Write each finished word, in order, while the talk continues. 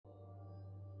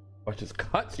Watch this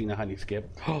cutscene, honey. Skip.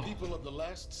 People of the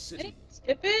last city.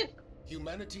 Skip it.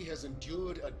 Humanity has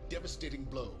endured a devastating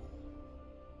blow.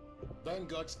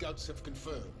 Vanguard scouts have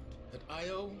confirmed that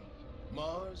Io,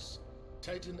 Mars,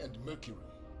 Titan, and Mercury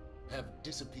have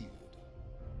disappeared.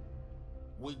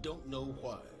 We don't know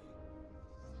why.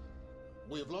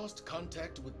 We have lost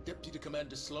contact with Deputy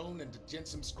Commander Sloan and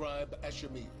Jensen Scribe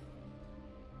Ashamir.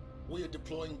 We are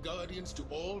deploying Guardians to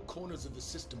all corners of the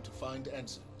system to find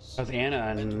answers. That's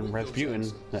Anna and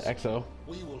Rasputin, the EXO.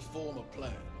 We will form a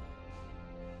plan.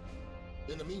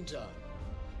 In the meantime,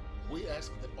 we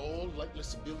ask that all lightless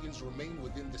civilians remain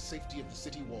within the safety of the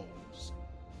city walls,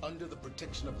 under the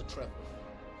protection of the Traveler.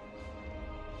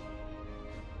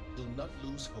 Do not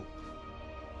lose hope.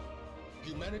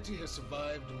 Humanity has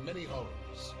survived many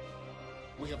horrors.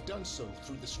 We have done so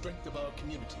through the strength of our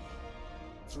community,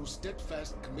 through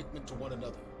steadfast commitment to one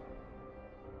another.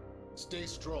 Stay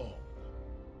strong.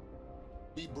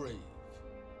 Be brave.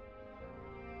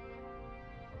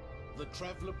 The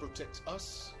Traveler protects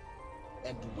us,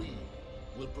 and we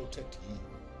will protect you.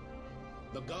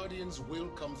 The Guardians will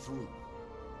come through.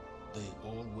 They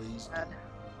always do.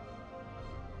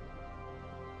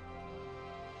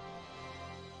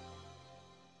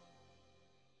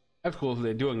 That's cool. So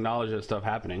they do acknowledge that stuff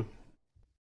happening.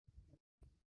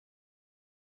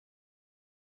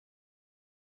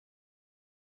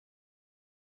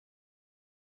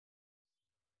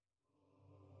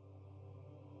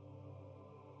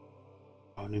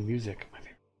 Oh, new music. My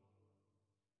favorite.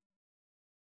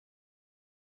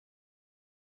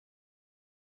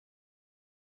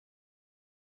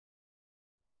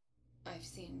 I've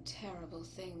seen terrible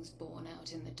things born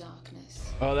out in the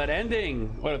darkness. Oh, that ending!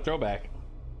 What a throwback.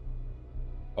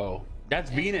 Oh, that's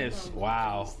Venus.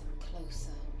 Wow.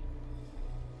 Closer.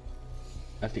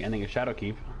 That's the ending of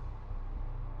Shadowkeep.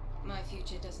 My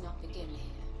future does not begin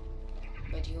here,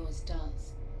 but yours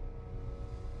does.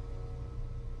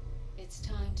 It's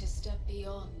time to step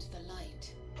beyond the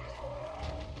light.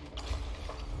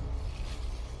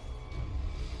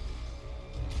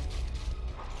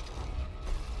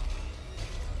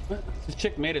 What? This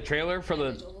chick made a trailer for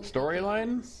the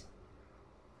storyline?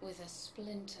 With a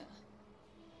splinter.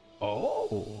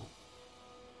 Oh.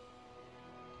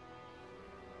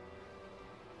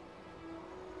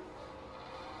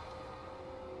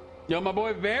 Yo, my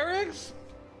boy Varix?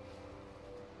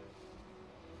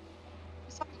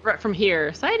 Right from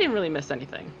here, so I didn't really miss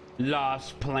anything.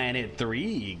 Lost Planet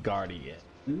 3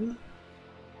 Guardian.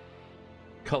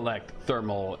 Collect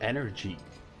thermal energy.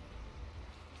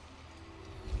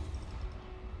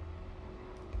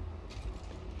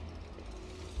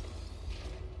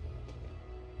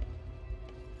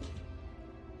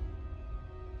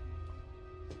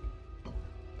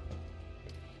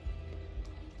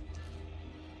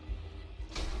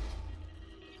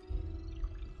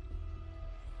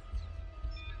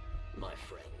 My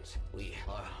friends, we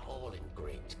are all in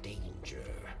great danger.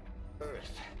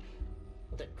 Earth,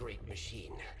 that great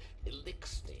machine,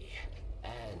 Elixir,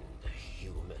 and the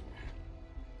human.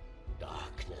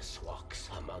 Darkness walks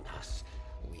among us.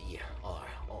 We are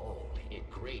all in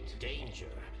great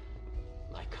danger.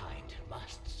 My kind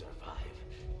must survive.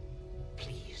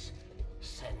 Please,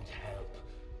 send help.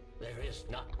 There is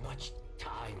not much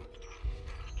time.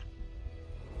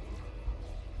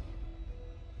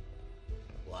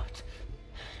 What?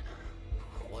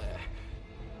 Where?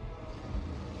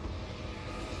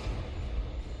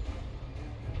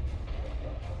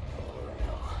 Oh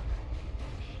no.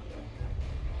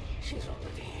 She's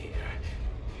already here.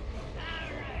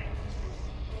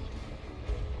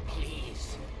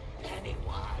 Please,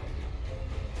 anyone.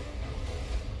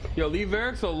 Yo, leave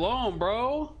Varix alone,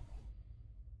 bro.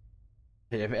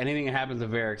 If anything happens to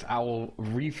Varix, I will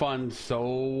refund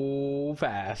so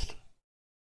fast.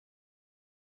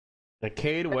 The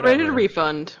Cade, whatever. Ready to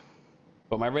refund.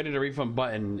 But my ready to refund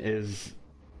button is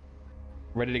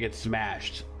ready to get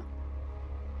smashed.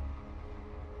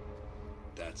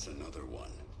 That's another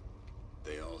one.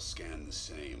 They all scan the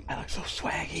same. I look so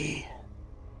swaggy.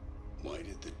 Why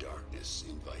did the darkness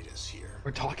invite us here? We're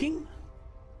talking?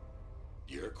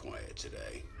 You're quiet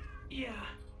today. Yeah.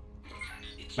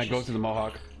 It's I go just to the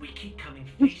Mohawk. we keep coming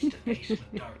face to face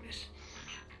with darkness.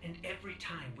 And every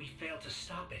time we fail to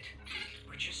stop it,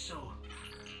 we're just so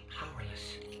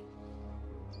powerless.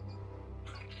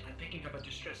 I'm picking up a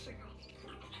distress signal.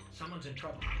 Someone's in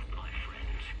trouble. My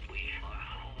friends, we are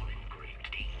all in great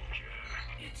danger.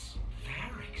 It's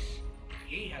Varix.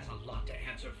 He has a lot to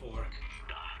answer for.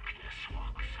 Darkness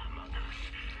walks among us.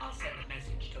 I'll send a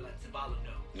message to let Zavala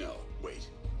know. No, wait.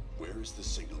 Where is the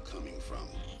signal coming from?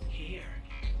 Here,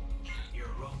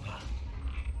 Europa.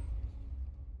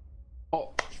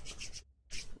 Oh,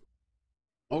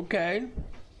 Okay.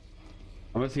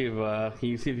 I'm gonna see if can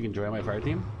you see if you can join my fire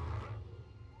team?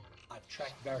 I've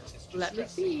tracked Varex's Let me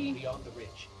distress see. signal beyond the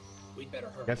ridge. We'd better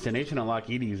hurry. Destination unlock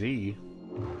EDZ.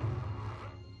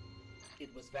 It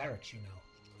was Varex, you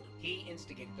know. He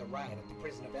instigated the riot at the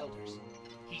Prison of Elders.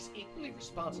 He's equally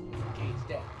responsible for Cade's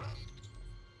death.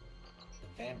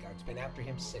 The Vanguard's been after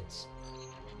him since.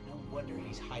 No wonder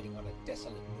he's hiding on a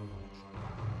desolate moon.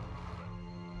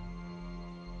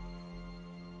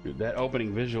 Dude, that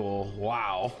opening visual,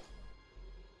 wow.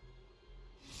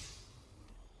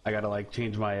 I gotta like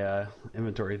change my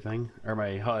inventory thing, or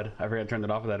my HUD. I forgot to turn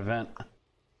it off at that event. I'm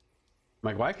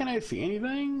like, why can't I see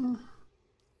anything?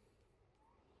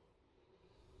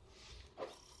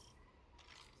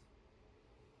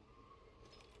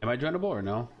 Am I joinable or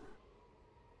no?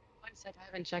 One sec, I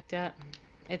haven't checked yet.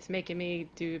 It's making me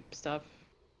do stuff.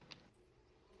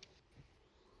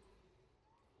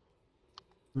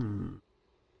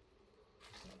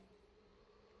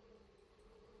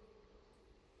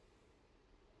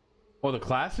 Well, the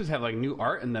classes have like new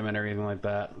art in them and everything like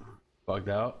that. Bugged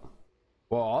out.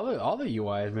 Well, all the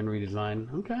UI has been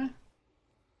redesigned. Okay.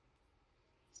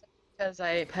 Because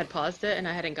I had paused it and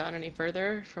I hadn't gone any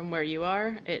further from where you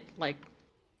are, it like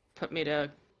put me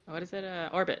to, what is it,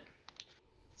 orbit.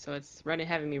 So it's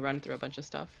having me run through a bunch of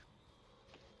stuff.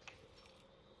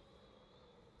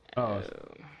 Oh,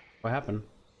 what happened?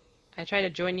 I tried to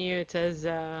join you, it says,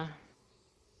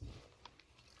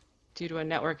 due to a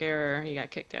network error, you got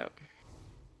kicked out.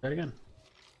 Try it again.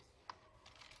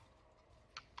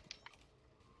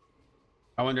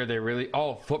 I wonder if they really...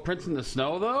 Oh, footprints in the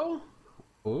snow, though?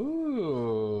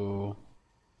 Ooh.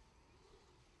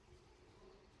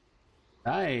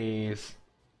 Nice.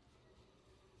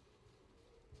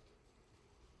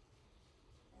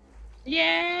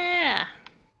 Yeah!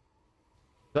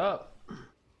 What's up?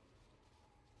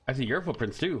 I see your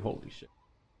footprints, too. Holy shit.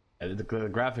 The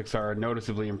graphics are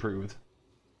noticeably improved.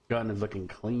 Gun is looking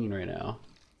clean right now.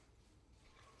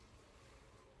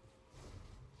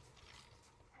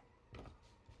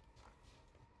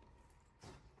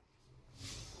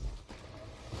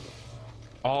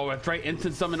 Oh, that's right.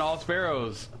 Instant summon all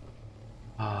sparrows.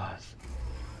 Ah.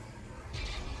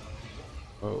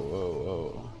 Whoa, whoa,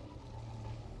 whoa.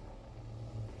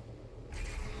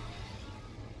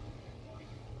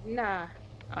 Nah.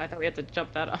 Oh, I thought we had to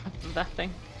jump that off of that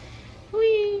thing.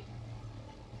 Whee!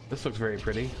 This looks very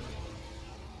pretty.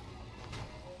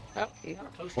 Oh, yeah.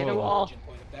 Close Hit to a the wall. origin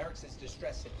point of Varex's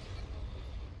distress signal.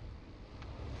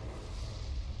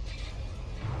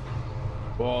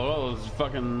 Whoa, those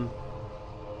fucking...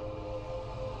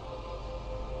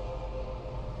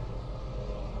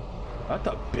 That's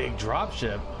a big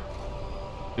dropship.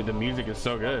 Dude, the music is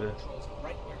so good.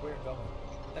 Right where we're going.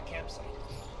 The campsite.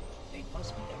 They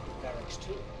must be after Varex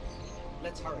too.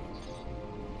 Let's hurry.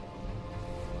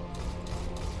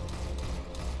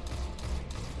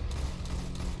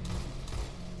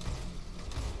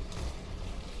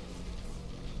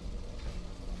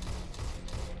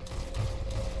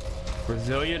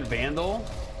 Brazilian Vandal?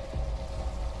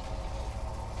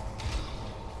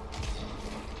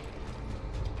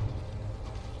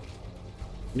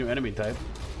 New enemy type.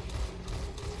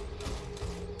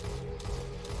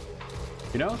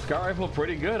 You know, Scout Rifle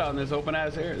pretty good on this open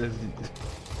ass area. This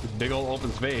big old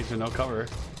open space with no cover.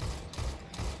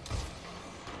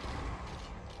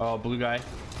 Oh, blue guy.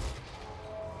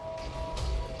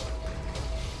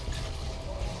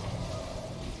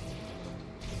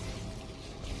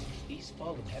 These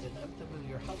fallen had an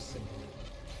unfamiliar house symbol.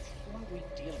 Who are we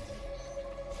dealing with?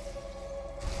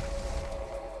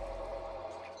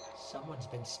 Someone's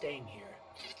been staying here.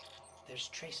 There's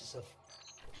traces of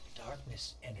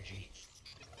darkness energy.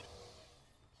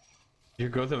 Your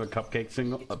growth of a cupcake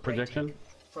single It's projection?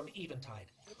 breathtaking. From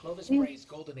Eventide, Clovis Bray's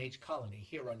Golden Age colony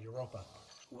here on Europa.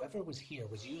 Whoever was here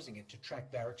was using it to track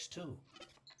Varex too.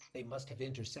 They must have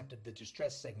intercepted the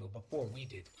distress signal before we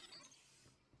did.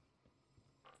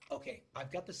 Okay,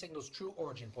 I've got the signal's true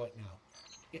origin point now.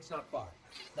 It's not far.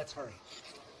 Let's hurry.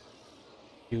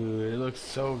 Dude, it looks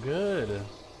so good.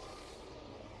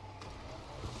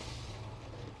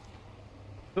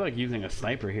 I feel like using a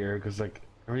sniper here because like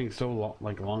everything's so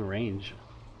long range.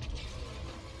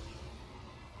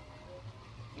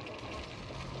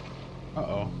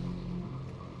 Uh-oh.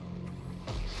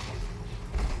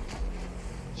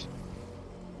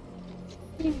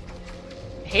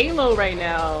 Halo right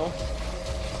now.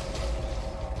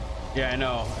 Yeah, I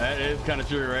know. That is kind of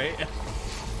true, right?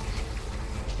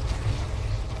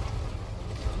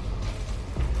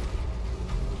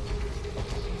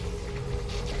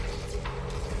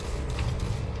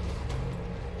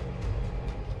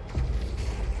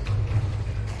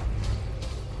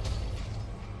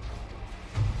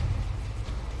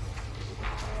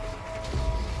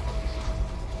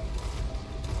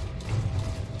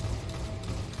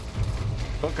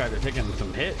 both guys are taking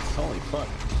some hits. Holy fuck.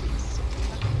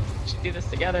 We should do this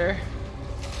together.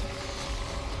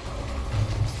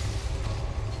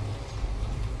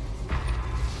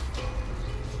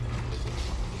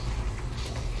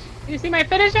 You see my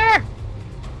finisher?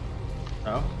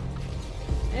 Oh?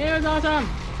 It was awesome.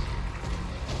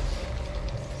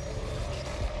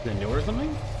 Is it new or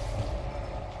something?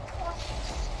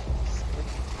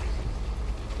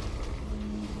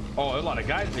 Oh, there's a lot of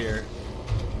guys here.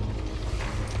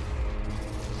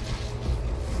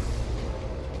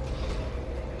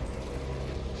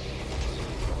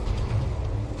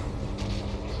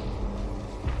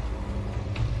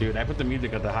 Dude, I put the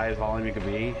music at the highest volume it could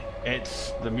be.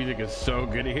 The music is so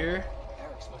good here.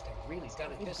 Alex must have really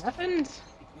done it this What time. happened?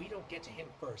 If we don't get to him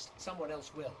first, someone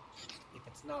else will. If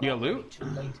it's not You got already loot? too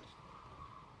late.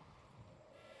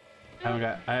 I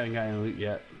haven't got any loot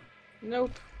yet. Nope.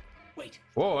 Wait.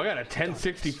 Whoa, I got a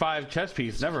 1065 chest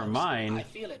piece. Never I mind.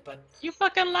 feel it, but You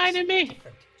fucking lied to me.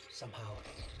 different somehow.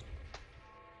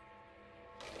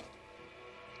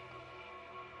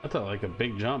 That's like a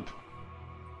big jump.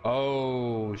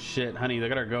 Oh shit, honey, look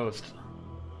at our ghost.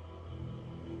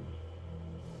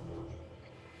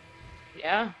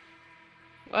 Yeah.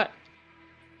 What?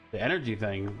 The energy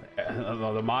thing,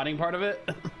 the modding part of it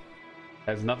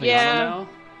has nothing Yeah. on it now.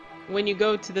 When you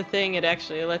go to the thing, it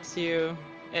actually lets you.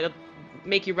 It'll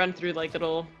make you run through like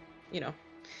little,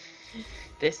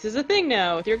 this is a thing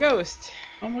now with your ghost.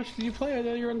 How much did you play? I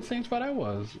thought you were in the same spot I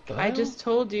was. What the I hell? just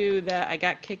told you that I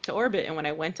got kicked to orbit, and when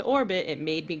I went to orbit, it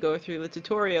made me go through the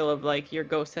tutorial of like your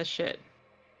ghost has shit.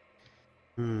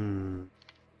 Wow,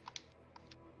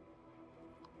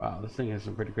 this thing has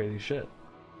some pretty crazy shit.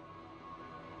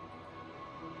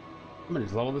 I'm gonna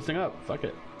just level this thing up. Fuck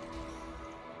it.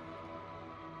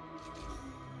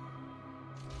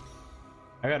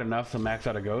 I got enough to max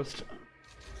out a ghost.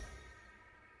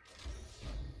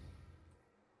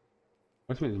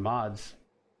 What's these mods?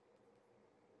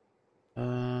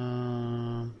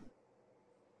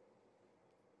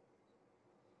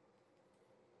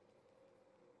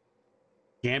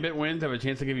 Gambit wins have a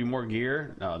chance to give you more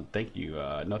gear. No, thank you.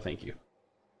 No, thank you.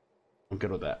 I'm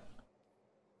good with that.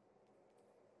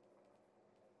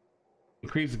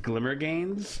 Increase glimmer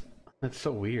gains? That's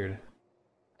so weird.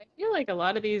 I feel like a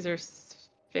lot of these are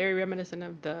very reminiscent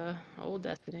of the old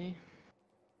Destiny.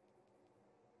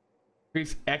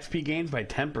 Increase XP gains by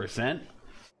 10%?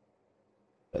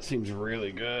 That seems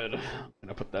really good. I'm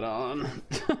gonna put that on.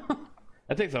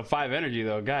 That takes up 5 energy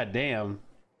though, god damn.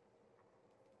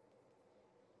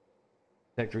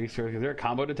 Detect resource. Is there a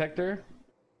combo detector?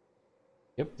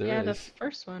 Yep, there is. Yeah, the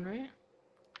first one, right?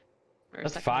 Or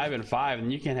That's second 5 one. and 5,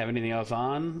 and you can't have anything else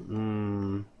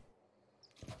on?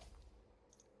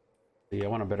 Yeah, I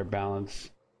want a better balance.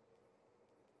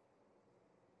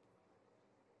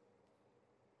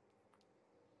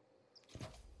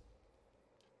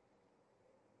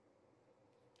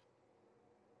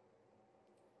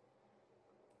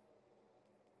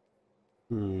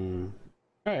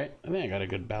 Alright, I think I got a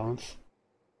good balance.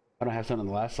 I don't have something in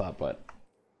the last slot, but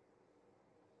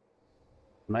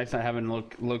nice not having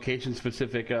location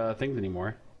specific things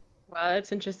anymore. Well,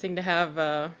 it's interesting to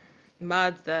have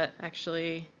mods that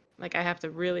actually, like, I have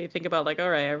to really think about, like, all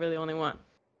right, I really only want,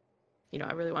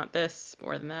 I really want this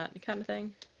more than that kind of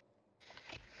thing.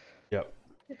 Yep.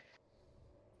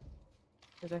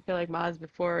 Because I feel like mods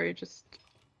before, you just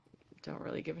don't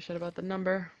really give a shit about the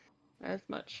number as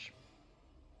much.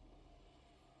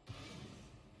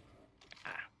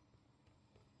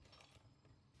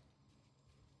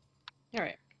 All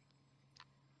right.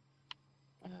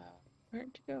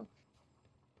 Where'd you go?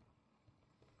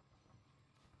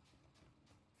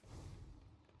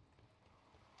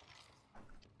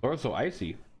 Floor's so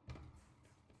icy.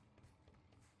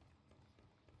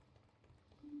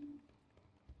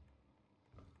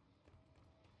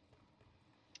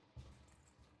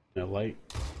 No light.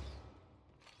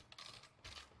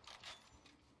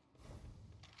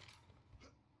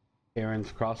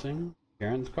 Karen's Crossing?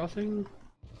 Karen's Crossing?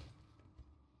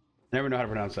 Never know how to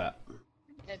pronounce that.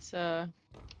 It's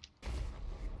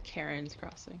Karen's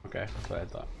Crossing. Okay, that's what I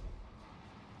thought.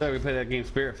 So we played that game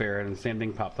Spirit Fair and the same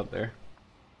thing popped up there.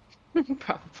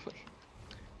 Probably.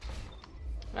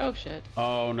 Oh shit.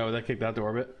 Oh no, that kicked out the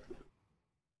orbit?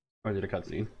 Or is it a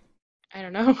cutscene? I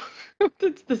don't know.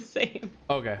 It's the same.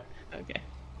 Okay. Okay.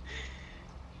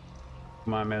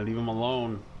 Come on, man, leave him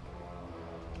alone.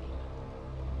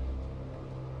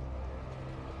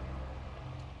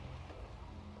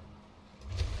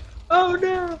 Oh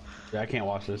no! Yeah, I can't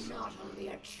watch this. Not only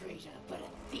a traitor, but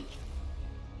a thief.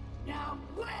 Now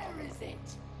where is it?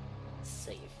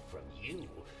 Safe from you,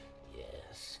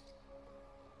 yes.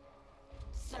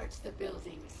 Search the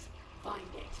buildings. Find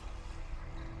it.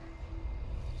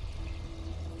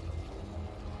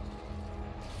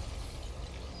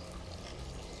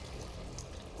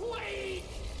 Wait!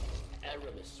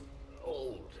 Aramis,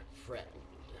 old friend.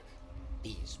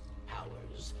 These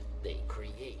powers, they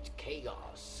create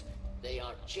chaos. They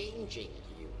are changing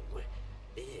you.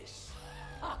 This...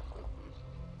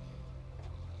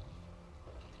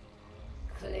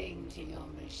 Cling to your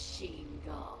machine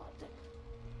god.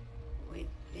 With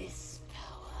this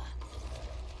power,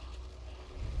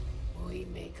 we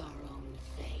make our own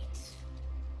fate.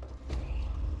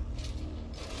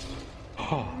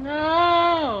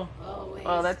 No. Always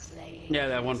Oh, that's. playing Yeah,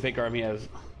 that one fake arm he has.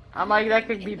 I'm like, that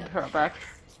could be back.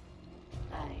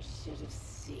 I should have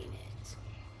seen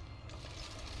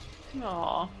it.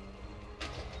 Aw.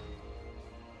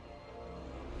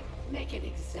 Make an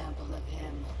example of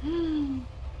him.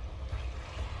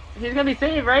 He's gonna be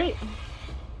saved, right?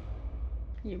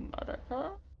 You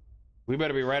motherfucker. We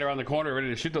better be right around the corner, ready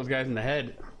to shoot those guys in the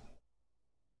head.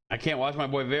 I can't watch my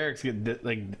boy Varix get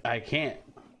like. I can't.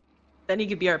 Then he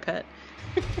could be our pet.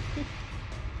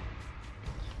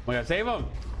 We gotta save him.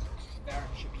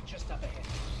 Varric should be just up ahead.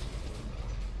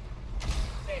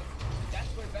 There. That's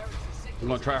where Varric is signal. I'm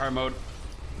gonna try hard mode.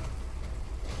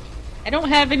 I don't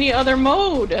have any other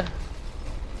mode.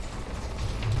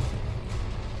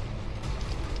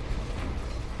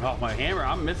 Oh, my hammer!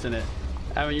 I'm missing it.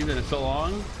 I haven't used it in so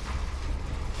long.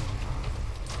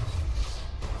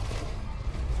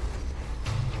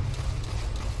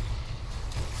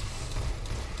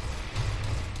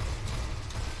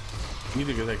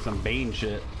 Music is like some Bane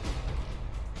shit.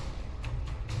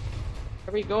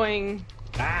 Are we going?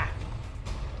 Ah!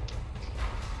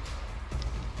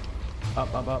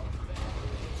 Up, up, up.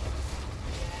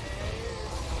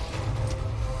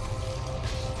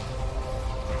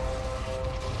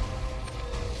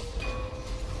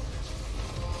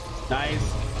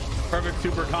 Nice. Perfect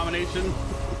super combination.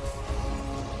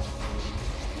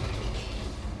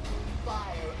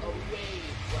 Fire away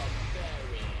from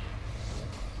Barry.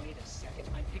 Wait a second.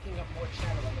 I'm picking up more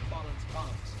chatter on the Fallen's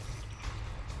comms.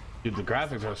 Dude, the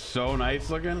graphics are so nice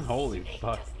looking. Holy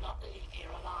fuck.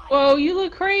 Whoa, you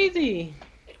look crazy.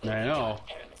 I know.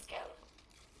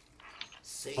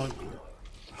 Savior,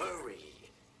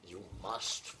 hurry. You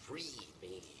must free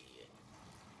me.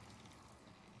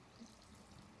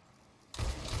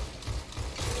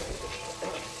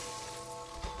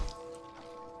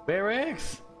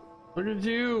 Varix! Look at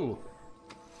you!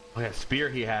 Look at that spear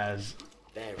he has.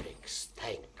 Varix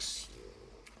thanks you.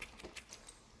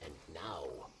 And now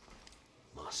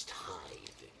must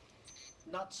hide.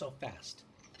 Not so fast.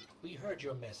 We heard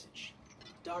your message.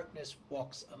 Darkness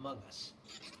walks among us.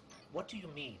 What do you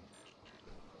mean?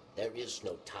 There is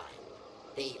no time.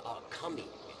 They are coming.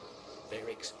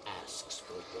 Varix asks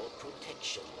for your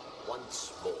protection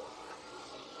once more.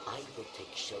 I will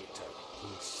take shelter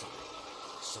inside.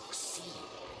 Succeed,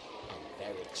 and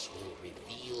Varix will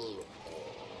reveal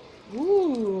all.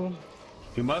 Ooh.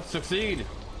 You must succeed.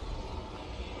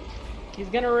 He's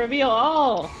gonna reveal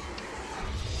all.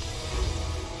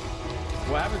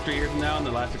 What happens 3 years from now in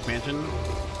the last expansion?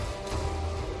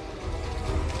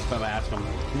 I'm gonna ask him,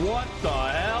 what the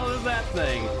hell is that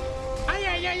thing? Ay,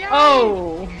 ay, ay, ay.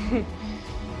 Oh.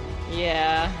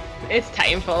 Yeah. It's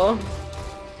Titanfall.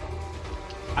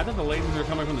 I thought the lasers were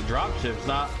coming from the dropships,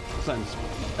 not since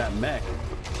that mech.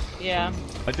 Yeah.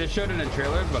 Like they showed it in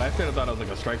trailers, but I still thought it was like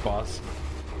a strike boss.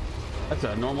 That's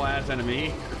a normal ass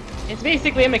enemy. It's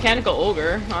basically a mechanical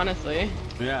ogre, honestly.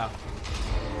 Yeah.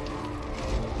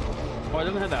 Oh, it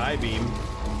doesn't have the eye beam.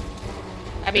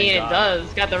 I mean, Thank it God.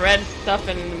 does. Got the red stuff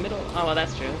in the middle. Oh, well,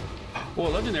 that's true. Oh,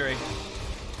 legendary.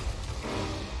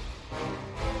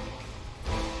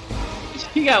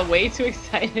 You got way too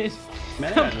excited.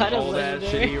 Man, about that a old ass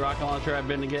legendary. shitty rocket launcher I've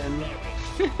been getting.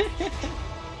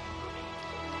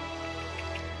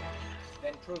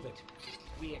 Then prove it.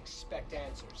 We expect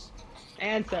answers.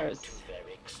 Answers.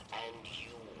 Varix, and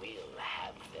you will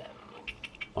have them.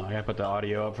 Oh, I gotta put the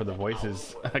audio up for the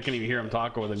voices. I can't even hear him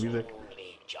talk over the music.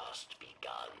 Only just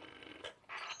begun.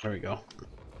 There we go.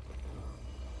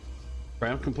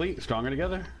 Round complete. Stronger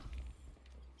together.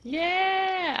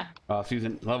 Yeah.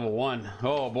 Season level 1.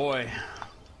 Oh boy.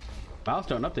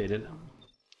 Milestone updated.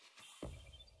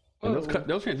 And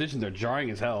those transitions are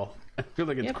jarring as hell. I feel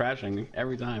like it's Yep. crashing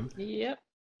every time. Yep.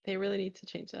 They really need to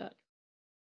change that.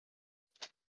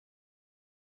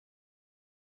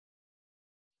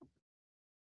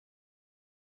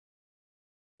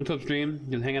 What's up, stream?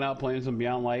 Just hanging out playing some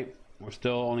Beyond Light.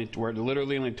 We're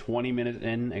literally only 20 minutes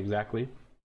in exactly.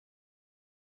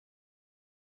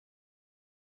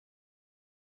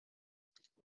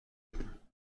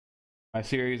 My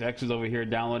Series X is over here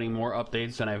downloading more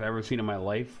updates than I've ever seen in my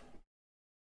life.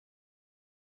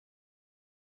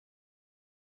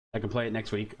 I can play it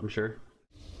next week, I'm sure.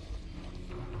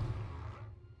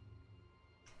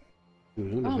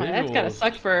 Ooh, Oh my, that's gotta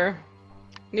suck for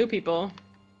new people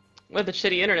with a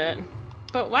shitty internet.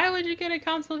 But why would you get a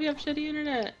console if you have shitty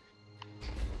internet?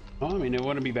 Well, I mean, it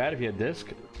wouldn't be bad if you had disc.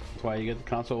 That's why you get the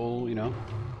console, you know.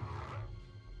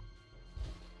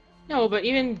 No, but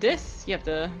even this, you have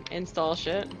to install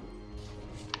shit.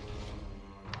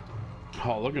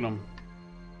 Oh, look at them.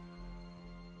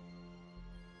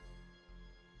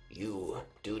 You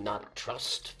do not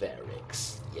trust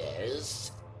Varix,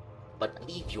 yes? But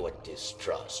leave your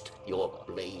distrust, your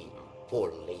blame,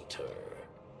 for later.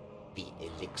 The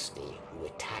Elixni who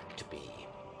attacked me,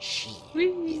 she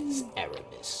is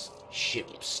Aramis,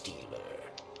 ship stealer.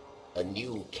 A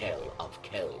new Kell of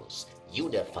Kells,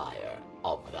 unifier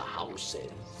of the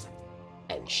houses.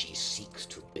 And she seeks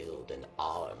to build an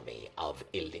army of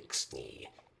Elixni,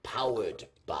 powered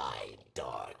by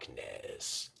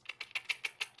darkness.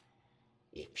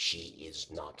 If she is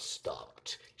not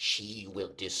stopped, she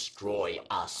will destroy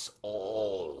us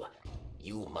all.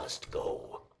 You must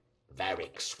go.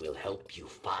 Varix will help you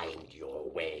find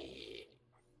your way.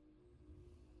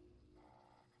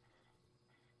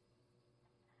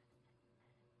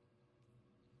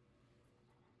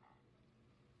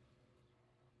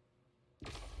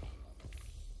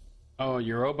 Oh,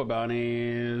 Europa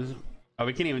bounties. Oh,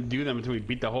 we can't even do them until we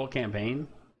beat the whole campaign?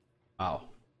 Wow.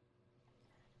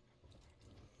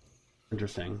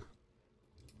 Interesting.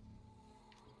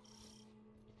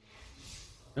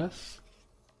 Yes.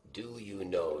 Do you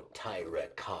know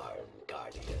Tyra Karn,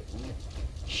 Guardian?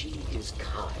 She is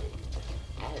kind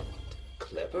and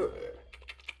clever.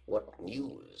 What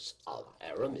news of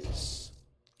Aramis?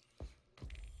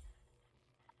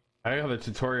 I have the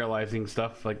tutorializing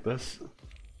stuff like this.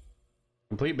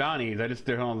 Complete bounties. I just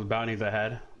did all the bounties I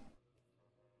had.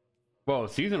 Whoa,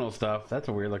 seasonal stuff. That's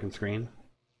a weird looking screen.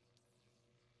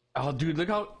 Oh, dude, look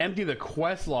how empty the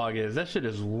quest log is. That shit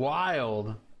is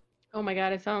wild. Oh my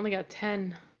god, it's only got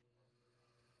 10.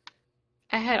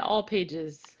 I had all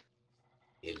pages.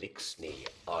 Elixni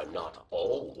are not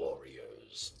all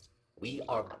warriors. We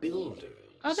are builders.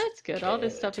 Oh, that's good. All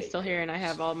this stuff is still here, and I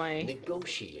have all my...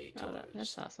 Negotiators. Oh,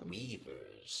 that's awesome.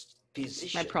 Weavers.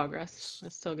 Physicians. My progress.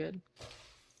 That's still good.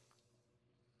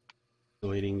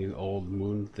 Deleting these old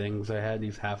moon things I had,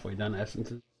 these halfway done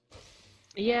essences.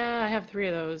 Yeah, I have 3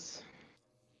 of those.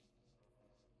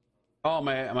 Oh,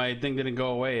 my thing didn't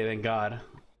go away, thank God.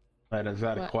 That is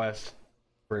that a quest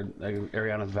for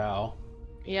Ariana's vow.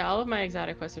 Yeah, all of my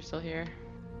exotic quests are still here.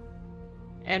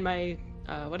 And my,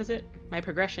 what is it? My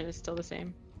progression is still the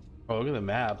same. Oh, look at the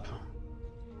map.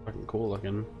 Fucking cool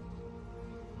looking.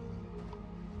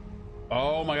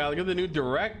 Oh my god, look at the new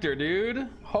director, dude.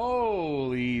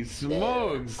 Holy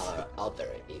smokes. There are other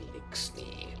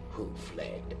Elixni who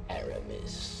fled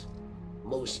Aramis.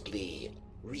 Mostly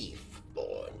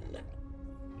Reef-born.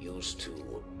 Used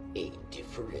to a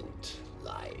different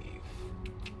life.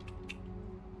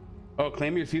 Oh,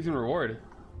 claim your season reward.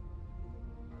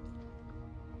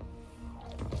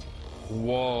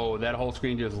 Whoa, that whole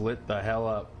screen just lit the hell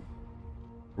up.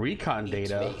 Recon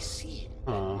data. It may seem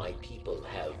that my people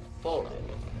have fallen,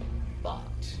 but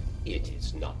it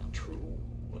is not true.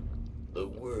 The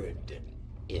word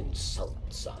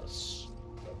insults us.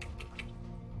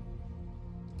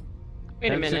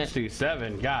 Wait a minute.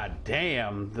 1067, god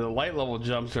damn. The light level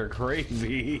jumps are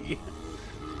crazy.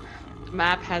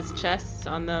 Map has chests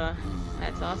on the...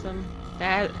 That's awesome.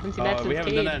 That, I haven't seen that since we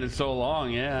haven't Cade. done that in so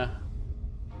long, yeah.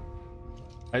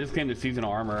 I just came to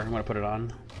seasonal armor. I'm gonna put it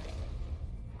on.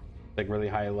 Like really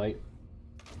high light.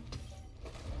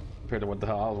 Compared to what the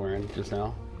hell I was wearing just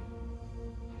now.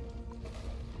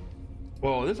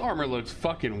 Whoa, this armor looks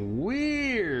fucking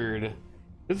weird.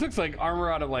 This looks like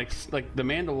armor out of like the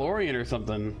Mandalorian or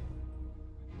something.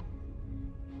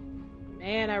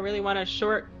 Man, I really want a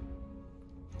short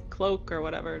cloak or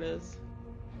whatever it is.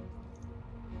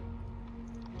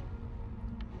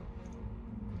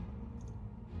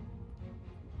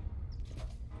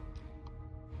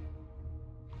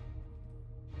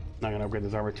 Not gonna upgrade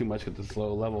this armor too much with this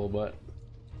low level, but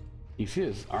you see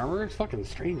his armor? It's fucking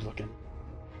strange looking.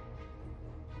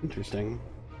 Interesting.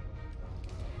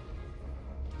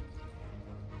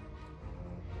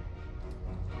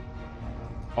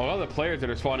 All the players that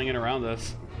are spawning in around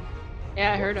us.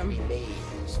 Yeah, I heard him.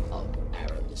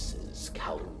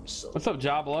 What's up,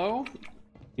 Joblo?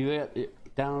 You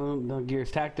down the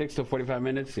Gears Tactics till 45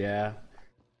 minutes? Yeah.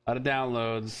 A lot of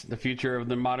downloads. The future of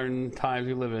the modern times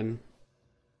we live in.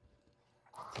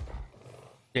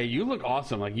 Yeah, you look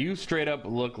awesome. Like, you straight up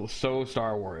look so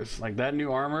Star Wars. Like, that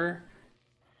new armor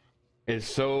is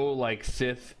so, like,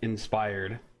 Sith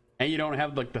inspired. And you don't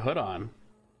have, like, the hood on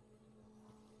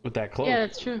with that cloak. Yeah,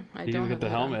 that's true. I You don't just have get the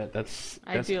that on. helmet. That's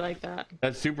I do like that.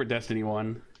 That's super Destiny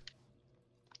 1.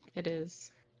 It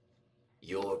is.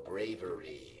 Your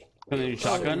bravery. And then your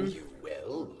shotgun? You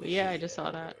well Yeah, I just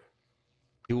saw that.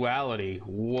 Duality.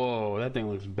 Whoa, that thing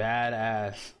looks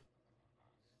badass.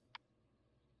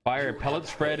 Fire a pellet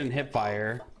spread and hip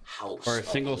fire, or a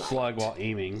single slug while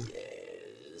aiming.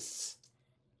 Yes.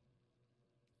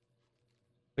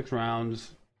 6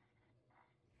 rounds.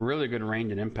 Really good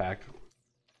range and impact.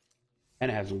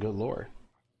 And it has some good lore.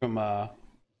 From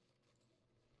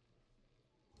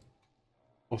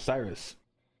Osiris.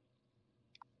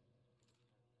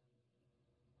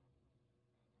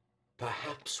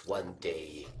 Perhaps one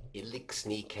day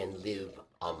Elixni can live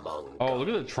among Oh, look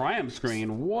at the Triumph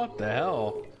screen. What the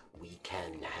hell? We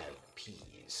can have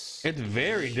peace. It's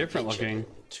very different looking.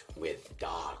 Vigilant with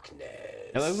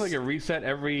darkness. It looks like it reset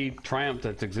every Triumph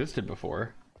that's existed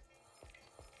before.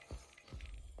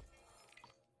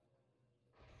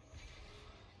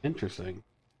 Interesting.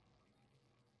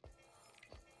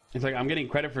 It's like I'm getting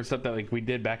credit for stuff that like we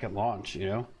did back at launch, you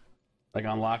know? Like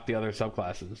unlock the other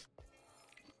subclasses.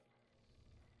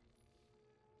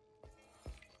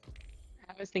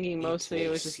 I was thinking mostly it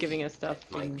was just giving us stuff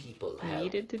we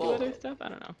needed to do other stuff. I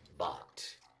don't know. But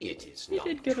it is We not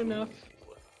did good enough.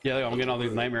 Yeah, like I'm getting all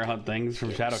these Nightmare Hunt things from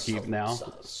Shadowkeep now.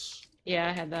 Yeah,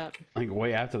 I had that. Like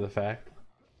way after the fact.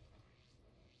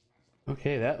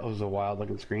 Okay, that was a wild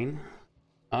looking screen.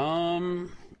 Yeah,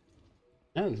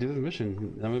 let's do this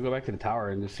mission. Then we'll go back to the tower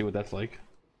and just see what that's like.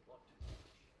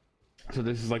 So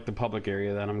this is like the public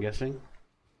area then, I'm guessing.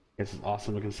 It's an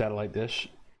awesome looking satellite dish.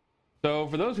 So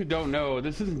for those who don't know,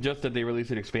 this isn't just that they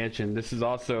released an expansion. This is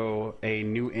also a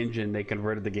new engine they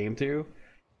converted the game to.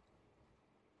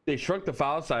 They shrunk the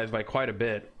file size by quite a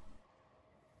bit.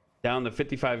 Down to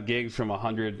 55 gigs from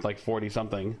 100, like 40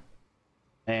 something.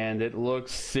 And it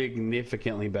looks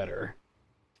significantly better.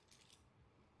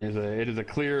 It is a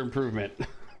clear improvement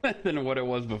than what it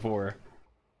was before.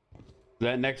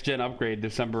 That next gen upgrade,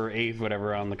 December 8th,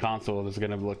 whatever, on the console is going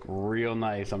to look real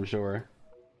nice, I'm sure.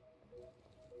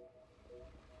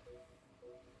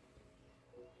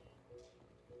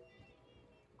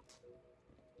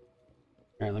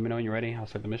 Alright, let me know when you're ready. I'll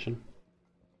start the mission.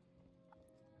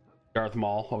 Darth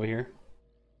Maul over here.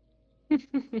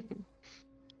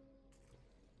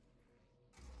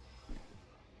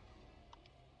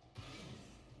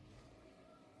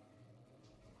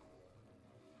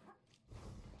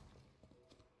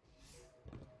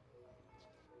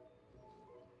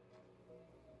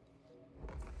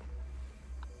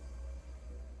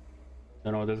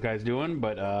 Don't know what this guy's doing,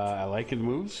 but I like his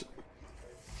moves.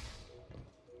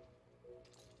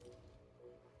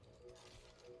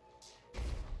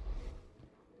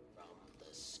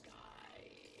 The sky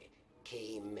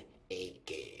came a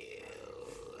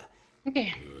gale.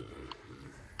 Okay.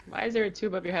 Why is there a 2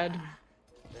 above your head?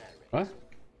 What?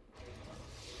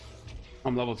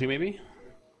 I'm level 2 maybe?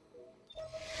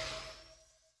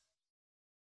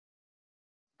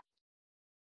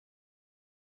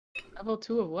 Level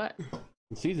 2 of what?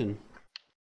 Season.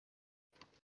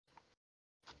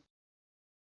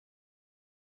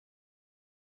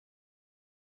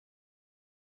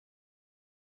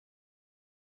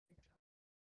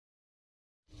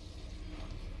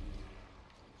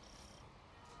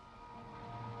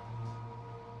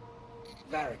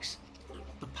 Varix,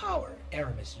 the power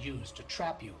Aramis used to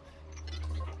trap you,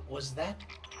 was that?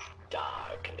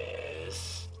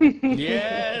 Darkness.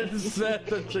 Yes, that's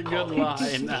such a good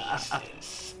line.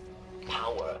 Pieces.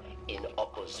 Power in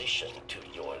opposition to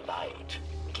your light,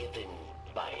 given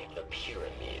by the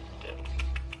pyramid.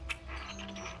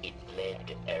 It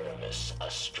led Aramis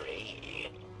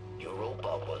astray.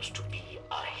 Europa was to be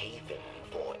a haven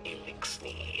for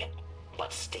Elixni,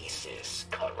 but stasis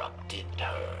corrupted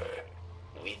her.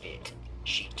 With it,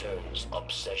 she turns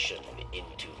obsession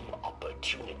into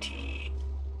opportunity,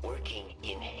 working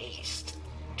in haste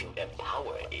to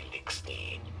empower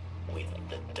Elixni with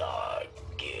the dark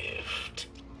gift.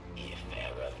 If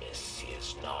Aramis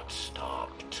is not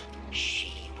stopped,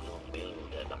 she will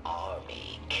build an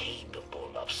army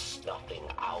capable of snuffing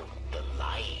out the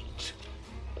light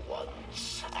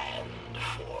once and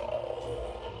for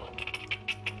all.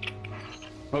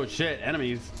 Oh shit,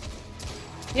 enemies.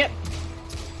 Yep.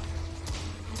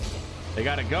 They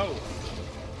gotta go.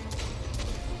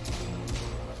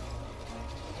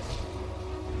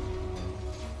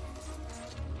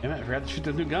 Damn it, I forgot to shoot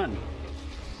this new gun.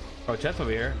 Oh, chest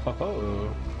over here.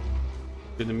 Oh,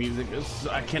 Dude, the music is,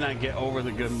 I cannot get over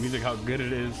the good music, how good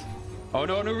it is. Oh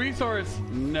no, a new resource!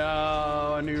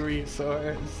 No, a new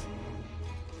resource.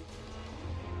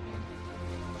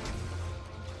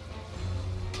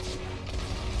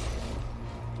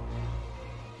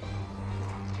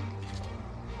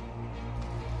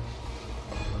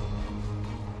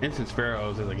 Instant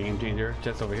Sparrows is a game changer,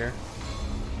 just over here.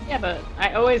 Yeah, but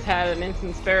I always had an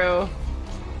instant sparrow.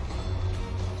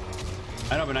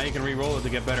 I know, but now you can re-roll it to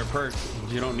get better perks.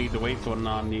 You don't need to waste one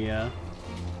on the,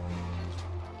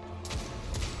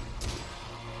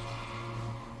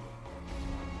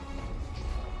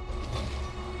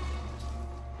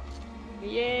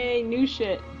 Yay, new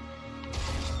shit.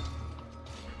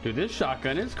 Dude, this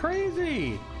shotgun is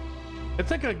crazy.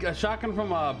 It's like a shotgun from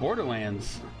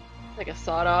Borderlands. Like a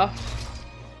sawed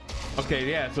off.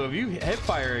 Okay, yeah, so if you hit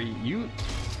fire, you...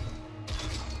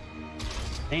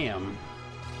 Damn.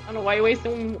 I don't know why you're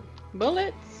wasting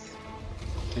bullets.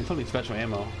 It's only special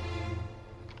ammo.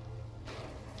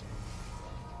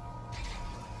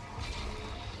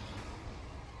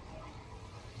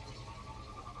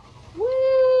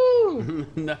 Woo!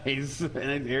 Nice. Nice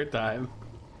airtime.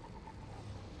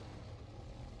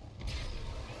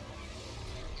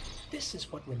 This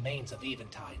is what remains of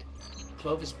Eventide.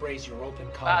 Clovis Bray's European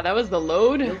Wow, colony, that was the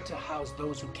load? built to house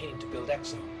those who came to build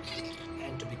Exo,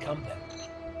 and to become them.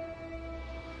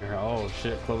 Oh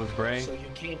shit, Clovis Bray. So you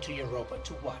came to Europa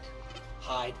to what?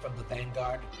 Hide from the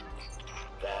Vanguard?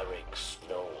 Varix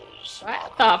knows.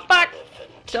 What the fuck?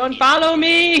 Don't follow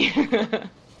me! I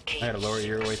had to lower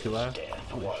your way too loud.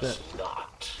 Holy Was shit.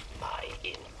 not my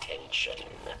intention.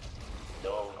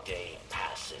 No day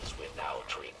passes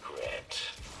without regret.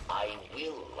 I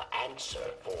will answer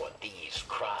for these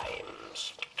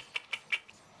crimes,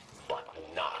 but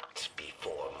not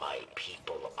before my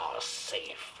people are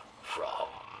safe from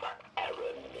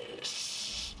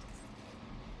Aramis.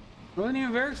 It wasn't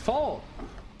even Varric's fault.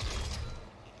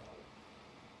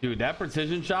 Dude, that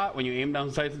precision shot when you aim down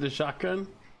sights with the shotgun,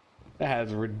 that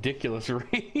has ridiculous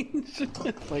range.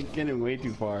 It's like getting way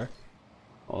too far.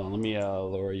 Hold on, let me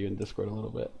lower you in Discord a little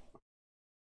bit.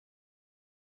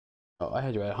 Oh, I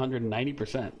had you at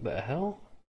 190%. The hell?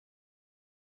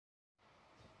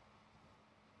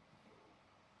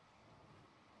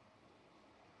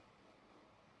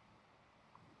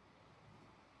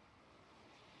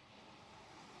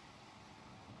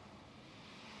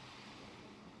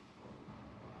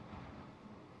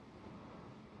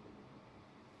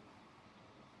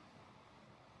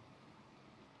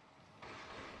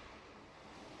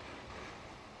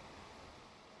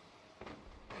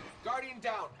 Guardian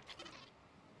down!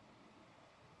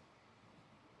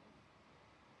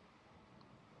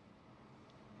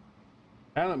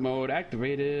 Silent mode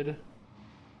activated.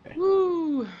 Okay.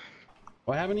 Woo!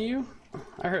 What happened to you?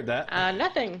 I heard that.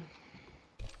 Nothing.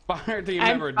 Fire till you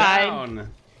I'm never fine. down.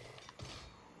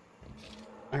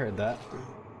 I heard that.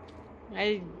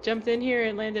 I jumped in here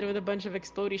and landed with a bunch of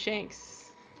explodey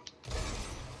shanks.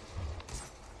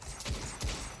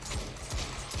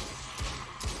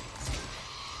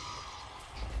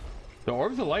 The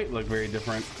orbs of light look very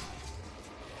different.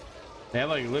 They have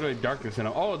like literally darkness in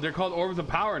them. Oh, they're called orbs of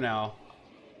power now.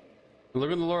 Look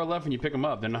on the lower left when you pick them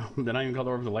up. They're not even called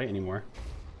orbs of light anymore.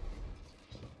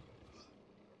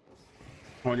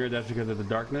 I wonder if that's because of the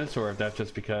darkness or if that's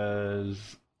just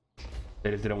because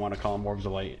they just didn't want to call them orbs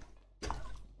of light.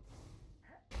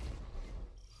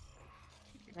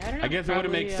 I don't know, I guess it would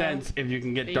make probably, sense if you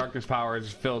can get they- darkness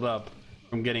powers filled up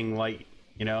from getting light.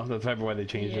 You know, that's the type of way they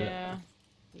changed it. Yeah.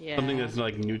 Yeah. Something that's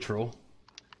like neutral.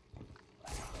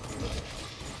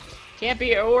 Can't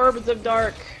be orbs of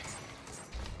dark.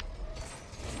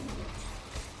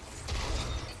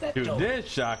 That Dude, dome, this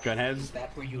shotgun has... is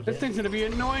that where you This live? thing's gonna be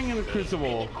annoying in the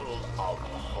Crucible. Of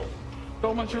hope.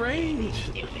 So much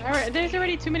range. Alright, there's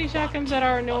already too many shotguns that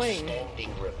are annoying. Standing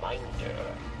reminder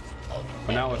of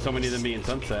But now with so many of them being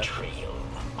sunset. betrayal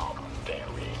of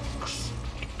Varix.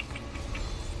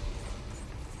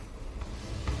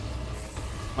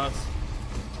 Let's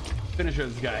finish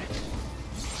this guy.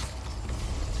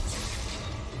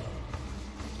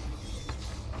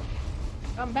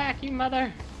 Come back, you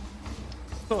mother.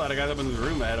 Still a lot of guys up in this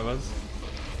room ahead of us.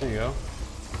 There you go.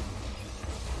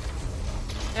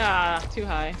 Ah, too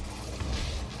high.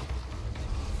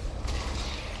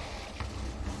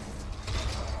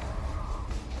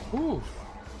 Ooh. Are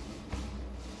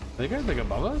they guys like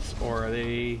above us? Or are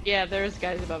they... Yeah, there's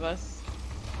guys above us.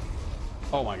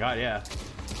 Oh my god, yeah.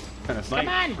 Kind of snipe.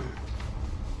 Come on!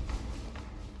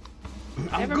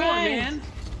 I'm Never going, mind. man!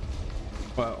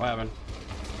 What happened?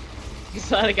 There's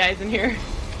a lot of guys in here.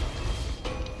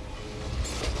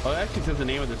 Oh, it actually says the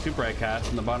name of the super I cast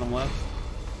in the bottom left.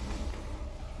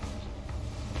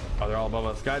 they're all above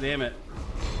us. God damn it.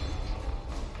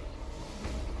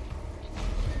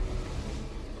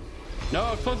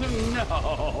 No, explosive,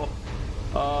 no!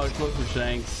 Oh, explosive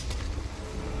shanks.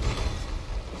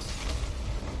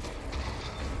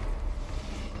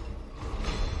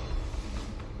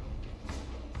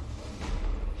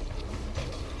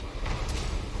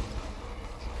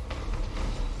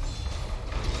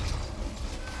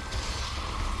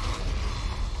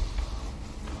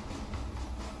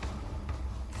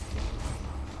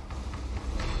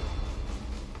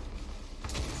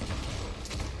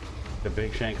 The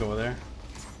big shank over there.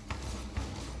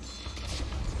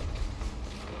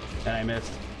 And I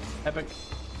missed. Epic.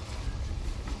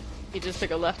 He just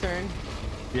took a left turn.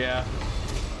 Yeah.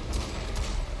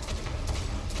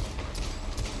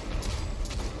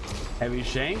 Heavy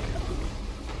shank.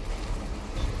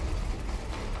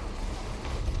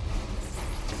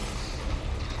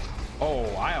 Oh,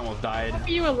 I almost died. How are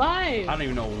you alive? I don't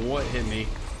even know what hit me.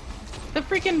 The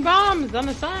freaking bombs on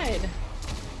the side.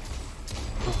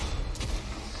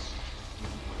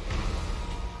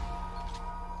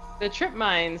 The trip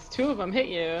mines, 2 of them hit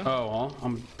you. Oh, well,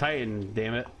 I'm Titan,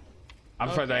 damn it. I'm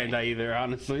surprised I didn't die either,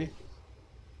 honestly.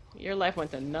 Your life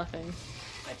went to nothing.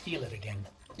 I feel it again.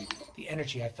 The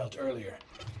energy I felt earlier.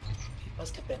 It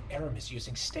must have been Aramis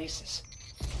using stasis.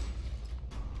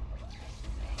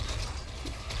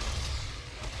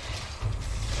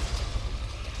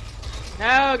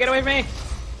 No, get away from me!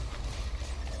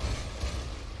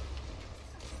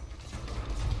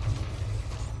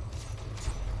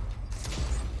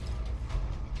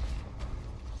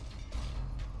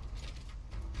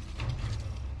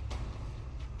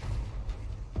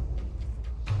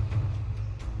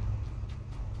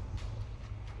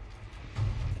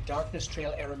 The darkness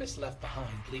trail Aramis left behind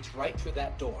leads right through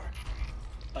that door.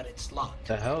 But it's locked.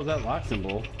 The hell is that lock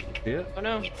symbol? Yeah. Oh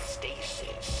no. With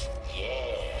stasis,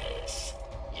 yes.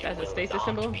 You That's a will stasis not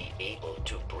symbol? be able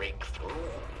to break through.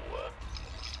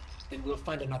 Then we'll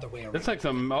find another way around. That's like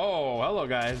some. Oh, hello,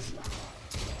 guys.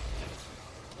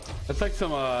 That's like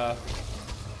some,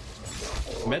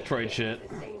 Metroid shit.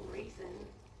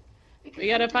 We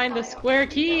gotta find the square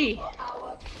key.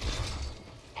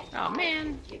 Oh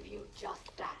man. Give you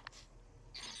just that.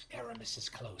 Aramis is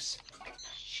close.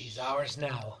 She's ours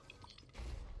now.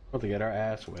 About to get our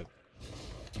ass whipped.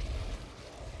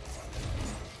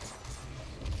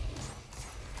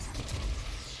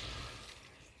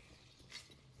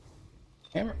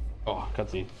 Hammer. Oh,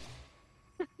 cutscene.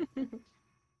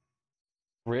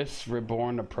 Risk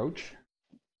Reborn approach.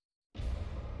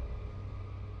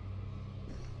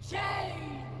 Chains!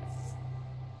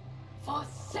 For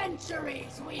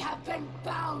centuries we have been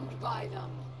bound by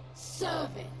them.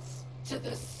 Servants to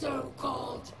the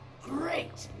so-called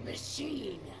Great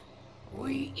Machine.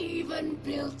 We even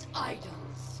built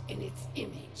idols in its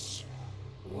image.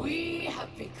 We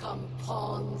have become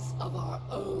pawns of our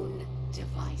own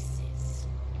devices.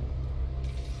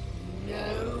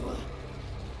 No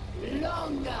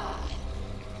longer.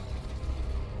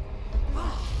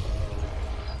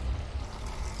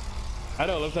 I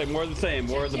know, it looks like more of the same.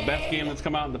 More of the best game that's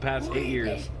come out in the past 8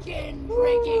 years. Begin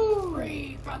breaking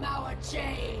free from our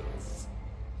chains.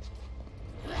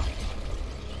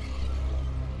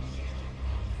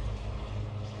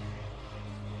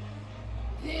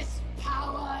 This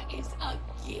power is a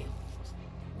gift.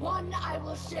 One I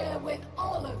will share with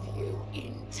all of you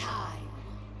in time.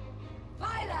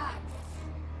 Vilax!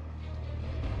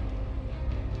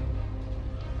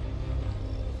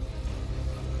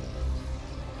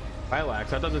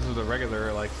 Hylax, I thought this was a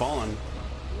regular, like, Fallen.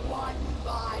 One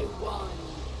by one,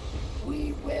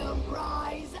 we will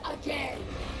rise again.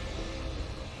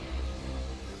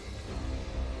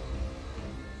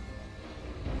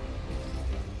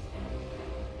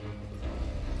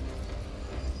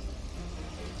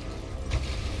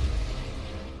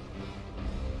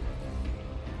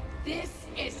 This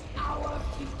is our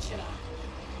future.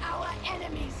 Our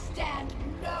enemies stand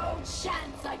no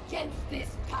chance against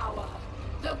this power.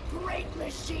 The Great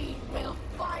Machine will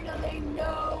finally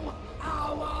know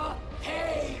our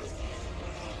pain!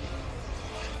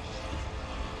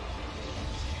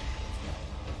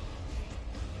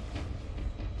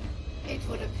 It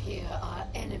would appear our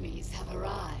enemies have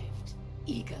arrived,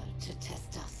 eager to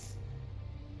test us.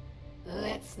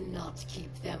 Let's not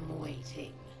keep them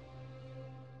waiting.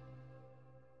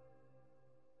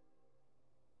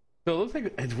 So it looks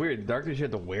like it's weird. Darkness, you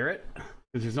have to wear it?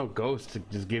 Because there's no ghost to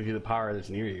just give you the power that's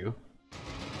near you.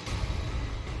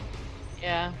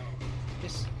 Yeah.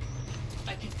 This...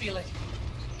 I can feel it.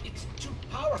 It's too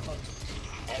powerful.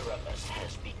 Aramis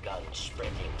has begun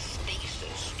spreading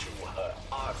stasis to her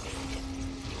army.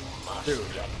 must Dude.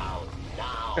 get out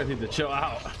now. I need to chill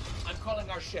out. I'm calling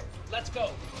our ship. Let's go.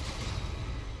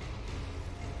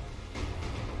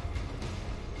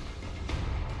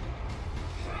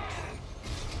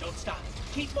 Don't stop.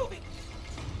 Keep moving.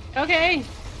 Okay.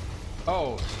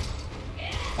 Oh.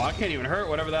 Well, I can't even hurt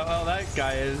whatever the hell that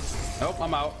guy is. Nope,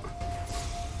 I'm out.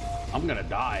 I'm gonna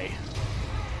die.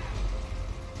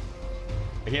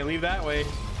 I can't leave that way.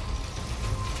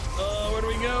 Where do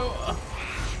we go?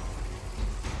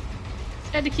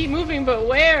 Had to keep moving, but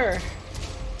where?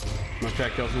 I'm gonna try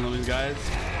to kill some of these guys.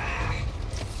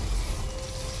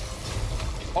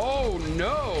 Oh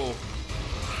no!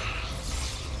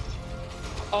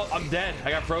 Oh, I'm dead.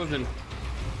 I got frozen.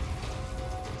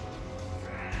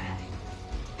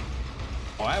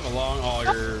 Oh, I have a long.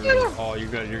 Oh, you're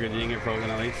good. You're good. You didn't get frozen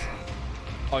at least.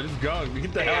 Oh, just go.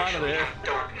 Get the hell out of there.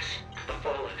 Darkness. The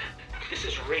fallen. This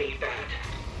is really bad.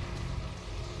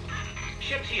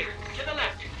 Ship's here. To the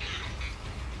left.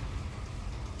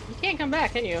 You can't come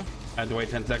back, can you? I had to wait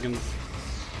 10 seconds.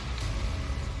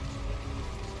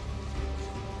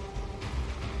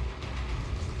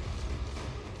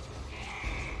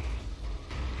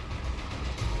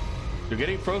 You're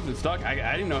getting frozen stuck. I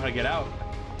didn't know how to get out.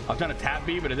 I was trying to tap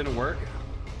B, but it didn't work.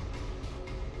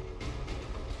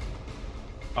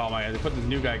 Oh my god, they put this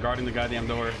new guy guarding the goddamn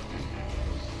door.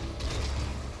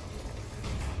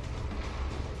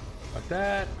 Like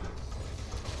that.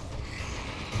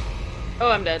 Oh,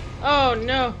 I'm dead. Oh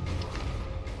no.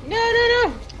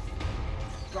 No.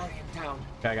 Guardian down.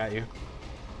 Okay, I got you.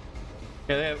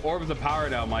 Yeah, they have orbs of power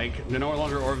now, Mike. They're no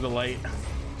longer orbs of light.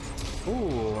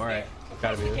 Ooh, alright.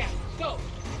 Gotta be this. Yeah, go.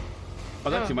 Oh,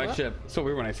 that's Oh, my what? ship. So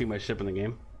weird when I see my ship in the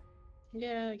game.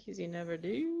 Yeah, because you never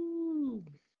do.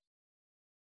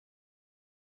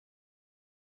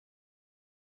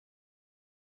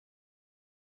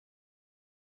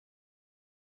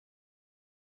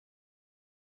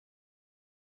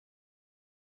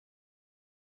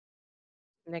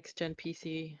 Next gen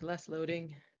PC, less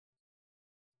loading.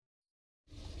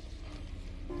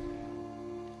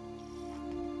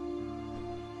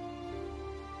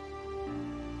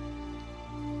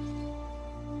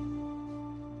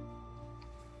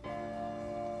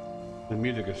 The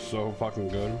music is so fucking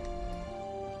good.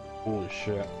 Holy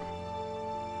shit.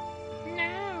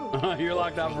 No. You're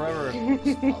locked out forever.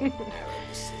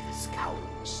 Paradis's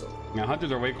council. Now,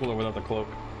 hunters are way cooler without the cloak.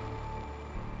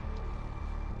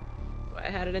 I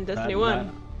had it in Destiny That- 1.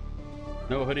 that-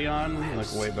 No hoodie on,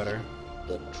 like way better.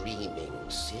 The dreaming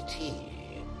city.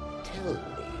 Tell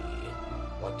me,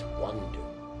 what wonder?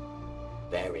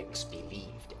 Varix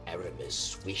believed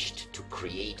Aramis wished to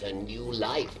create a new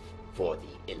life for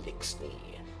the Elixir,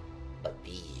 but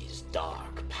these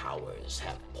dark powers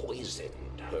have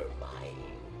poisoned her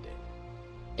mind.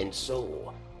 And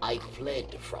so I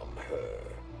fled from her.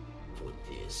 For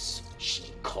this,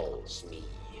 she calls me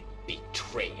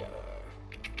betrayer.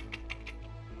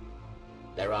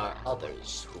 There are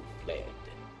others who fled,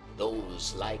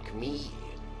 those like me,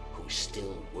 who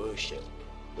still worship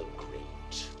the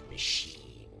great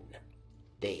machine.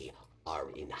 They are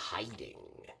in hiding.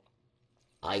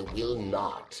 I will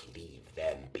not leave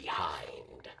them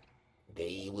behind.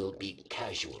 They will be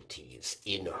casualties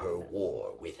in her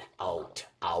war without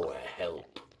our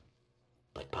help.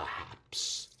 But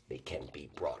perhaps they can be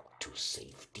brought to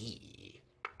safety.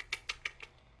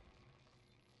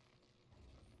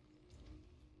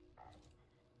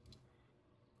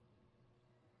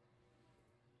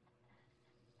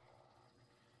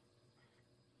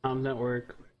 Comms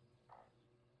network.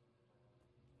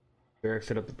 Eric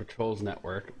set up the patrols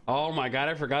network. Oh my god,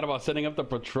 I forgot about setting up the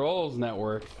patrols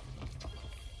network.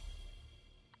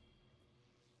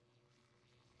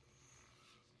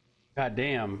 God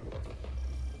damn.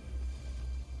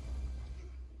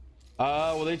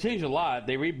 Well, they changed a lot.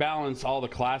 They rebalanced all the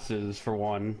classes for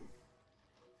one.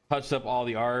 Touched up all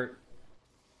the art.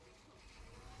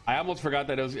 I almost forgot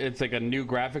that it's like a new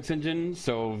graphics engine,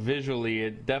 so visually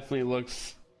it definitely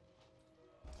looks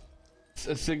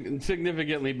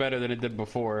significantly better than it did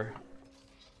before.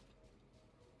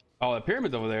 Oh, the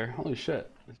pyramid's over there. Holy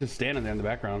shit. It's just standing there in the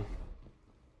background.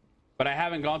 But I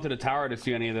haven't gone to the tower to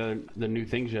see any of the new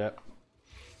things yet.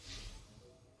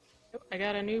 I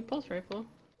got a new pulse rifle.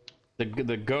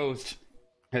 The ghost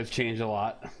has changed a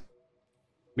lot.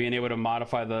 Being able to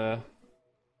modify the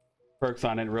perks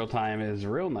on it in real time is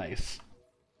real nice.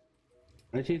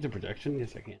 Can I change the projection?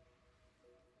 Yes, I can.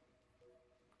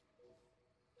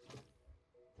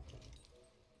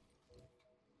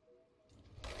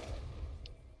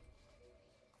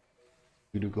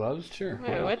 You do gloves? Sure.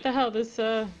 Wait, what the hell? This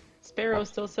Sparrow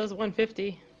still says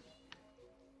 150.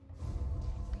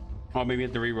 Oh, maybe you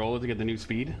have to re-roll it to get the new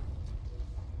speed?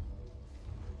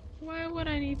 Why would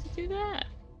I need to do that?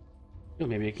 Well,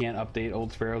 maybe you can't update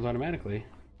old sparrows automatically.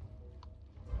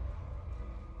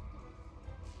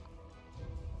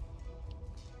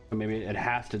 Or maybe it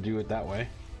has to do it that way.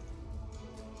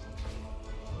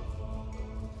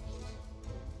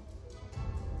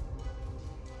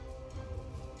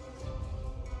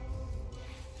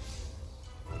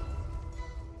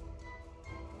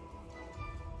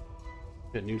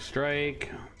 A new strike.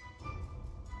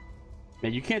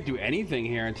 Man, you can't do anything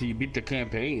here until you beat the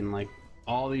campaign. Like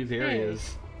all these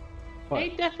areas. I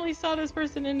definitely saw this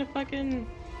person in the fucking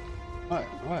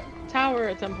What? tower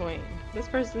at some point. This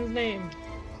person's name.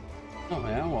 Oh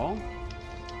yeah, well,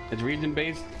 it's region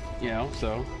based, you know,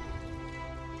 so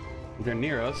they're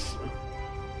near us.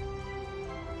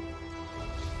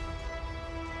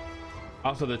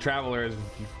 Also, the traveler is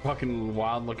fucking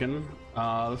wild looking.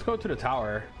 Let's go to the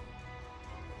tower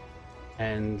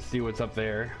and see what's up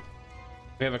there.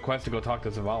 We have a quest to go talk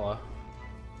to Zavala.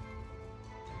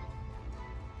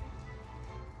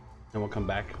 And we'll come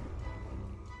back.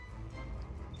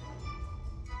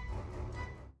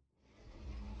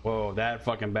 Whoa, that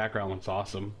fucking background looks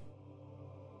awesome.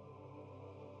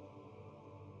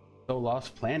 So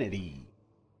Lost Planet-y.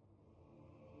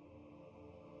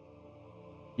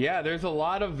 Yeah, there's a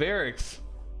lot of Variks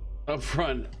up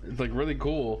front. It's like really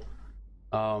cool.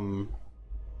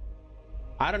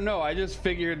 I don't know, I just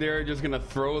figured they're just gonna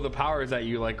throw the powers at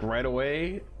you like right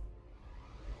away.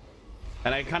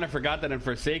 And I kind of forgot that in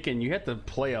Forsaken you had to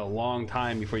play a long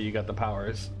time before you got the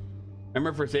powers.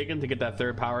 Remember Forsaken, to get that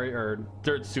third power or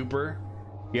third super,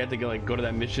 you had to go to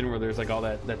that mission where there's like all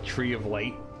that tree of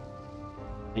light,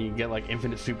 and you get like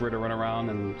infinite super to run around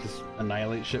and just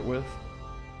annihilate shit with.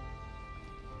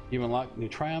 You unlock new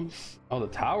triumphs. Oh, the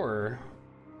tower.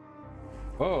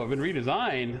 Whoa, I've been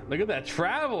redesigned. Look at that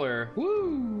traveler.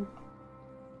 Woo!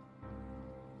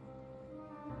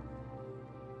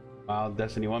 Wow,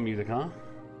 Destiny 1 music, huh?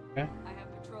 Okay. I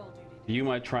have patrol duty. View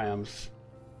my triumphs.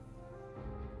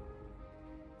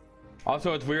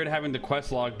 Also, it's weird having the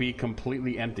quest log be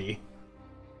completely empty.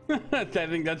 I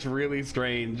think that's really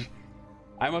strange.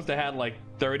 I must have had like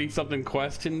 30 something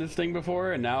quests in this thing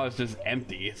before, and now it's just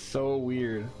empty. It's so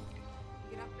weird. You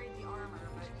can upgrade the armor,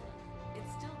 but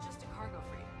it's still just a cargo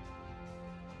freight.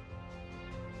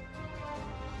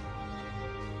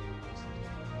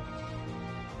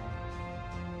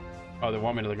 Oh, they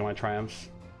want me to look at my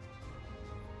triumphs.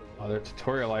 Oh, they're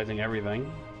tutorializing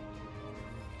everything.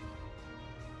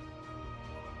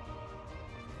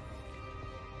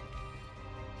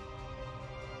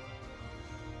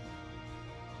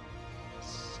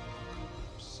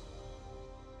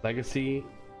 Legacy.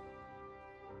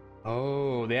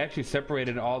 Oh, they actually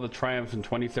separated all the triumphs in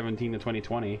 2017 to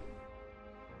 2020.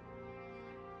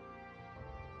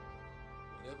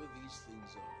 Whatever these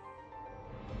things are.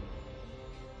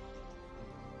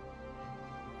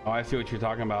 Oh, I see what you're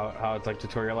talking about. How it's like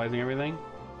tutorializing everything.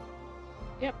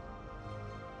 Yep.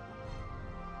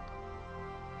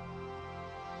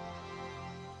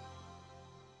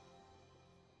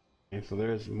 Okay, so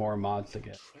there's more mods to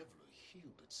get. Traveler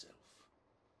healed itself.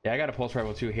 Yeah, I got a Pulse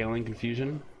Rifle too. Hailing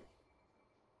Confusion.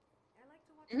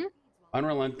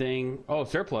 Unrelenting. Oh,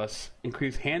 Surplus.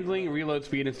 Increase handling, reload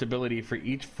speed, and stability for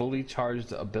each fully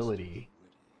charged ability.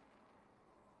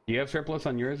 Do you have Surplus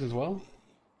on yours as well?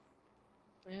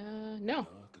 No.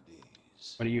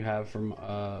 What do you have from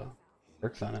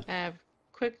perks on it? I have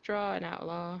Quick Draw and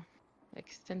Outlaw,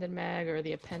 Extended Mag, or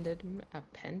the Appended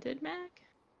Mag?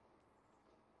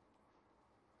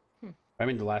 I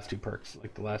mean the last two perks,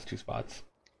 like the last two spots.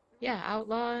 Yeah,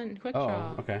 Outlaw and Quick Oh,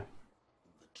 Draw. okay.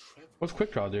 What's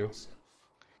Quick Draw do?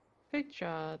 Quick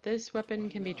Draw. This weapon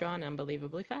can be drawn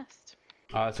unbelievably fast.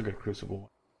 Oh, that's a good Crucible one.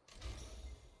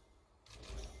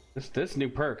 This new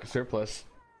perk, Surplus.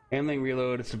 Handling,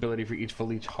 reload, stability for each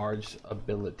fully charged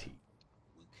ability.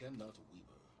 We cannot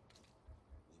waver.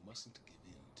 We mustn't give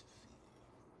in to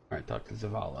fear. Alright, talk to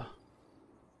Zavala.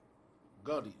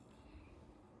 Guardian.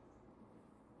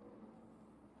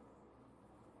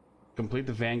 Complete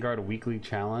the Vanguard weekly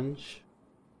challenge.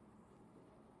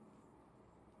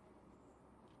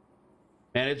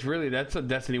 And it's really, that's a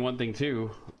Destiny 1 thing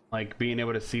too. Like being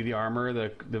able to see the armor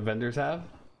the vendors have.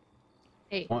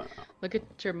 Hey, What? look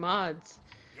at your mods.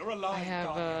 You're alive, I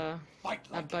have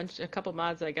a couple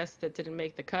mods, I guess, that didn't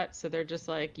make the cut, so they're just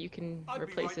like, you can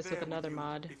replace this with another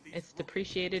mod. It's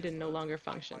depreciated and no longer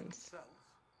functions.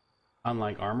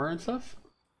 Unlike armor and stuff?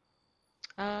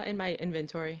 In my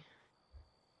inventory.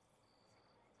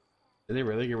 Did they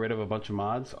really get rid of a bunch of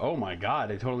mods? Oh my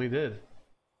god, they totally did.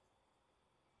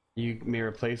 You may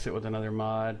replace it with another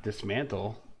mod.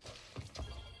 Dismantle.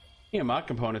 Yeah, mod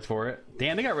components for it.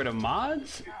 Damn, they got rid of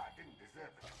mods?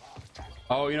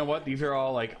 Oh, you know what? These are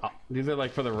all like these are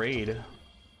like for the raid,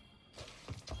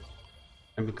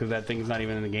 and because that thing's not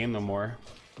even in the game no more.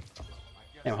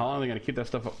 Damn, how long are they gonna keep that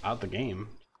stuff out the game?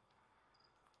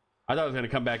 I thought it was gonna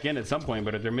come back in at some point,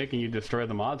 but if they're making you destroy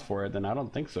the mods for it, then I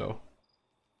don't think so.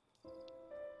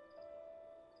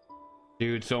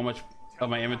 Dude, so much of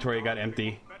my inventory got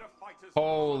empty.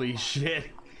 Holy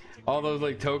shit! All those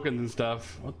like tokens and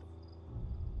stuff. What?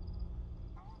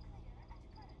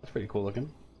 That's pretty cool looking.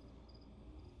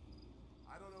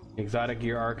 Exotic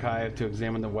gear archive to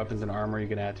examine the weapons and armor you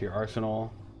can add to your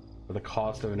arsenal for the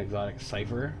cost of an exotic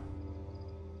cipher.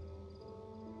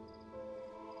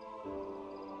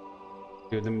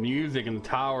 Dude, the music in the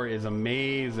tower is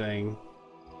amazing.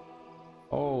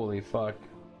 Holy fuck.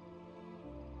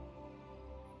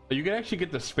 But you can actually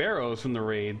get the sparrows from the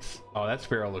raids. Oh, that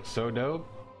sparrow looks so dope.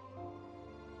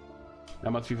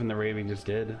 That must be from the raid we just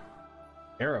did.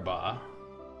 Erebah.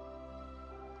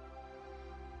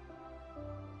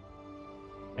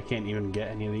 I can't even get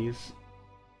any of these.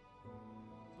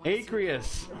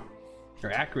 Acreus!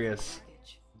 Or Acreus.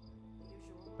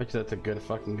 Bet you that's a good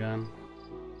fucking gun.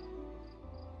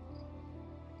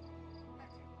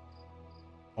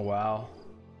 Oh wow.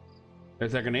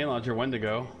 There's that grenade launcher,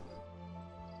 Wendigo.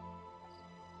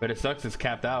 But it sucks it's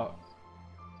capped out.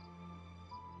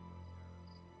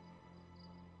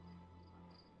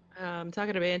 I'm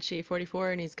talking to Banshee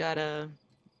 44 and he's got a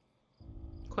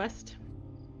quest.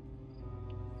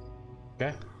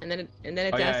 Okay. And then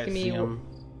it's asking me,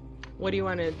 what do you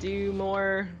want to do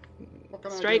more?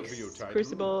 Strikes,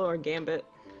 Crucible, or Gambit?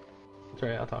 That's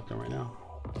right, I'll talk to him right now.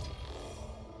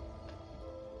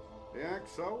 The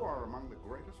Axo are among the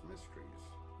greatest mysteries.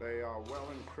 They are well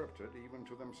encrypted even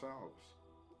to themselves.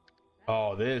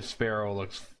 Oh, this sparrow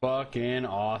looks fucking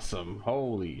awesome.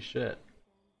 Holy shit.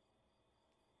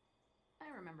 I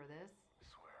remember this.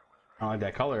 I like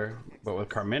that color, but with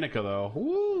Carminica though.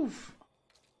 Woof.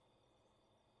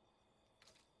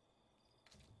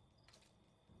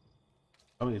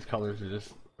 Some of these colors are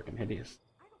just freaking hideous.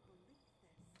 I don't believe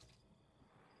this.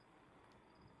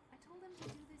 I told him to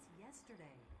do this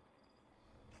yesterday.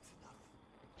 That's enough.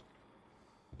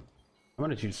 I'm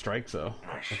gonna choose strikes though.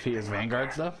 If he is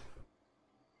Vanguard stuff.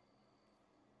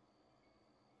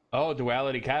 Oh,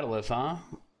 duality catalyst, huh?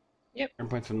 Yep. Turn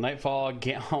points from Nightfall.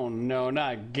 Oh no,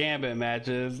 not Gambit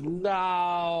matches.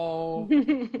 No.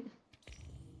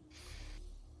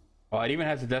 Oh, it even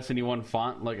has the Destiny 1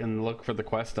 font, like, and look for the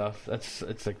quest stuff.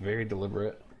 It's like very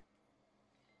deliberate.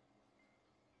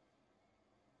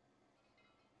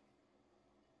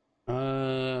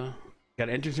 Got an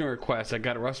interesting request. I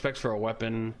got rough specs for a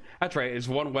weapon. That's right, it's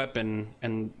one weapon,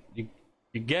 and you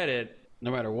get it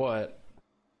no matter what.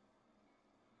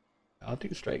 I'll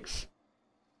do strikes.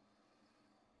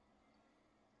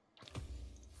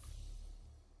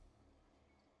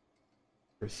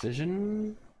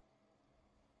 Precision.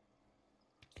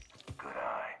 Good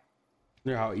eye.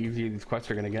 You know how easy these quests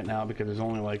are gonna get now because there's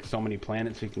only like so many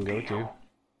planets you can go to.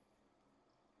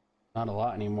 Not a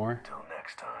lot anymore. Till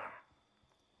next time.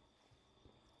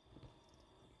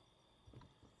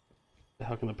 The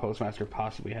hell can the postmaster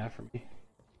possibly have for me?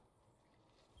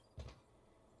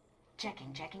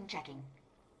 Checking.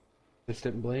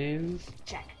 Distant Blaze.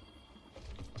 Check.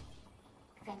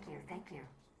 Thank you.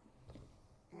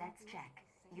 Let's check.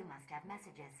 You must have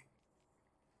messages.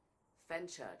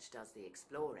 Fenchurch does the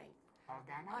exploring. All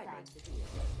done. I make the deal.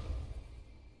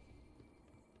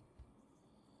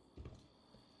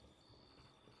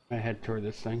 I head toward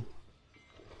this thing.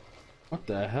 What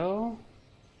the hell?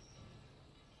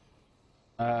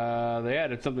 They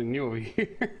added something new over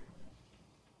here.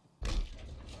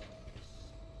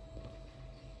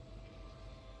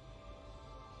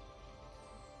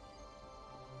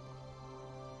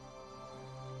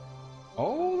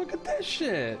 Oh, look at this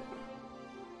shit.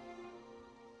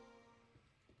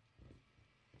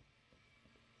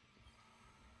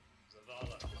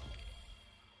 Zavala,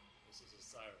 this is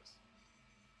Osiris.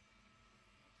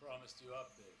 I promised you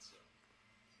updates, sir.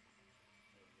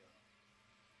 There we go.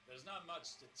 There's not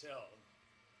much to tell.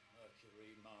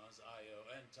 Mercury, Mars, Io,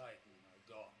 and Titan are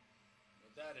gone.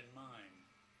 With that in mind,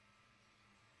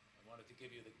 I wanted to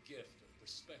give you the gift of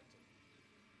perspective.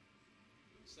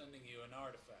 I'm sending you an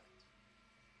artifact,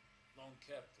 long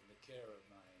kept in the care of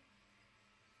my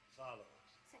followers.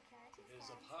 It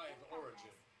is of Hive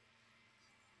origin,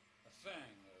 a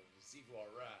fang of Zivor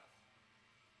Wrath,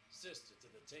 sister to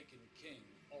the taken king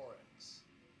Oryx.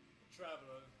 The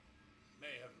traveler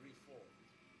may have reformed.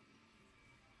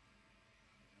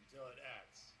 Until it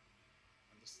acts,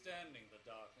 understanding the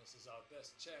darkness is our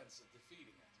best chance of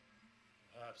defeating it.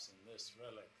 Perhaps in this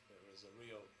relic there is a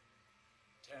real,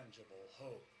 tangible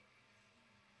hope.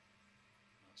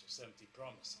 just empty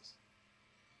promises.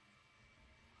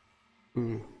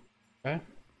 Okay.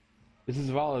 This is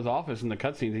Vala's office in the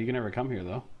cutscenes. You can never come here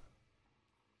though.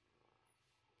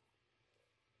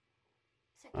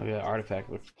 Oh yeah, artifact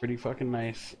looks pretty fucking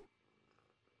nice.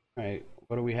 Alright,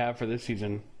 what do we have for this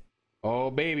season? Oh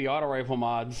baby, auto rifle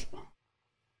mods.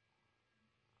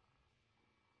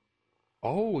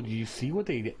 Oh, do you see what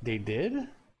they did?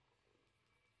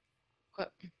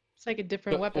 What? It's like a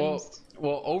different weapons.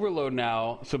 Well, overload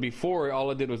now. So before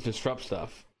all it did was disrupt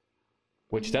stuff,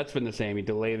 which that's been the same. You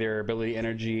delay their ability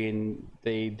energy and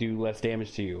they do less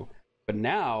damage to you. But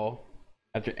now,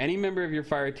 after any member of your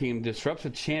fire team disrupts a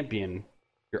champion,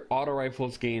 your auto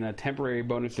rifles gain a temporary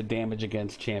bonus to damage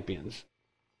against champions.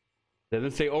 It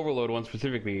doesn't say overload one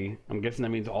specifically. I'm guessing that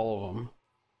means all of them.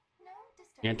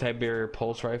 Anti-barrier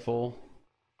pulse rifle.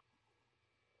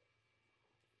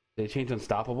 Did they change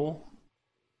unstoppable?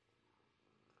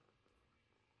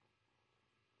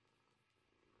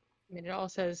 I mean, it all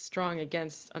says strong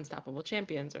against unstoppable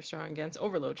champions or strong against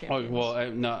overload champions. Oh,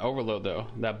 well, not overload though.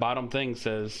 That bottom thing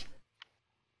says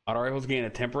auto rifles gain a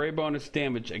temporary bonus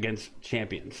damage against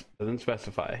champions. Doesn't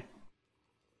specify.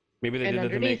 Maybe they did that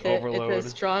to make overload. It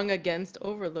says strong against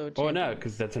overload champions. Oh no,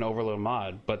 because that's an overload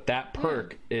mod. But that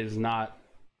perk is not.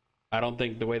 I don't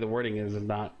think the way the wording is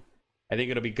not. I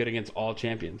think it'll be good against all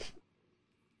champions.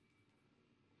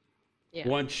 Yeah.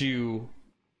 Once you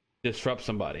disrupt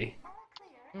somebody.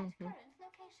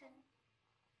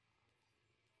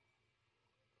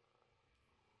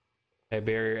 A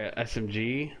barrier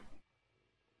SMG.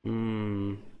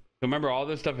 So remember, all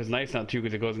this stuff is nice now too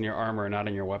because it goes in your armor, not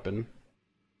in your weapon.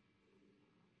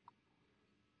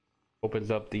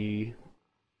 Opens up the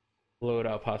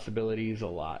loadout possibilities a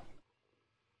lot.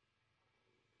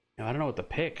 Now, I don't know what to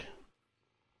pick.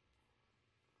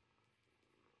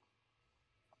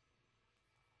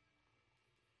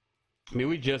 I mean,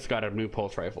 we just got a new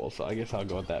pulse rifle, so I guess I'll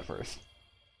go with that first.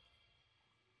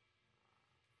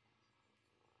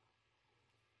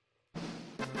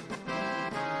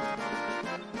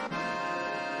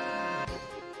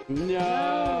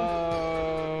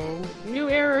 No! New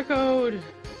error code!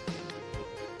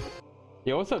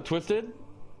 Yo, what's up, Twisted?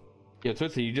 Yo,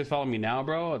 Twisted, you just followed me now,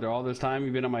 bro? After all this time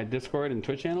you've been on my Discord and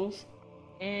Twitch channels?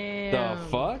 The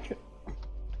fuck?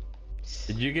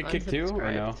 Did you get kicked too,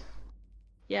 or no?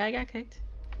 Yeah, I got kicked.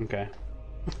 Okay.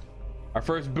 Our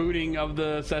first booting of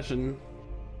the session.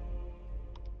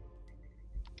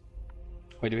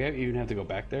 Wait, do we even have to go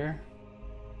back there?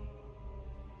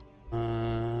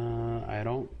 I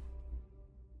don't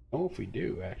know if we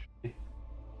do, actually.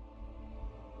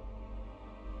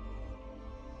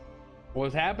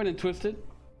 What's happening, Twisted?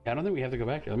 I don't think we have to go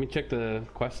back there. Let me check the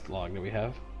quest log that we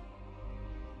have.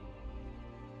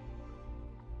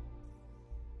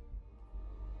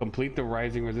 Complete the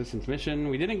Rising Resistance mission.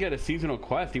 We didn't get a seasonal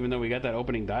quest, even though we got that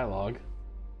opening dialogue.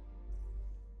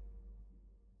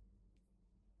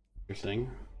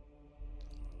 Interesting.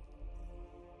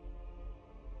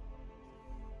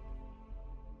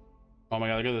 Oh my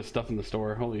god, look at this stuff in the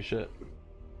store. Holy shit.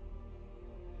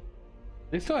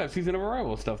 They still have Season of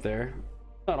Arrival stuff there.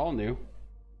 It's not all new.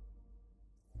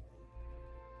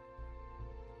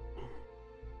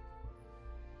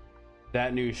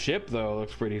 That new ship, though,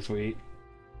 looks pretty sweet.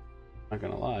 Not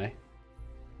gonna lie.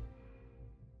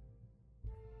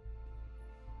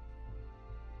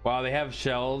 Wow, they have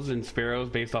shells and sparrows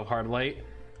based off hard light.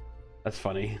 That's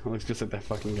funny. It looks just like that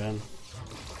fucking gun.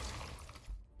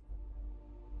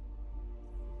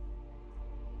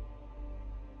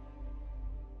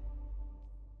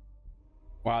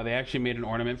 Wow, they actually made an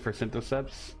ornament for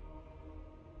Synthoceps.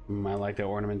 I like that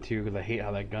ornament too because I hate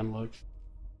how that gun looks.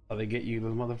 How they get you,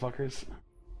 those motherfuckers.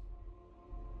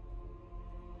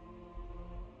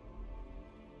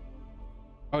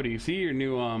 Oh, do you see your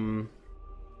new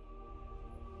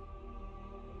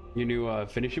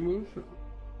finishing move?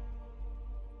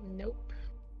 Nope.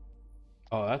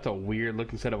 Oh, that's a weird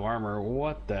looking set of armor.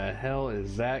 What the hell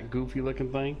is that goofy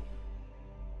looking thing?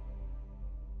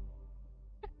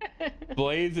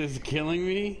 Blaze is killing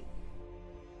me.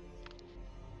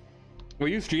 Were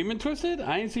you streaming, Twisted?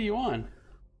 I didn't see you on.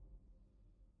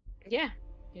 Yeah,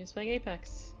 he was playing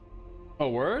Apex. Oh,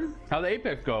 word? How'd the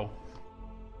Apex go?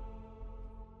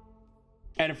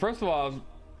 And first of all,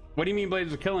 what do you mean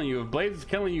Blaze is killing you? If Blaze is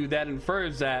killing you, that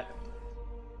infers that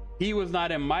he was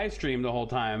not in my stream the whole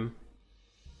time.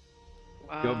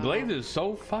 Wow. Yo, Blaze is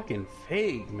so fucking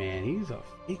fake, man. He's a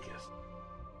fakest.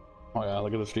 Oh my god,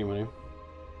 look at the stream on him.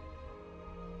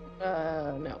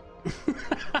 No. It's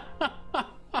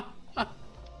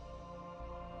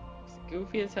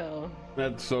goofy as hell.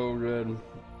 That's so good.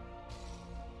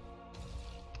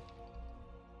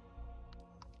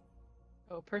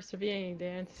 Oh, persevering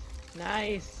dance.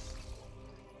 Nice.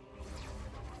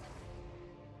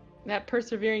 That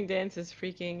persevering dance is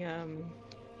freaking,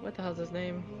 what the hell's his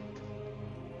name?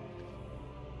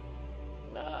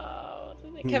 Oh, what's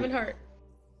his name? Kevin Hart.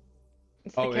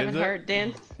 It's the Kevin Hart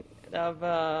dance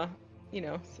of, you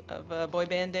know, of boy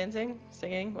band dancing,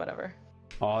 singing, whatever.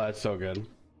 Oh, that's so good.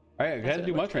 Alright, I can't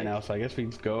do much right now, so I guess we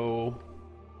just go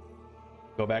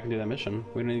back and do that mission.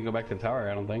 We don't need to go back to the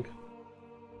tower, I don't think.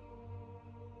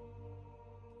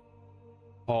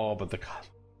 Oh, but the cost.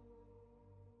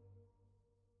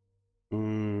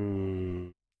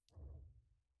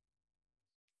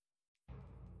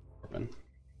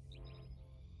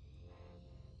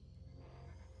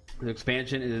 The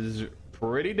expansion is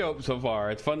pretty dope so far.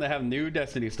 It's fun to have new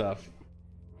Destiny stuff.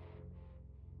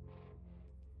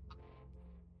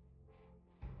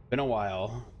 Been a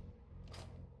while.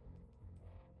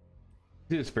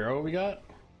 See the sparrow we got?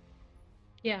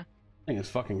 Yeah. Thing is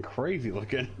fucking crazy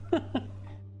looking.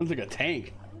 Looks like a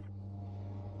tank.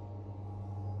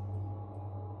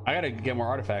 I gotta get more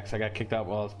artifacts. I got kicked out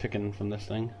while I was picking from this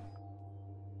thing.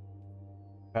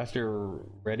 Faster,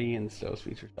 ready, and so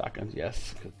feature shotguns.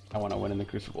 Yes, because I want to win in the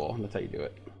Crucible. That's how you do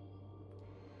it.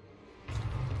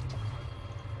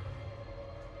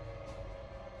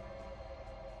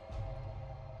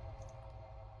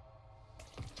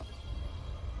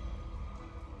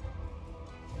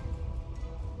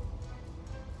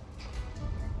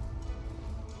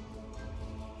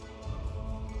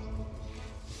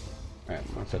 Alright,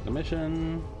 I'm gonna set the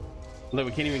mission. Although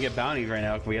we can't even get bounties right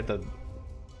now, because we have to.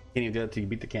 Can't even do that till you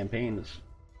beat the campaign. It's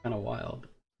kind of wild.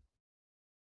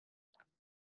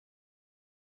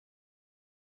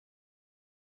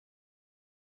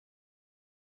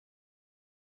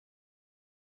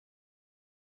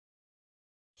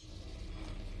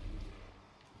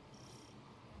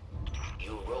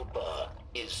 Europa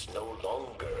is no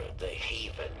longer the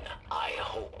haven I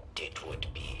hoped it would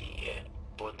be.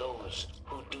 For those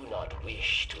who do not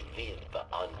wish to live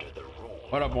under the rule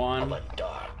What up, Juan? of a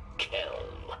dark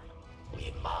kelm,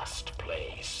 we must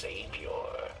play Savior.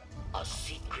 A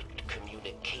secret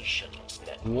communications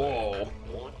network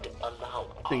would allow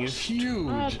thing is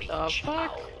huge. to reach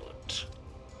out.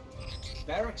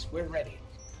 Barracks, we're ready.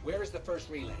 Where is the first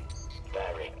relay?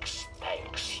 Barracks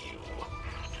thanks you.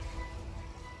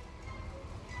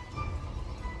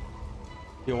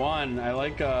 Yuan, I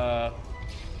like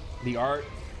the art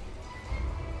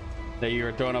that you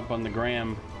were throwing up on the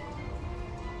gram.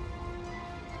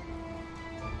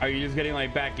 Are you just getting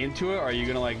like back into it, or are you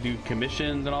gonna like do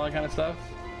commissions and all that kind of stuff?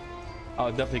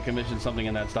 I'll definitely commission something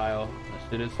in that style.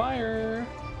 That shit is fire.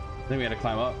 I think we had to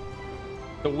climb up.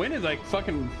 The wind is like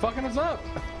fucking us up.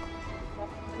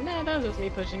 No, that was just me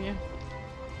pushing you.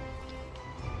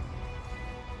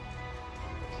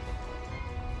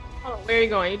 Oh, where are you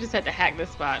going? You just had to hack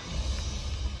this spot.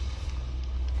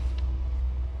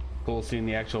 Cool seeing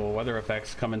the actual weather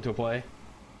effects come into play.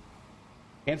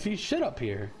 Can't see shit up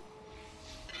here.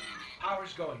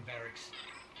 Power's going, Barracks.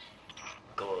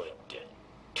 Good.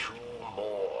 2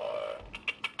 more.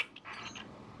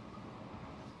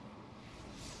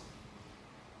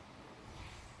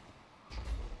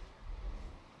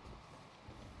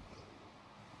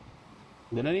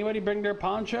 Did anybody bring their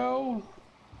poncho?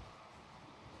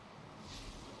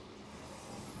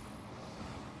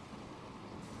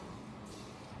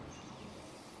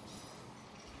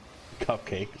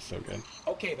 Cupcake is so good.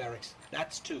 Okay, Barracks,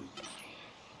 that's 2.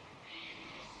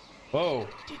 Whoa.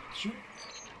 Did you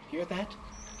hear that?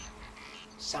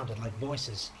 Sounded like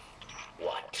voices.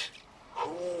 What?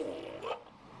 Who?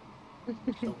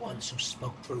 The ones who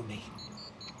spoke through me.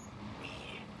 We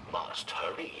must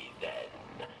hurry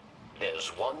then. There's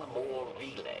one more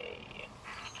relay.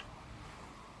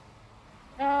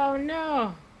 Oh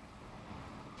no.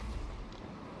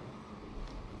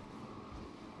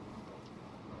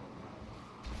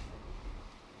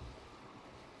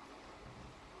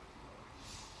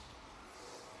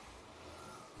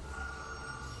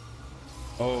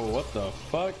 Oh, what the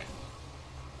fuck?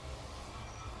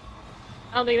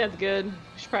 I don't think that's good. We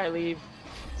should probably leave.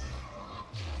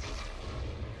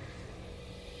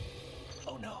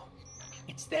 Oh no.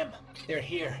 It's them. They're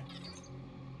here.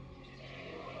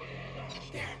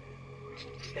 They're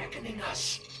beckoning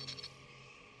us.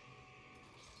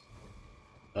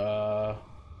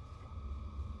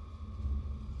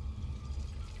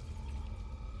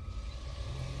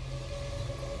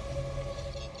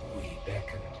 We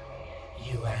beckoned.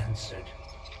 You answered.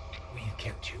 We've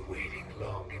kept you waiting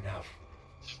long enough.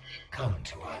 Come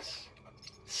to us.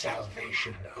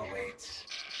 Salvation awaits.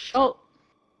 Oh.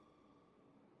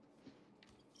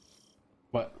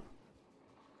 What?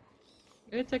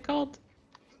 It's a cult.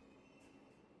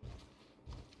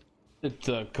 It's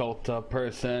a cult of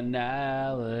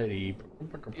personality.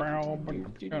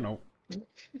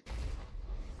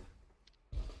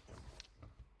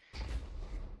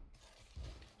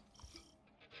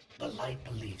 The light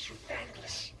believes you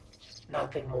thankless.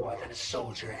 Nothing more than a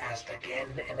soldier asked again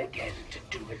and again to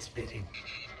do its bidding.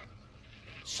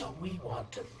 So we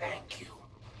want to thank you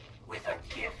with a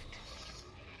gift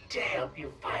to help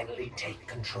you finally take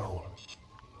control.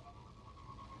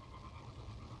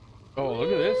 Oh,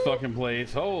 look at this fucking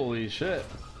place. Holy shit.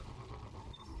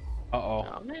 Uh-oh.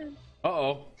 Oh, man.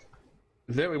 Uh-oh.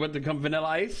 Is that we went to come Vanilla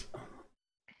Ice?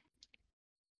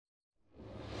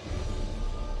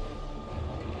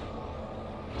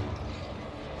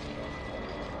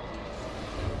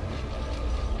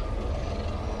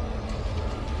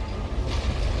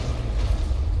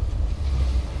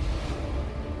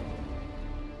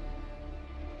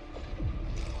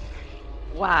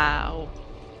 Wow.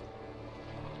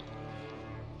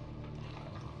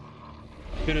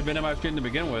 Should have been in my screen to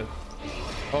begin with.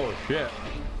 Oh shit.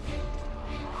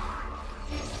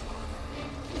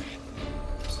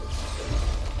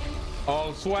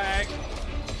 Oh swag.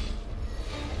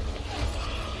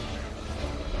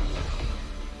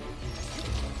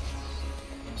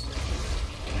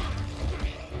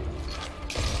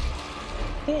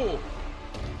 Oh.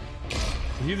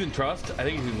 He's in trust? I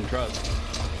think he's in trust.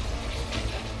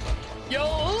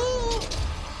 Yo!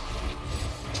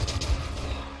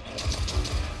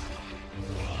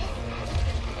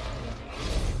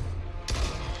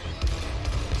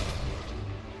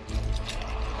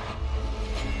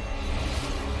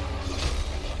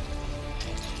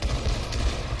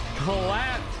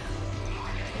 Collapse.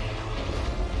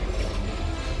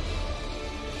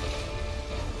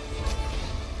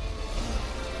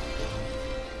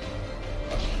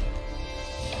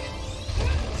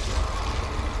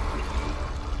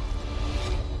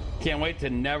 Can't wait to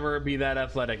never be that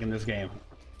athletic in this game.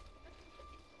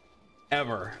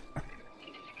 Ever.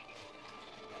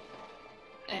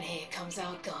 And here comes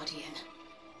our guardian.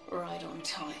 Right on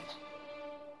time.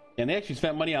 And they actually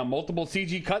spent money on multiple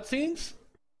CG cutscenes?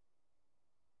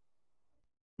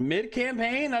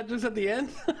 Mid-campaign, not just at the end?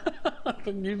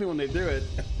 Usually when they do it.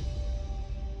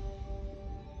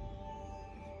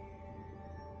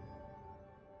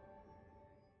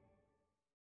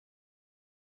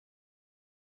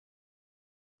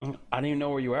 I don't even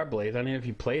know where you are, Blaze. I don't know if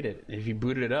you played it, if you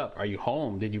booted it up. Are you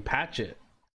home? Did you patch it?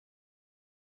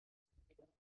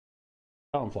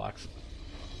 Tell him, Flox.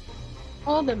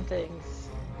 All them things.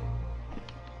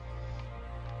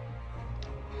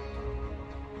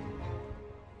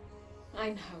 I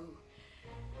know.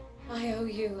 I owe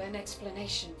you an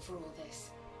explanation for all this.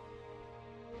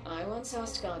 I once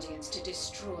asked Guardians to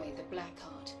destroy the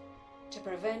Blackheart, to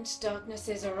prevent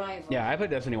Darkness's arrival. Yeah, I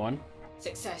played Destiny 1.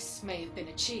 Success may have been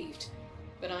achieved,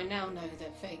 but I now know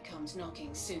that fate comes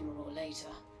knocking sooner or later.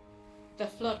 The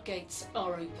floodgates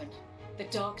are open. The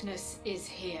darkness is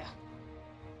here.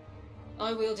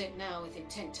 I wield it now with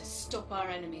intent to stop our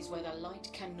enemies where the light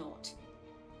cannot.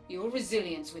 Your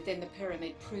resilience within the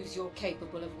pyramid proves you're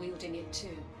capable of wielding it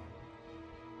too.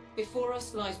 Before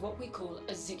us lies what we call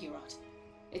a ziggurat.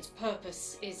 Its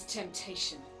purpose is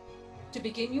temptation. To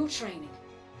begin your training,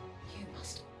 you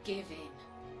must give in.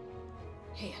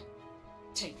 Here,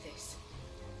 take this.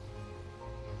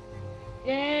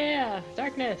 Yeah,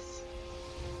 darkness.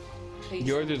 Please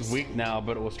Yours is understand. weak now,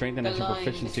 but it will strengthen as The your line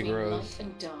proficiency between grows. light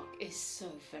and dark is so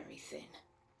very thin.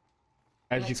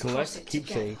 As you Let's cross collect it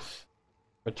together. keepsakes,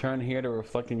 return here to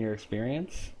reflect on your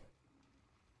experience.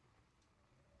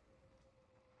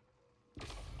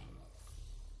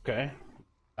 Okay.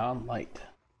 On light.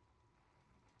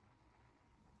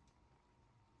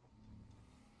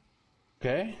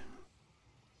 Okay.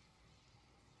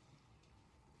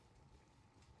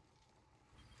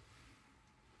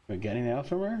 Can we get anything else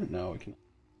from her? No, we can.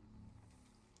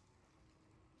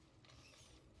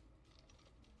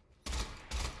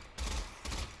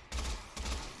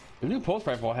 The new pulse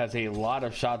rifle has a lot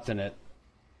of shots in it.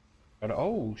 But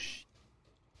oh,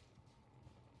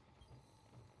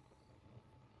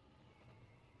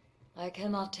 I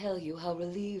cannot tell you how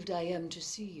relieved I am to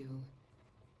see you.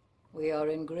 We are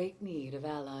in great need of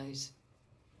allies.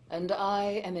 And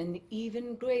I am in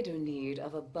even greater need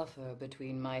of a buffer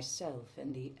between myself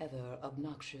and the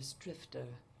ever-obnoxious Drifter.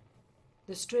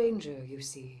 The stranger, you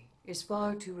see, is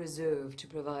far too reserved to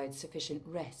provide sufficient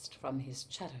rest from his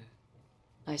chatter.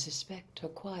 I suspect her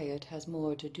quiet has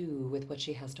more to do with what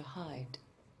she has to hide,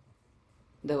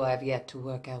 though I've yet to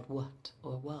work out what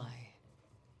or why.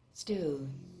 Still,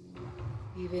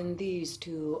 even these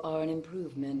two are an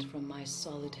improvement from my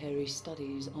solitary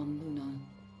studies on Luna.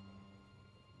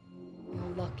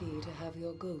 You're lucky to have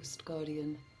your ghost,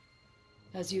 Guardian.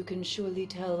 As you can surely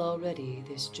tell already,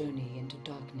 this journey into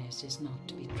darkness is not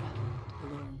to be traveled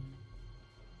alone.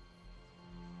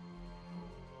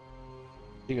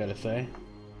 You gotta say.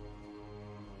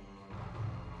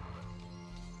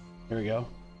 Here we go.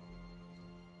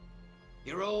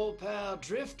 Your old pal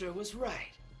Drifter was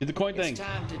right. Do the coin thing. It's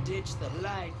time to ditch the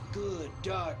light, good,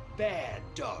 dark, bad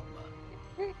dogma.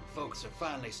 Folks are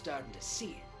finally starting to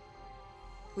see it.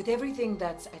 With everything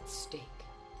that's at stake,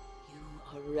 you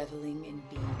are reveling in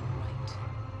being right.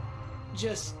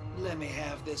 Just let me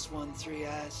have this one, Three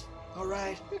Eyes. All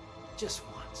right? Just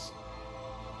once.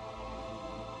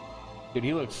 Dude,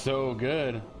 he looks so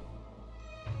good.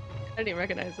 I didn't even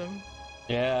recognize him.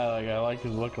 Yeah, like I like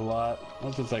his look a lot.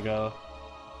 That's just like a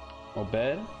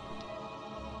bed.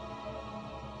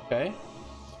 Okay.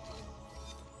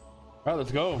 Alright,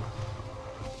 let's go.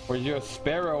 Where's your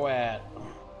sparrow at?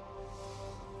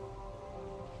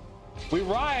 We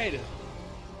ride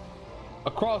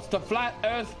across the flat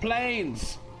earth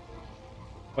plains.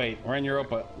 Wait, we're in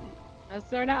Europa.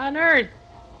 They're not on Earth.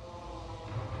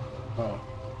 Oh.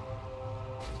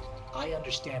 I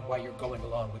understand why you're going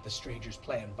along with the stranger's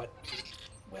plan, but,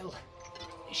 well,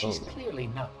 she's clearly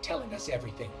not telling us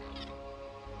everything.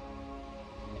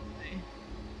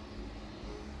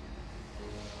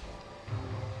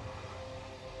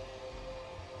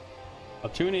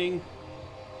 Tuning.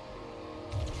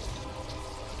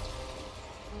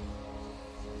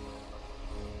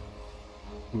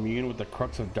 Commune with the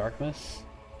crux of darkness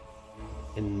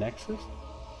in Nexus.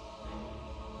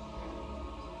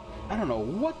 I don't know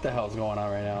what the hell's going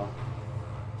on right now.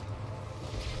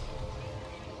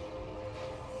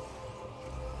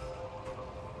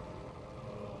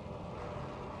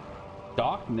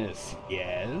 Darkness,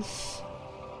 yes.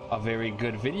 A very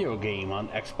good video game on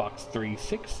Xbox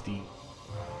 360.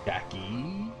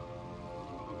 Jackie.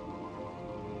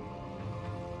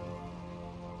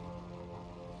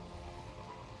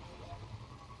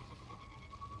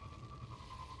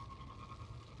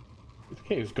 This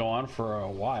cave's go on for a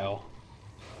while.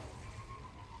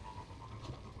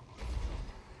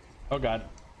 Oh god.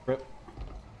 Rip.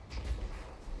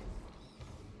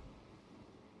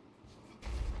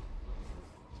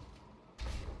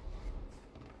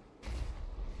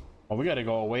 Well, we gotta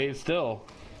go a ways still.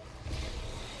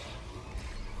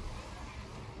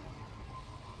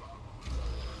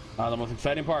 The most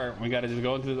exciting part, we gotta just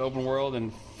go into the open world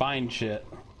and find shit.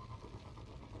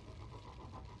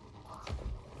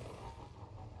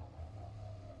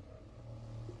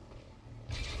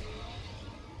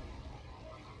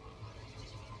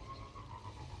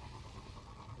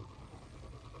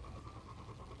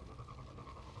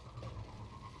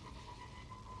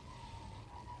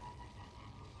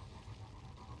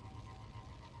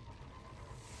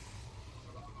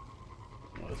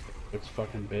 Oh, this looks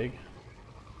fucking big.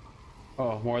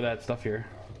 Oh, more of that stuff here.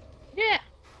 Yeah.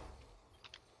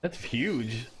 That's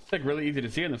huge. It's like really easy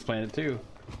to see on this planet too.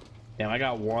 Damn, I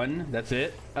got one. That's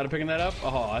it. Out of picking that up.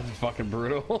 Oh, that's fucking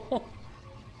brutal.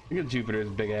 Look at Jupiter's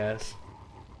big ass.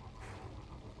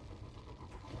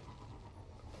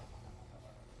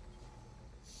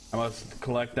 I must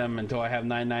collect them until I have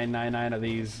 9999 of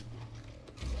these.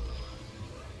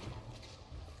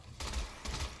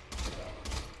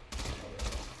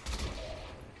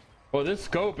 Oh, this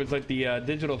scope is like the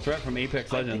digital threat from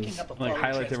Apex Legends. Like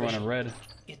highlights everyone in red.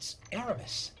 It's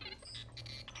Aramis.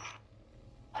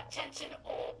 Attention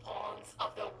all pawns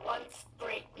of the once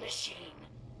great machine.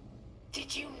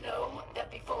 Did you know that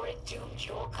before it doomed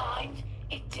your kind,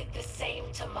 it did the same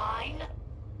to mine?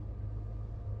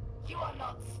 You are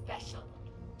not special.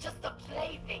 Just the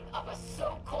plaything of a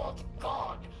so-called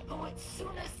god who would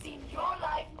sooner see your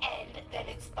life end than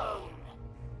its own.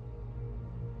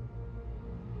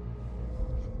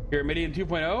 Pyramidion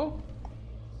 2.0?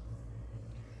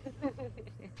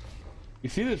 You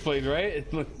see this place, right?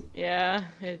 It's look. Yeah,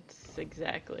 it's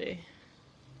exactly.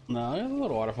 No, it's a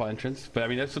little waterfall entrance, but I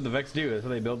mean that's what the Vex do. That's how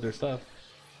they build their stuff.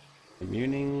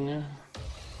 Communing.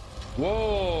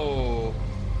 Whoa!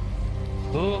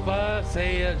 Super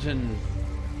Saiyan.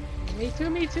 Me too.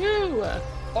 Me too.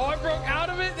 Oh, I broke out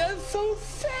of it. That's so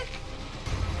sick.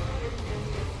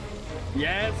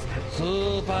 Yes,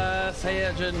 Super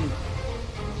Saiyan.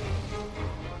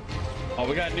 Oh,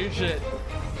 we got new shit.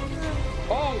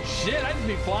 Oh shit, I just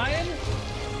be flying?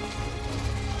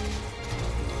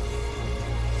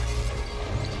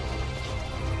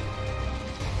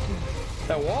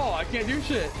 That wall, I can't do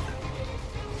shit.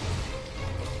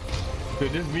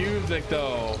 Dude, this music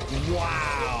though.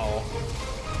 Wow.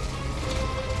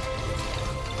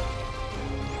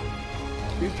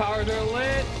 These powers are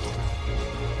lit.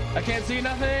 I can't see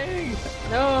nothing.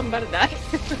 No, I'm about to die.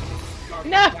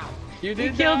 No! You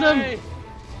did killed die. him!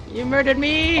 You murdered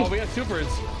me! Oh, we got supers.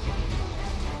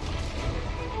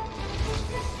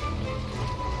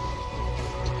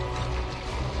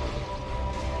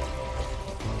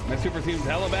 My super seems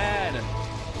hella bad.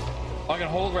 Oh, I can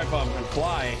hold right bump and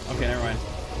fly. Okay, never mind.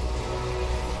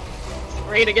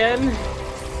 Great again.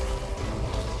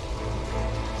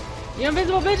 You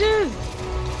invisible bitches!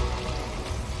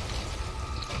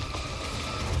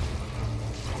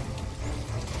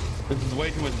 This is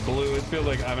way too much blue. It feels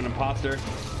like I'm an imposter.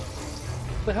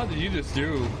 What the hell did you just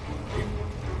do?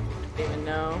 I don't even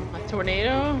know. A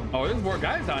tornado? Oh, there's more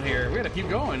guys down here. We gotta keep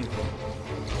going.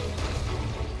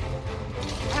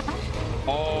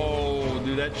 Oh,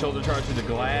 dude, that shoulder charge through the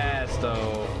glass,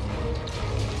 though.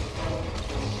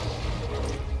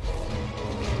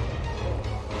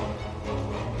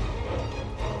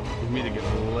 Me to get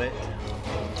lit.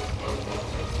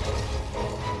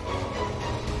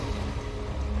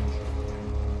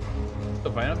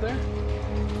 The fight up there?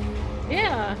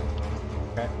 Yeah.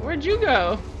 Okay. Where'd you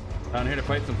go? Down here to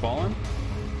fight some fallen?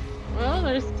 Well,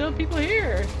 there's still people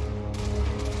here.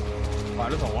 Wow,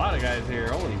 there's a lot of guys here.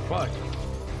 Holy fuck.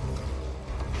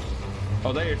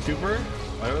 Oh, that your super?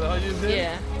 Whatever the hell you just did?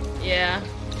 Yeah. Yeah.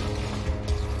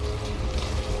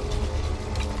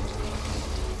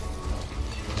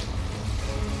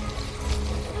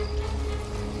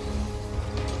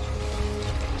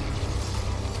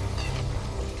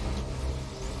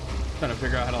 Trying to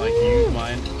figure out how to like use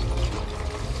mine.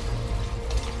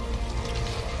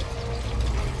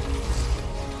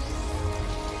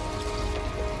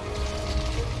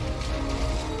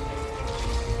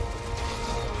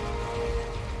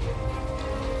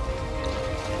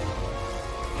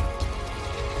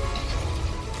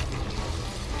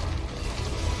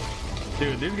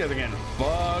 Dude, these guys are getting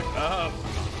fucked up.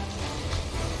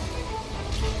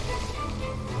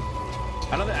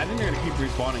 I think they're gonna keep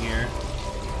respawning here.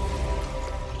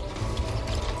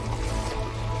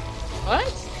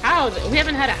 What? How? We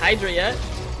haven't had a Hydra yet.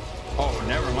 Oh,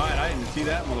 never mind. I didn't see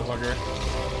that motherfucker.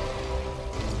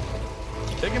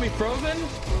 They can be frozen?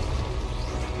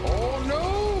 Oh no!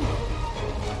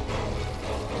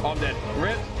 Oh, I'm dead.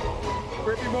 Rip.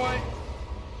 Rippy boy.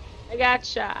 I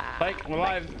gotcha. Like, I'm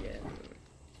alive.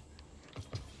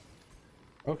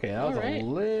 Okay, that was a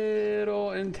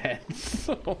little intense.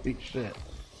 Holy shit.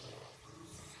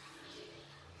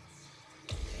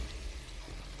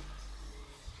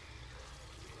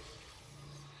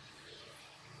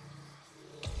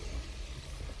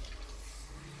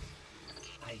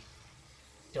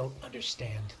 Don't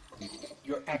understand.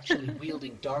 You're actually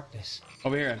wielding darkness.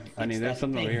 Over here. I need there's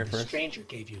something over here the first. stranger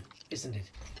gave you, isn't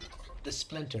it? The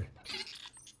splinter.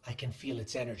 I can feel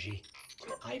its energy.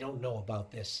 I don't know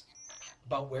about this.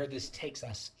 About where this takes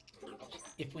us.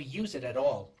 If we use it at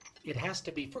all, it has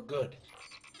to be for good.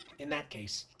 In that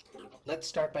case, let's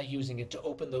start by using it to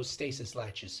open those stasis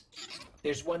latches.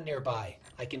 There's one nearby.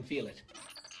 I can feel it.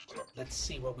 Let's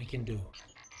see what we can do.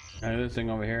 I know this thing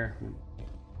over here.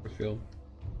 Field.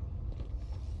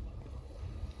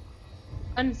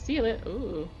 Unseal it.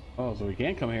 Ooh. Oh, so we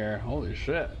can't come here. Holy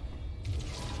shit.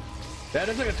 That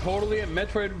is like a totally a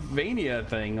Metroidvania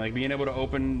thing, like being able to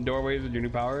open doorways with your new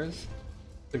powers.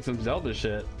 Like some Zelda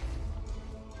shit.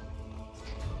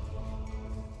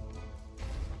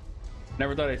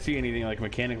 Never thought I'd see anything like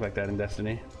mechanic like that in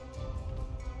Destiny.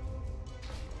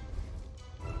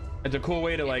 It's a cool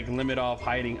way to like limit off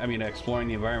hiding, exploring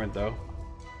the environment though.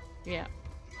 Yeah.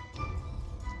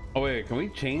 Oh wait, can we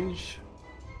change?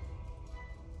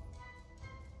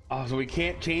 Oh, so we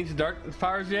can't change the dark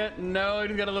powers yet? No, we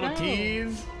just got a little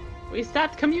tease. We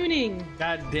stopped communing.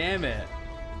 God damn it.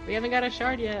 We haven't got a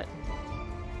shard yet.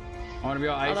 I want to be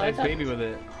all ice baby with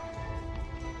it.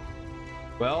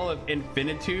 Well, if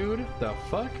infinitude, the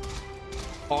fuck?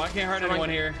 Oh, I can't hurt anyone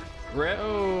here. Rip.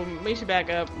 Oh, we should back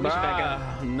up. We should back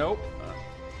up. Nope.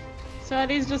 So are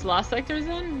these just lost sectors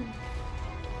then?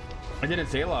 I didn't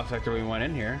say lost sector when we went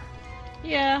in here.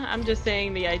 Yeah, I'm just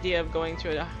saying the idea of going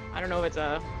to I don't know if it's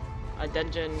a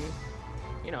dungeon,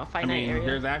 a finite area.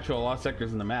 There's actual lost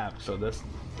sectors in the map, so this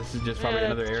is just probably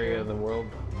another area of the world.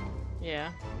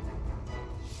 Yeah.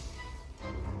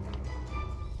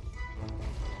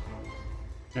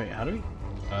 Wait, how do we?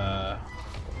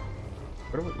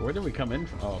 Where did we come in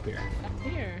from? Oh, up here. Up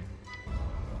here.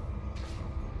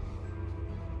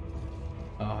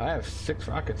 Oh, I have 6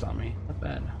 rockets on me. Not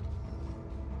bad.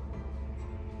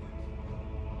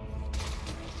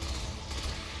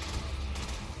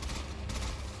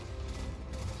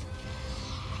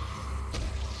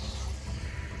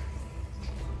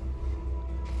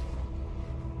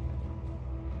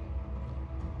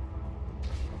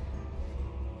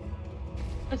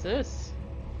 What's this?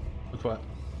 What's what?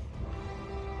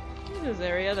 What is this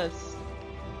area that's...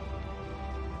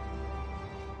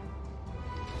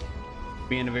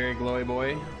 Being a very glowy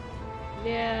boy.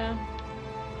 Yeah.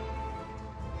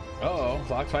 Uh-oh,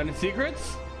 Fox finding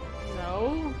secrets?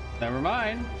 No. Never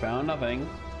mind. Found nothing.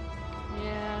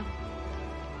 Yeah.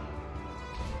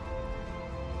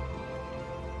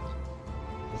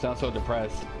 You sound so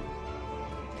depressed.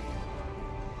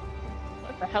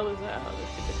 What the hell is that? Oh, the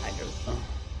stupid hydras. Oh.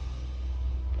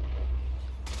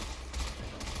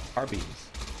 Harpies.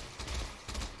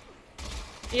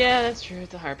 Yeah, that's true.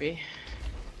 It's a harpy.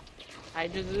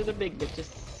 Hydras are the big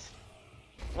bitches.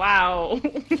 Wow.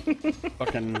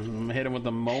 Fucking hit him with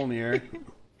the Mjolnir.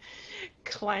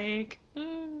 Clank. The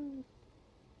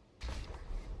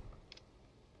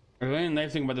only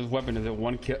nice thing about this weapon is that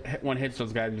one hits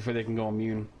those guys before they can go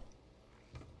immune.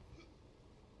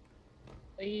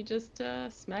 You just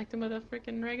smacked him with a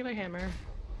freaking regular hammer.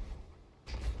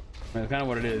 That's kind of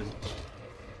what it is.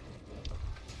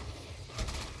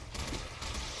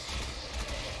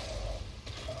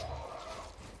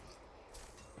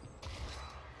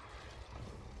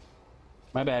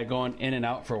 My bad, going in and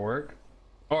out for work.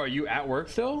 Oh, are you at work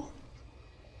still?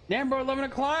 Damn, bro, 11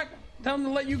 o'clock? Tell him to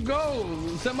let you go.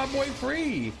 Set my boy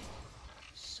free.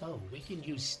 So, we can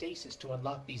use stasis to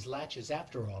unlock these latches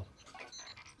after all.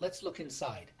 Let's look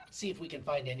inside, see if we can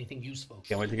find anything useful.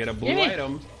 Can't wait to get a blue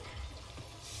item.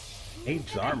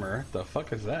 Age's armor? The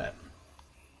fuck is that?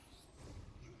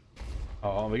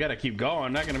 Oh, we gotta keep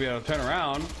going. Not gonna be able to turn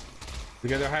around.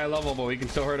 Because they're high level, but we can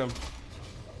still hurt them.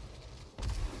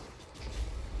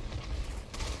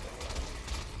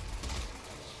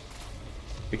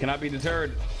 We cannot be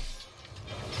deterred.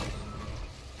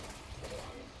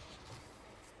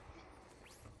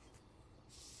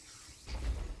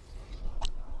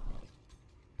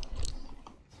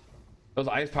 Those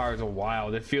ice powers are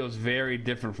wild. It feels very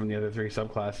different from the other three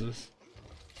subclasses.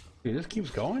 Dude, this keeps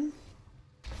going?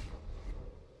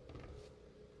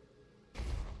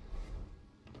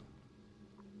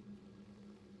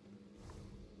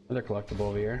 Another collectible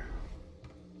over here.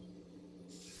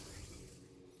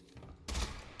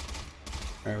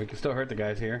 Alright, we can still hurt the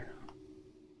guys here.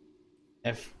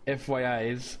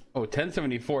 FYIs. Oh,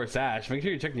 1074 sash. Make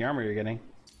sure you check the armor you're getting.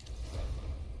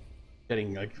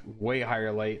 Getting like way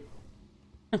higher light.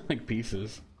 Like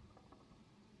pieces.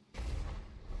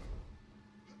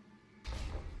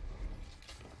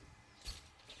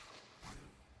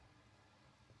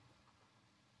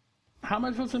 How am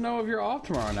I supposed to know if you're off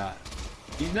tomorrow or not?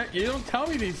 You don't tell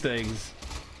me these things.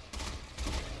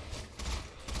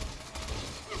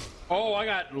 Oh, I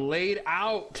got laid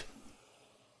out.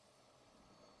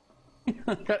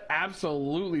 Got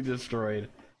absolutely destroyed.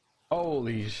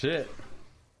 Holy shit.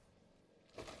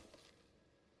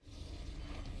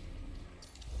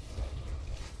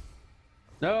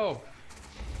 No.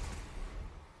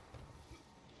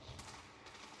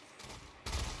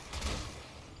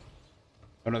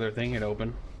 Another thing had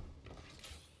open.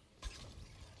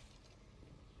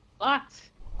 Locked.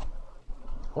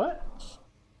 What?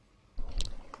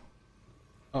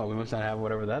 Oh, we must not have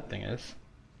whatever that thing is.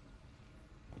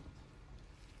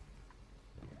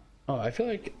 Oh, I feel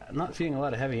like I'm not seeing a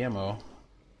lot of heavy ammo.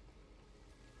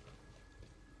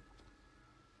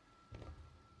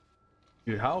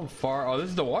 Dude, how far? Oh, this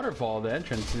is the waterfall, the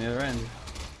entrance in the other end.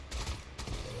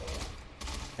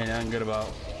 And I'm good about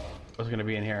what's gonna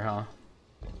be in here, huh?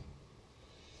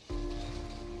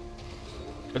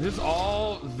 Is this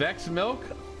all Vex milk?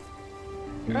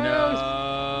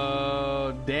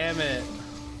 No, damn it.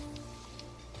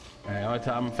 Alright,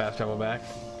 I'm gonna fast travel back.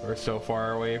 We're so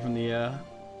far away from the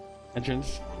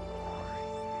entrance.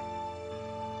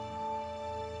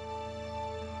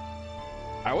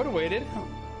 I would have waited.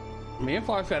 Me and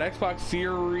Fox got Xbox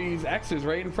Series X's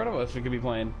right in front of us we could be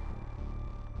playing.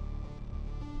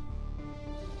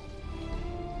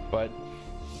 But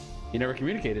you never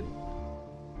communicated.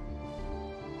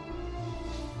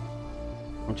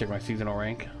 I'm gonna check my seasonal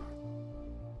rank.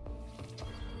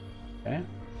 Okay.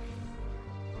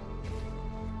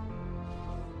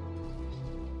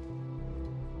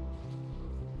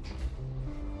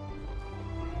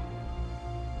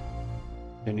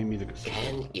 The new music is...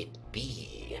 Can it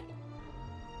be?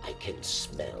 I can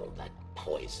smell that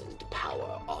poisoned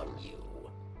power on you.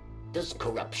 Does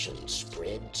corruption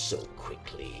spread so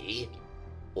quickly?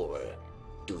 Or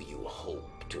do you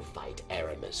hope to fight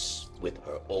Aramis with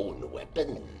her own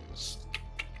weapons?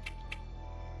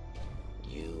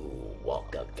 You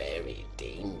walk a very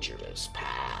dangerous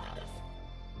path.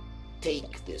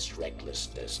 Take this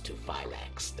recklessness to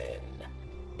Phylax then,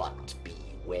 but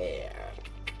beware.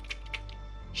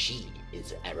 She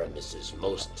is Aramis's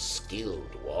most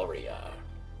skilled warrior.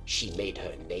 She made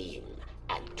her name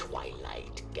at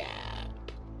Twilight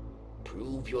Gap.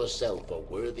 Prove yourself a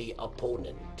worthy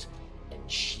opponent,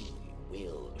 and she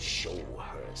will show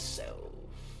herself.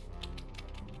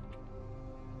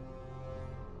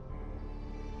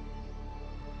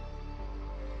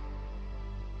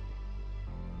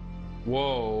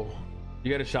 Whoa.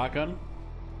 You got a shotgun?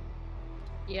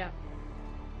 Yeah.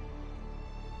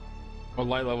 What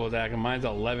light level is that? Mine's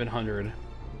 1100.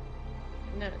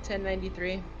 No,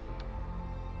 1093.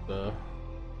 The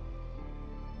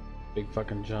big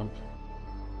fucking jump.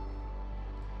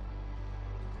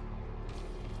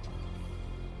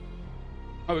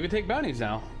 Oh, we can take bounties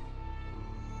now.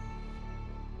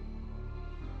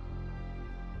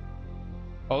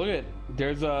 Oh, look at,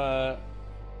 there's a,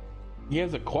 he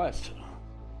has a quest.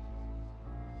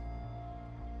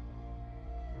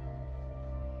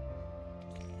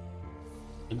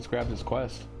 Let's grab this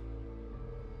quest.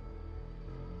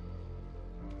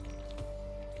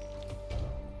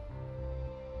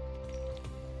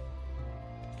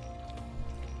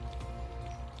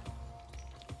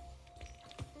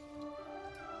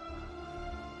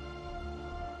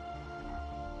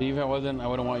 Even if I wasn't, I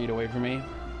wouldn't want you to wait for me.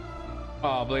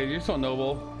 Oh, Blade, you're so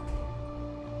noble.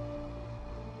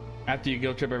 After you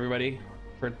guilt trip everybody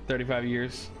for 35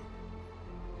 years.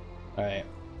 Alright.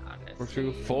 We're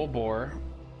through full bore.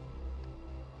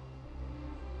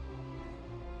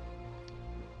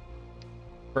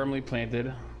 Firmly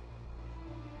planted.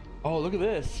 Oh, look at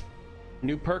this.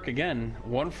 New perk again.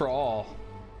 One for all.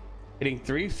 Hitting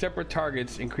 3 separate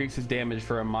targets increases damage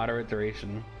for a moderate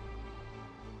duration.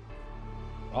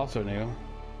 Also new.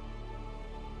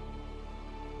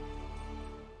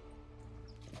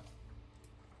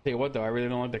 Tell you what though, I really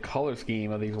don't like the color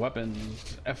scheme of these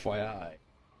weapons. FYI.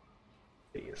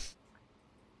 Please.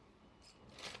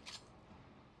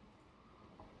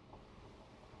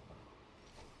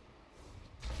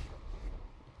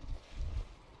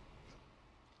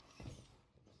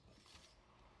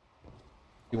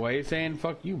 Why are you saying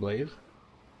fuck you, Blaze?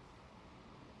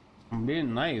 I'm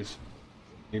being nice.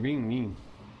 You're being mean.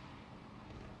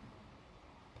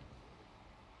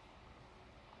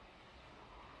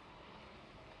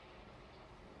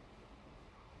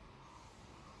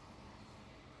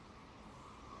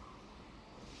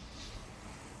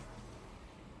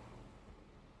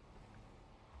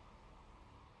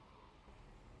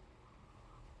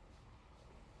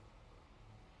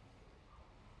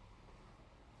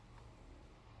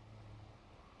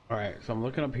 Alright, so I'm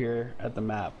looking up here at the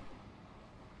map.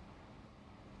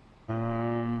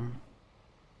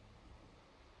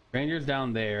 Ranger's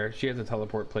down there. She has a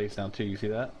teleport place now too, you see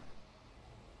that?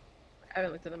 I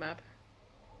haven't looked at the map.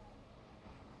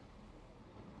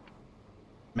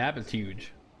 Map is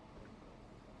huge.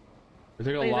 There's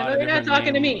like a Blaze, lot I know of you're not different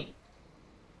talking to names. me.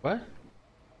 What?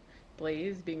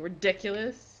 Blaze being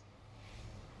ridiculous.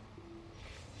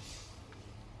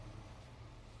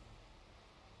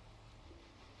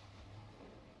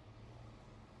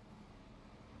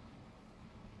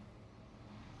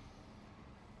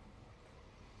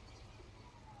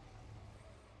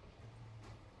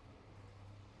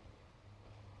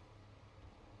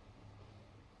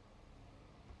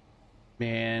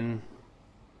 Man.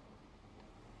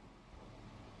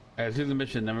 Alright, let's do the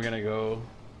mission, then we're gonna go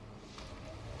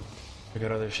check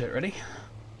out other shit. Ready?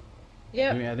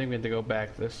 Yeah. I think we have to go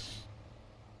back this.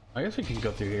 I guess we can go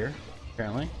through here,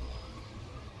 apparently.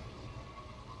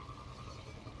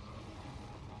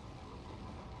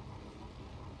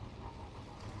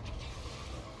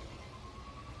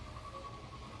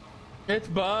 It's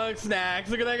Bug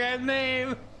Snacks. Look at that guy's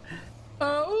name.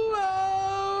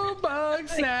 Oh, Bug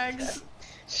Snacks.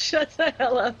 Shut the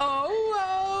hell up.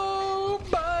 Oh,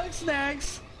 Bug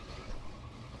Snacks.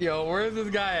 Yo, where's this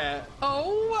guy at?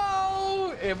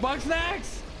 Oh, hey, Bug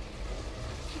Snacks.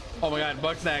 Oh my God,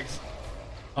 Bug Snacks.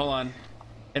 Hold on.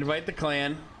 Invite the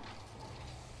clan.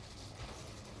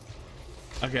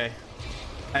 Okay.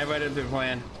 I invited him to the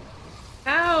clan.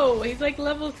 Ow! He's like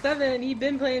level 7. He's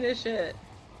been playing this shit.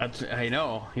 I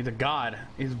know. He's a god.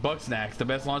 He's Bug Snacks, the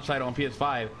best launch title on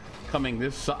PS5, coming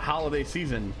this holiday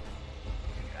season.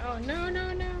 Oh, no,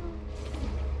 no, no.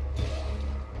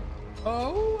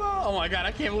 Oh my God,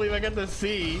 I can't believe I got to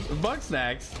see Bug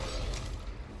Snacks.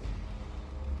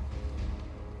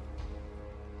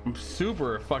 I'm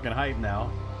super fucking hyped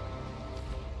now.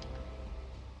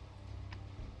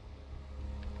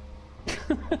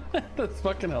 That's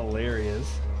fucking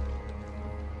hilarious.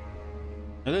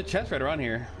 There's a chest right around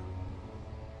here.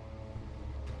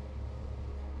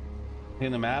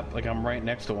 In the map, like I'm right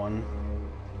next to one.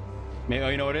 Maybe, oh,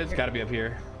 you know what it is? Gotta be up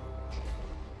here.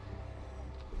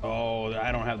 Oh,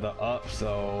 I don't have the up,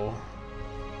 so.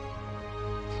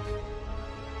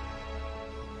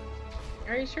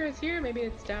 Are you sure it's here? Maybe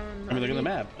it's down. Let me look at the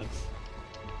map.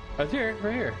 It's here,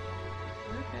 right here.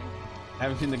 Okay.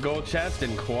 Haven't seen the gold chest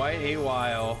in quite a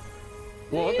while.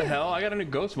 Whoa, what the hell? I got a new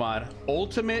ghost mod.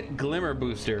 Ultimate Glimmer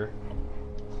Booster.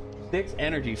 6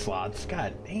 energy slots.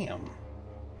 God damn.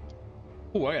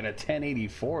 Ooh, I got a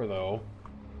 1084 though.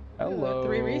 Hello.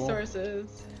 3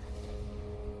 resources.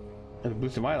 It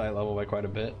boosted my light level by quite a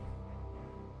bit.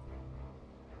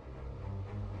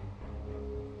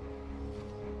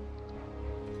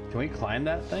 Can we climb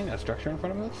that thing? That structure in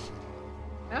front of us?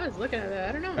 I was looking at that.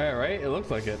 I don't know. Yeah, right? It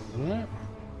looks like it, doesn't it?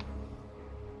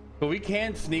 But we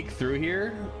can sneak through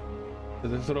here to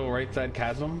this little right side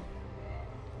chasm.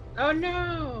 Oh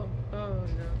no! Oh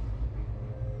no.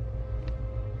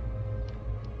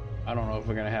 I don't know if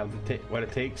we're gonna have what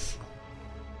it takes.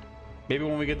 Maybe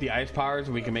when we get the ice powers,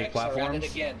 we can make platforms.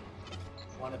 Again.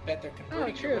 Want to bet they're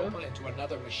converting Europa into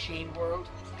another machine world?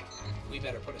 We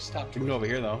better put a stop to it. We can go over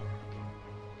here though.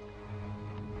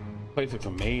 Place looks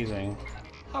amazing.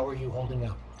 How are you holding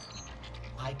up?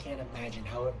 I can't imagine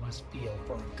how it must feel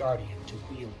for a guardian to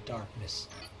wield darkness.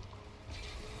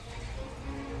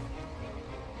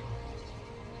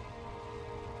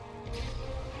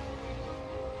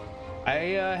 I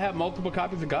have multiple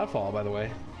copies of Godfall, by the way.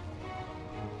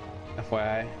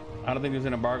 FYI. I don't think there's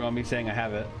an embargo on me saying I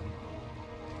have it.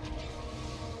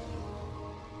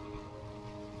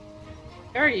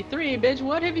 33, bitch,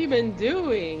 what have you been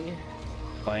doing?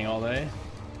 Playing all day.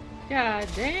 God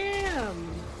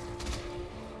damn.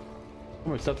 So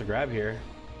much stuff to grab here.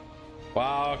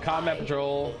 Wow, combat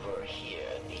patrol. Overhear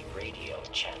the radio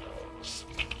channels.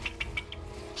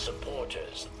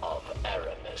 Supporters of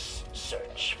Aramis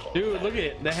search for. Dude, look at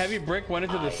it. The heavy brick went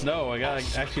into the snow. I got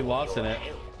like, actually lost in it.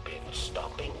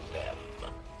 Stopping them.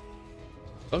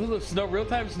 Those are the snow,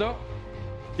 real-time snow.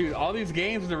 Dude, all these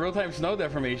games are the real-time snow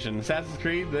deformation. Assassin's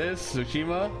Creed, this,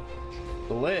 Tsushima,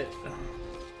 lit.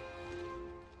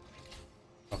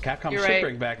 Oh, Capcom should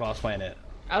bring back Lost Planet.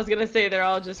 I was gonna say they're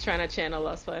all just trying to channel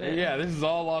Lost Planet. Yeah, this is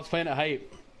all Lost Planet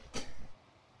hype.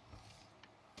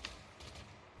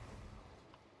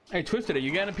 Hey, Twisted, are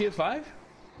you getting a PS5?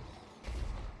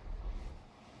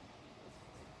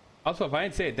 Also, if I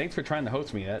didn't say it, thanks for trying to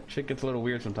host me. That shit gets a little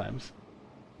weird sometimes.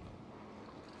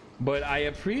 But I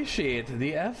appreciate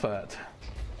the effort.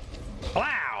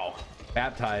 Wow!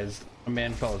 Baptized. A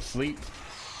man fell asleep.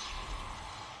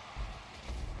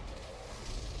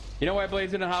 You know why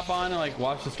Blaze didn't hop on and like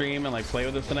watch the stream and like play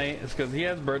with us tonight? It's because he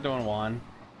has Berto and Juan.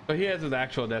 So he has his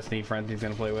actual Destiny friends he's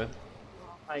gonna play with.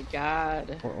 Oh my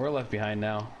god. We're left behind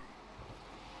now.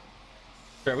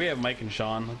 Sure, we have Mike and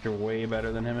Sean. Like, they're way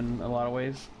better than him in a lot of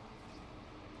ways.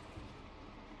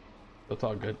 It's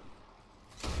all good.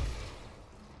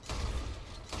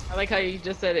 I like how you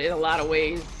just said it in a lot of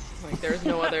ways. Like there's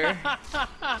no other,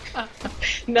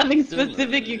 nothing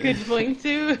specific you could point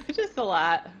to. Just a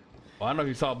lot. Well, I don't know if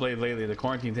you saw Blade lately. The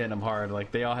quarantine's hitting him hard.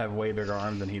 Like they all have way bigger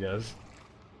arms than he does.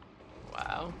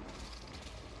 Wow.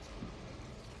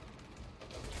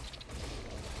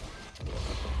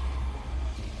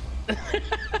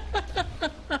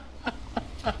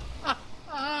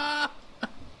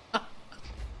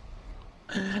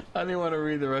 I didn't want to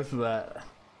read the rest of that.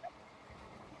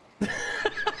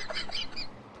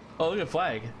 Oh, look at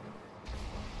flag.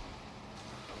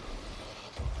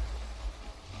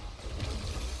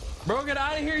 Bro, get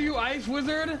out of here, you ice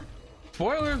wizard.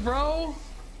 Spoilers, bro.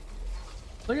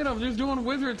 Look at him just doing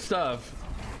wizard stuff.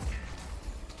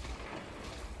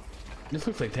 This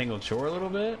looks like Tangled Shore a little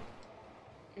bit.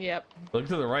 Yep. Look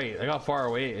to the right. Look how far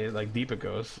away, like deep it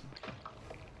goes.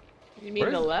 You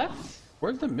mean the left?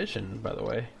 Where's the mission, by the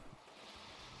way?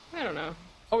 I don't know.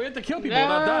 Oh, we have to kill people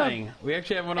without dying. We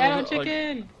actually have one of those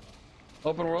chicken. Like,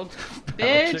 open world.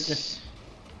 Bitch.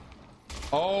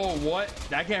 Oh, what?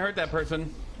 I can't hurt that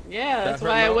person. Yeah, that's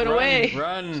why I went away.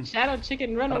 Run. Shadow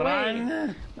chicken, run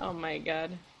away. Oh my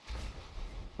god.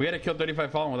 We had to kill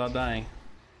 35 Fallen without dying.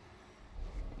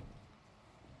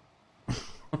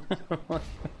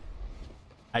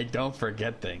 I don't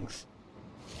forget things.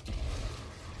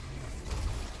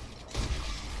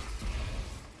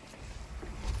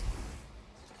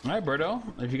 Alright, Berto.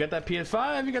 If you got that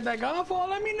PS5, you got that Godfall,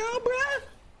 let me know, bruh.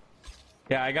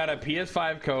 Yeah, I got a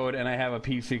PS5 code and I have a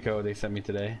PC code they sent me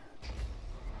today.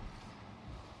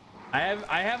 I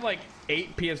have like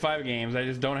 8 PS5 games. I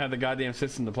just don't have the goddamn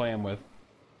system to play them with.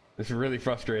 It's really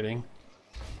frustrating.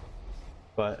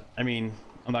 But, I mean,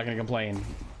 I'm not gonna complain.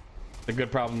 It's a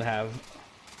good problem to have.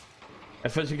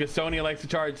 Especially because Sony likes to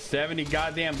charge $70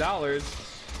 goddamn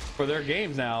for their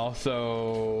games now,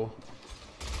 so...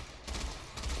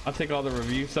 I'll take all the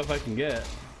review stuff I can get.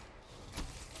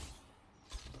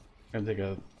 I'm gonna take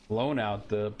a loan out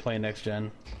to play next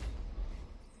gen.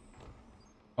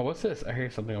 Oh, what's this? I hear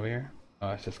something over here.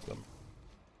 Oh, it's just them.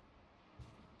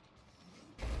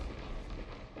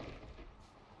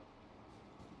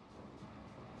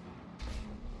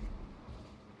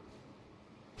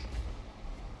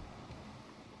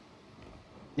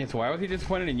 Yeah, so why was he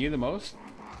disappointed in you the most?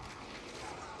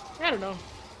 I don't know.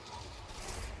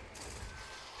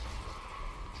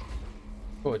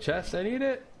 Oh, a chest. I need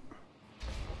it.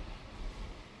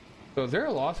 So is there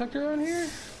a lost sector around here?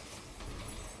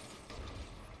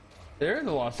 There is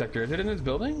a lost sector. Is it in this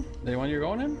building? The one you're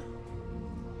going in?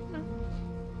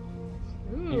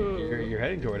 Ooh. You're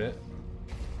heading toward it.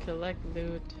 Collect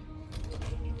loot.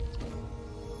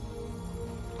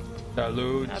 The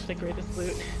loot. Not the greatest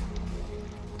loot.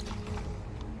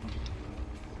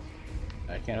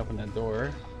 I can't open that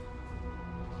door.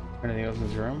 Anything else in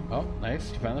this room? Oh,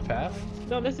 nice. You found the path.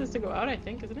 No, this is to go out, I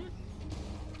think, isn't it?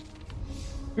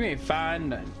 We ain't find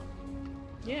none.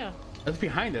 Yeah. That's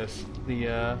behind us.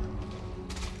 The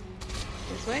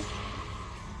This way?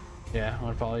 Yeah, I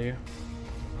want to follow you.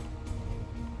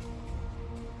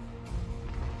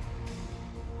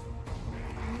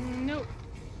 Nope.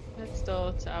 That's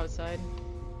still to outside.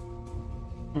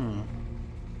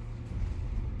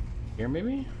 Here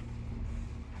maybe?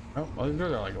 Oh, well, these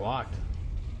doors are like locked.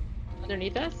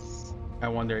 Underneath us? I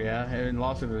wonder, yeah. And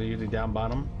lost are usually down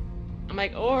bottom. I'm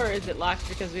like, or is it locked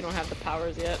because we don't have the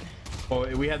powers yet? Well,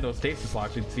 we had those stasis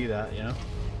locks. We'd see that, you know.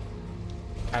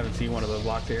 I haven't seen one of those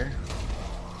locks here.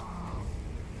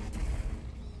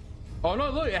 Oh no!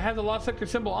 Look, it has a lost sector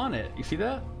symbol on it. You see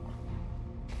that?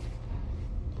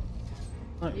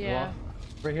 Look, Yeah.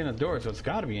 Right here in the door, so it's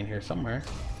got to be in here somewhere.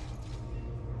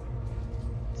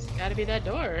 It's gotta be that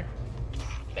door.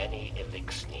 Many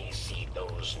Elixni see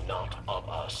those not of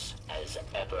us as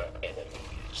ever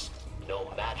enemies, no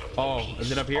matter the Oh, peace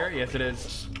is it up here? Yes, it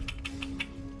is.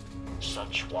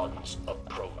 Such ones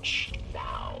approach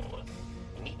now.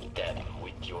 Meet them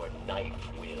with your knife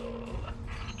will.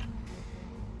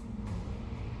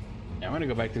 Yeah, I'm gonna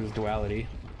go back to this duality.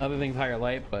 Other things higher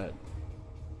light, but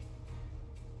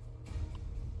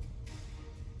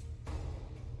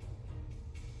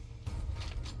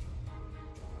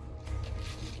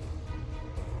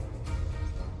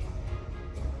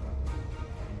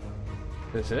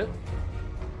this it?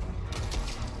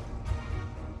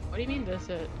 What do you mean this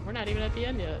it? We're not even at the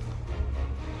end yet.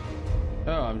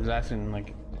 Oh, I'm just asking,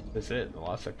 like, this it? The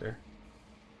lost sector?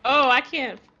 Oh, I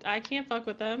can't fuck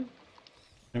with them.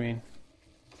 I mean,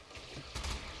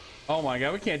 oh my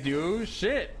god, we can't do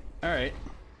shit. All right,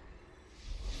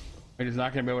 we're just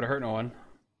not gonna be able to hurt no one.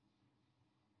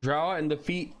 Draw and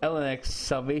defeat Elenex,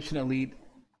 Salvation Elite,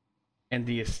 and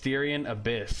the Asterian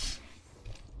Abyss.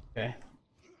 Okay,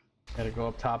 gotta go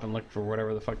up top and look for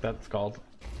whatever the fuck that's called.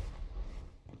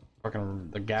 Fucking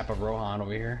the Gap of Rohan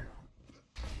over here.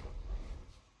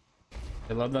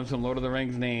 I love them some Lord of the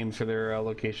Rings names for their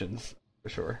locations, for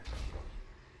sure.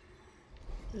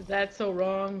 Is that so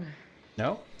wrong?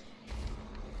 No.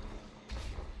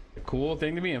 A cool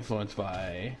thing to be influenced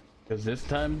by. Because this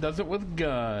time does it with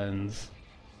guns.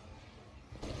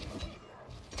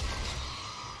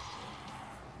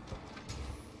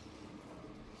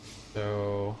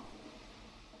 So...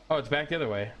 Oh, it's back the other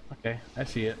way. Okay, I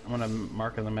see it. I'm gonna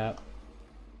mark on the map.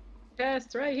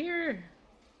 Yes, right here.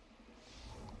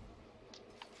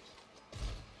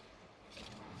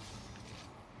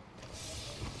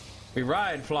 We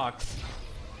ride, flocks.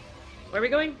 Where are we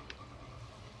going?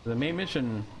 To the main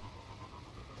mission.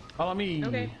 Follow me.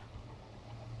 Okay.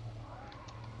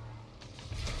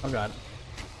 Oh god.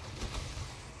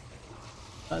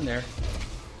 On there.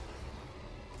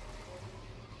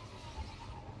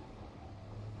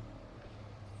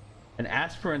 An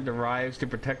aspirant derives to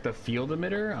protect the field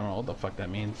emitter? I don't know what the fuck that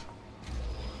means.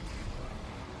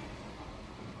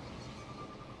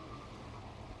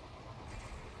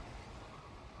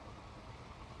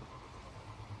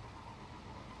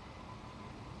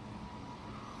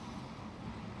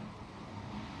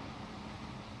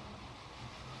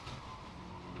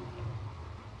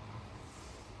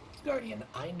 Guardian,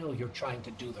 I know you're trying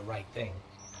to do the right thing,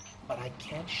 but I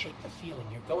can't shake the feeling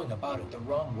you're going about it the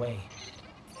wrong way.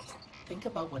 Think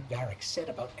about what Varric said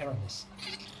about Aramis.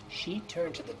 She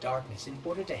turned to the darkness in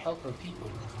order to help her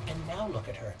people, and now look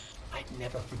at her. I'd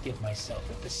never forgive myself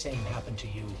if the same happened to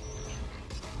you.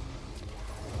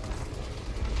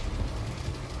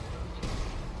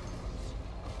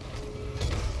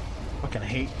 Fucking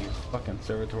hate these fucking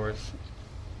servitors.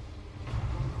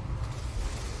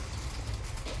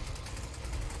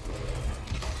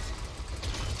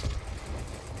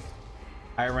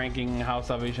 High-ranking House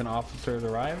Salvation officers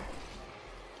arrive.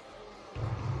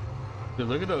 Dude,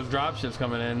 look at those dropships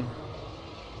coming in.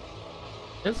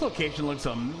 This location looks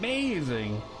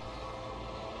amazing.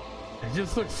 It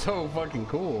just looks so fucking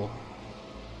cool.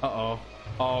 Uh-oh.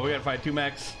 Oh, we gotta fight 2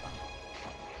 mechs.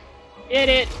 Get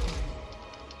it!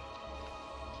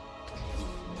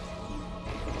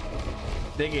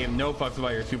 They gave no fucks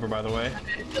about your super, by the way.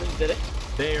 Did it?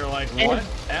 They are like,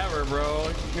 whatever, bro.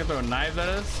 You gonna throw knives at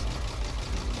us?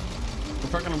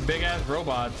 We're fucking big ass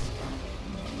robots.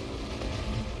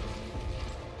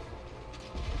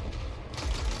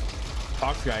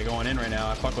 Fox guy going in right now.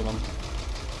 I fuck with him.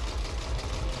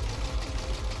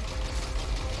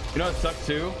 You know what sucks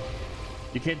too?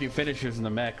 You can't do finishers in the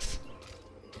mechs.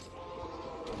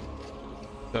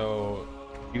 So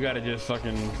you gotta just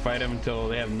fucking fight them until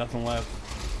they have nothing left.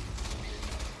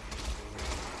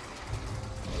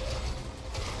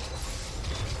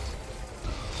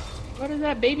 What is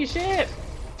that baby ship?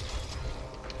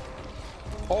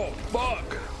 Oh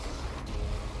fuck!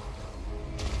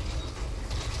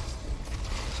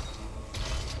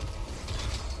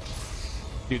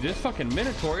 Dude, this fucking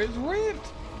Minotaur is ripped!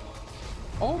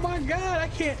 Oh my god, I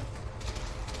can't...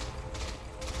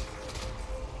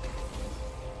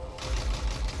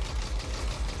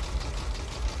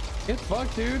 Get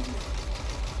fucked, dude.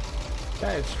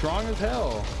 Guy is strong as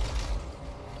hell.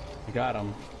 I got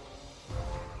him.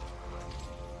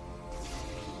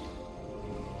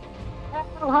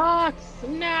 Oh, Hawks!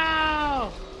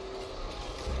 No!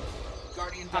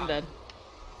 Guardian I'm dead.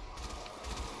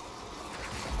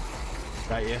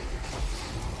 Got you.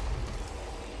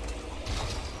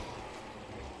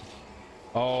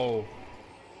 Oh,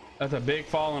 that's a big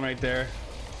falling right there.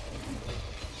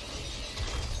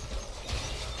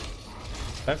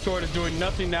 That sword is doing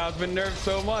nothing now. It's been nerfed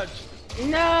so much.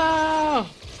 No!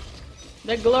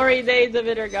 The glory days of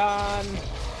it are gone.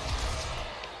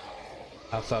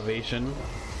 House Salvation.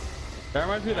 That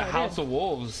reminds me of the House of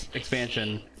Wolves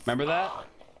expansion. Remember that?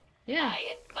 Yeah.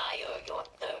 I admire your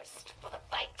thirst for the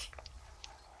fight.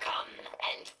 Come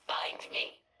and find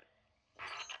me.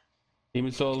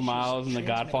 Demon Souls, Miles, and the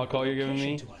Godfall call you're giving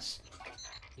me?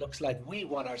 Looks like we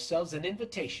won ourselves an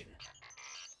invitation.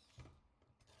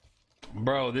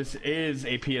 Bro, this is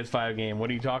a PS5 game. What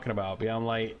are you talking about? Beyond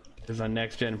Light is a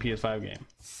next-gen PS5 game.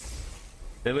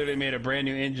 They literally made a brand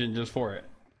new engine just for it.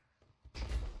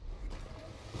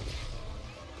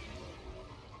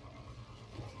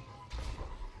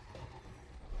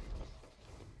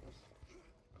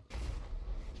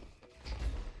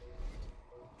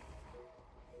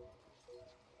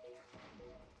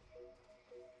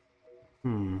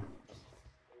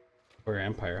 Or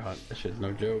Empire Hunt. That shit's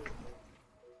no joke.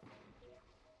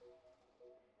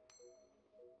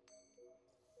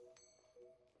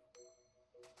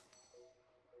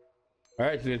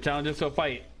 Alright, so the challenge is to a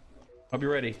fight. Hope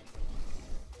you're ready.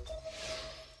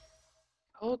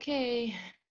 Okay.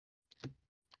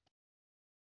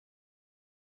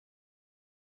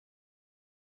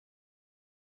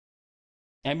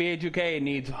 NBA 2K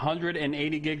needs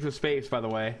 180 gigs of space, by the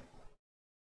way.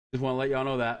 Just want to let y'all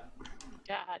know that.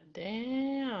 God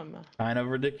damn. Kind of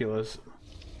ridiculous.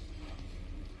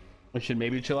 We should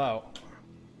maybe chill out.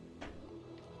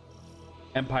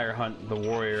 Empire Hunt, the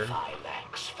warrior.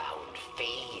 Phylax found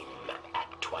fame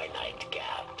at Twilight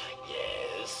Gap,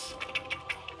 yes.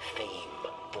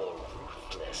 Fame for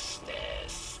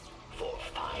ruthlessness, for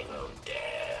final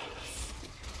death.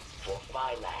 For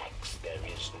Phylax, there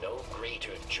is no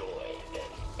greater joy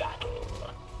than battle.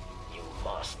 You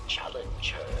must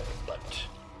challenge her, but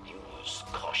use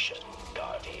caution,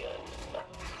 Guardian.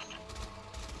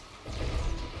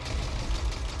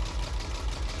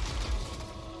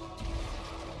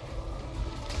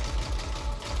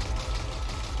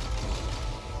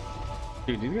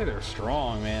 Dude, these guys are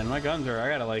strong, man. My guns are... I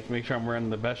gotta, like, make sure I'm wearing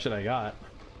the best shit I got.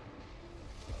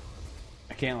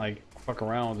 I can't, like, fuck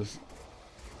around with this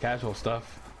casual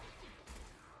stuff.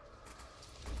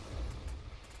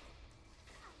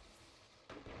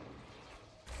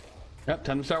 Yep,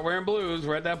 time to start wearing blues.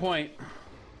 We're at that point.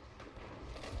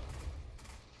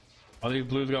 All these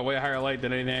blues got way higher light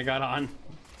than anything I got on.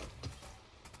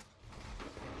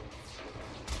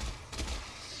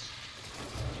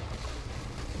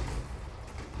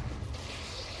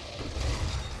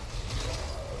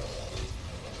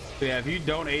 So yeah, if you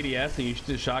don't ADS and you shoot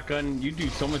the shotgun, you do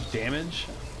so much damage.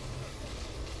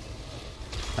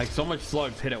 Like, so much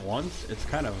slugs hit at once. It's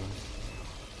kind of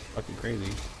fucking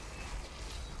crazy.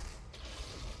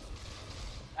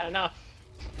 Not enough.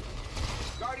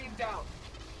 Guardian down.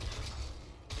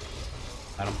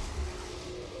 Got him.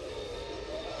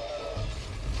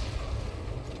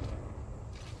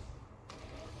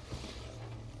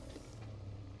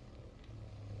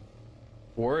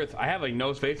 Worth. I have like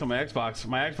no space on my Xbox.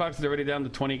 My Xbox is already down to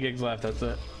 20 gigs left. That's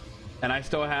it. And I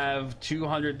still have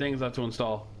 200 things left to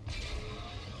install.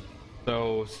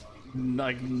 So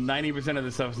like 90% of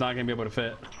this stuff is not going to be able to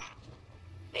fit.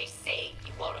 They say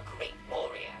you are a great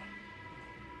warrior.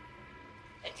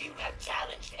 And you have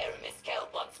challenged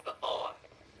Eramiskel once before.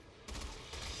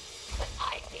 But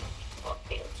I think you are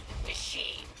built with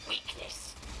machine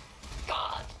weakness,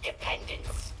 God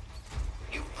dependence.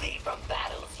 You flee from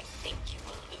battles you think you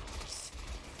will lose.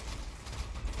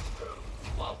 Prove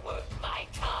you are worth my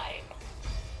time.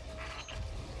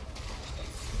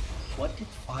 What did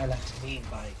Phylax mean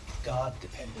by God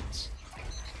dependence?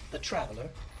 The Traveler?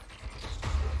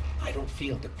 I don't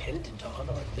feel dependent on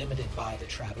or limited by the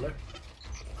Traveler.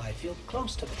 I feel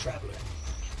close to the Traveler.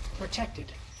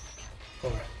 Protected.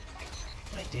 Or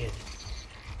I did.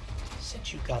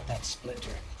 Since you got that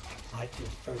splinter, I feel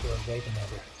further away than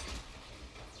ever.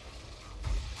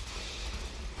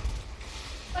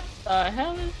 What the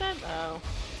hell is that now?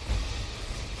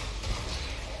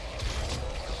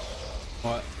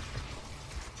 What?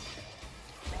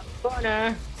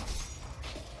 Corner.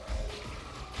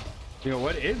 Yo,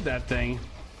 what is that thing?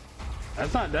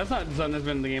 That's not something that's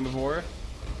been in the game before.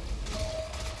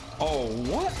 Oh,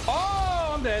 what?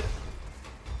 Oh, I'm dead.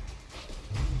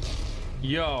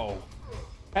 Yo,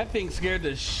 that thing scared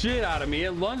the shit out of me.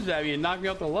 It lunged at me and knocked me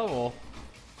off the level.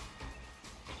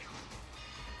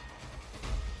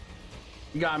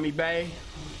 You got me, bae.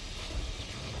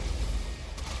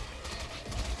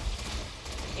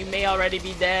 You may already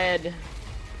be dead.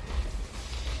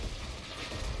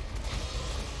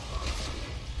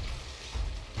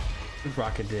 This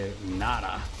rocket did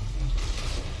nada.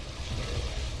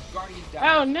 Guardian down.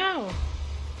 Oh no!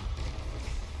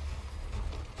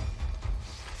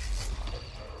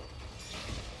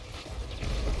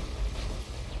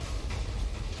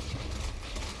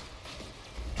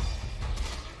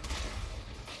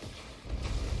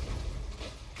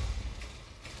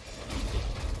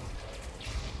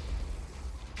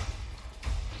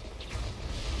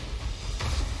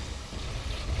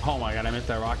 Oh my god, I missed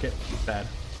that rocket. Bad.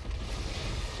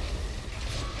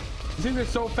 These things are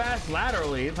so fast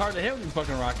laterally. It's hard to hit with these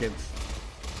fucking rockets.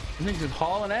 These things just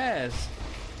hauling ass.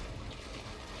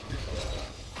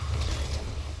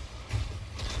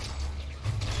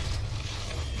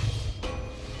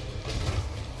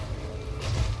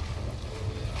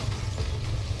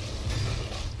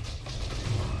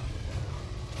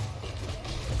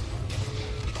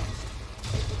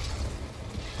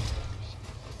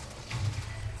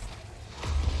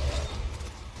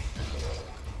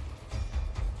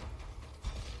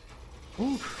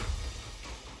 Oof.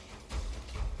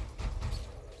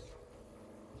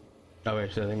 Oh wait,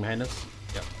 is there anything behind us?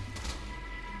 Yep.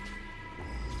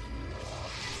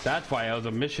 That's why it was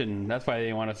a mission. That's why they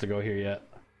didn't want us to go here yet.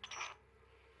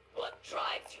 What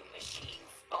drives you, machine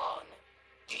spawn?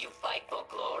 Do you fight for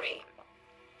glory?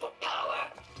 For power?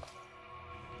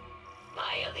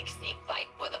 My elixir fight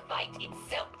for the fight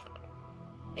itself.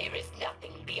 There is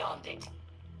nothing beyond it.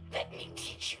 Let me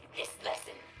teach you this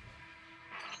lesson.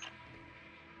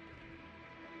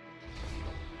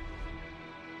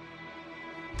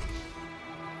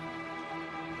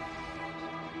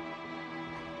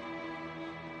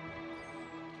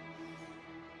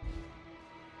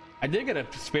 I did get a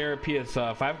spare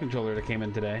PS5 controller that came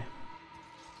in today.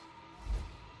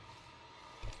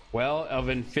 Well of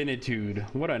Infinitude.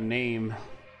 What a name.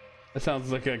 That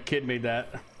sounds like a kid made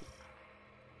that.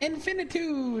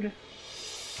 Infinitude!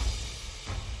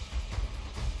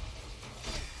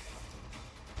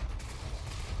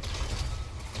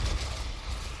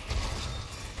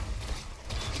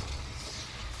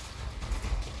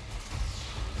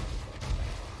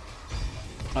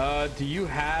 Do you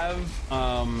have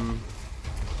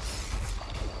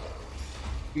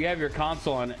you have your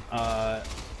console on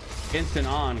instant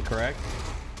on, correct?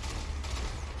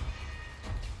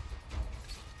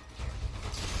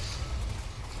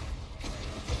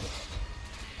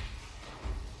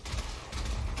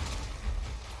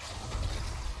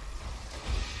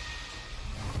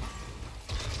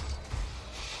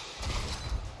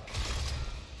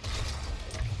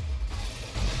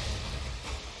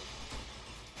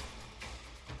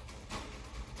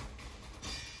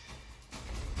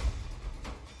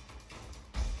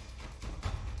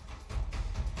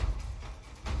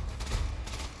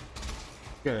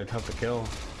 Good, tough to kill.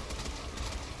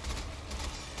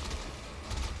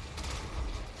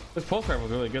 This pulse rifle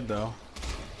was really good though.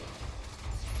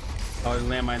 Oh, there's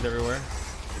landmines everywhere.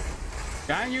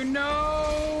 God, you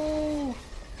know!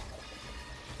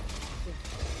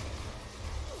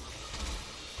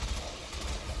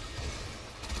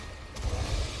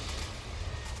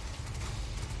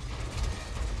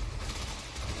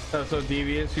 That's so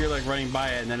devious. You're like running by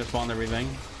it and then it spawned everything.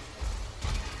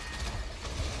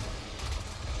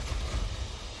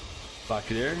 Fuck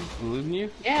you there. I'm losing you?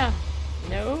 Yeah.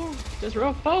 No. Just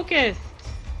real focused.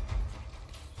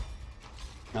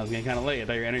 I was getting kind of late. I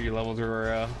thought your energy levels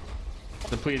were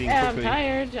depleting Yeah, quickly. I'm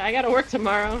tired. I gotta work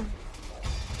tomorrow.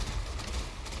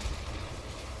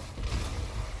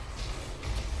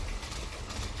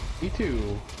 Me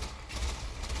too.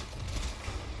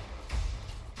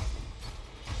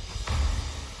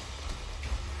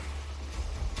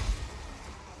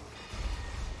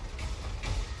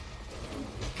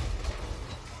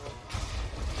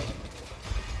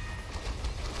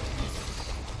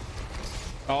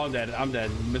 Oh, I'm dead. I'm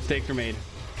dead. Mistakes were made.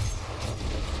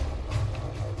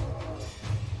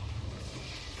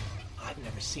 I've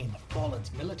never seen the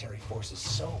Fallen's military forces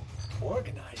so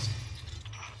organized.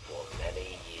 For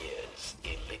many years,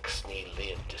 Elixni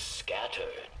lived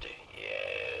scattered,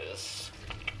 yes.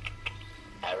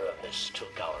 Aramis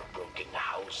took our broken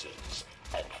houses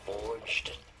and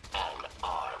forged an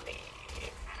army.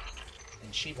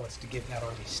 And she wants to give that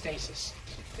army stasis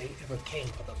if they ever came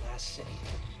for the last city.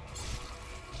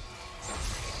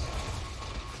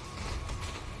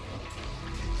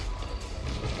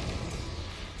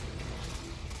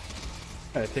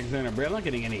 I think they're gonna break. I'm not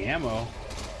getting any ammo.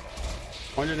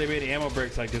 Wonder if they made ammo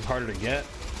bricks like this harder to get.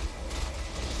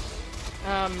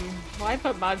 Well, I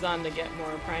put mods on to get more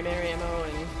primary ammo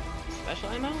and special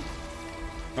ammo.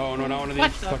 Oh no, not one of these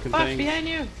What the fucking fuck things. behind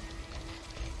you?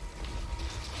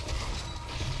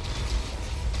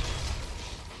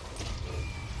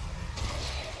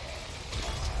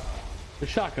 The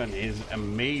shotgun is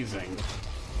amazing.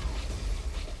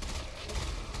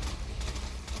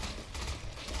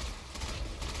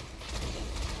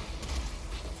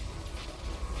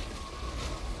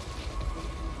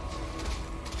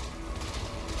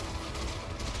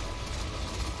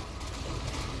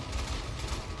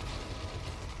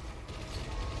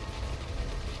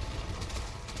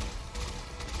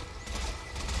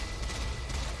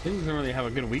 Things doesn't really have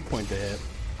a good weak point to hit,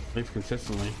 at least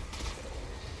consistently.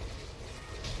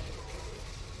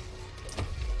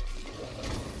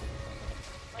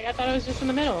 Like, I thought it was just in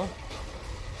the middle.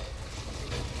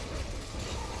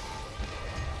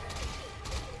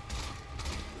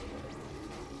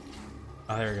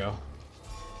 Oh, there we go.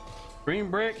 Green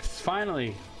bricks,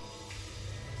 finally.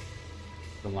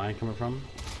 The line coming from?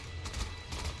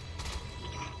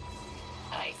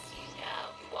 I see now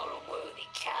you are a worthy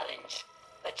challenge.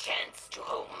 A chance to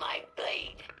hold my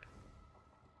blade.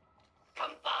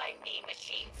 Come find me,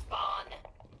 machine spawn.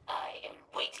 I am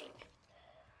waiting.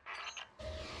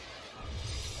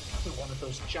 Another one of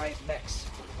those giant mechs.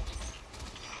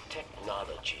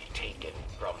 Technology taken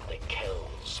from the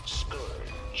Kel's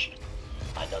Scourge.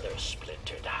 Another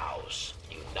splintered house,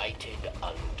 united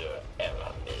under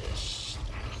Aramis.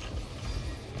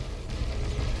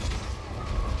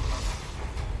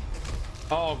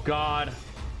 Oh god.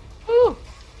 Woo!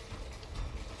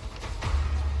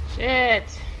 Shit.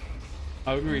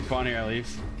 Oh, we can respawn here at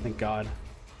least. Thank god.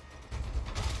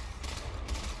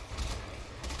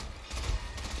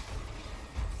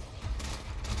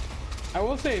 I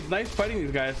will say it's nice fighting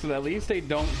these guys so that at least they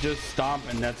don't just stomp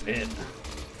and that's it.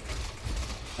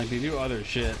 Like they do other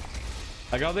shit.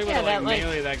 Like I was able to like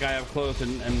melee that guy up close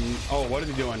and oh, what is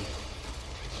he doing?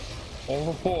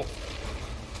 Oh,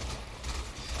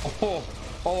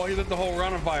 oh, he lit the whole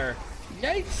run on fire.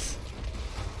 Yikes!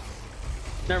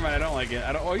 Never mind, I don't like it.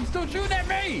 I don't. Oh, he's still shooting at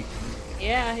me.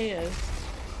 Yeah, he is.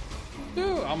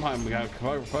 Dude, I'm high.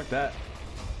 Fuck that.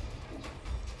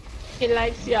 He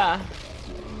likes ya.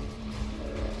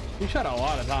 He shot a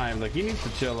lot of times. Like he needs to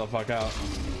chill the fuck out.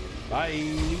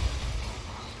 Bye.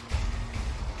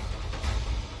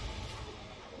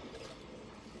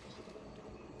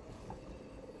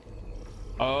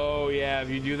 Oh yeah, if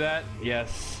you do that,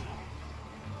 yes.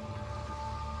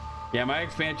 Yeah, my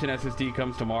expansion SSD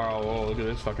comes tomorrow. Oh, look at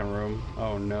this fucking room.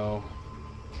 Oh no.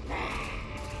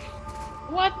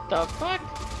 What the fuck?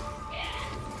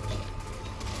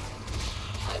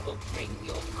 I will bring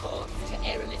your corpse to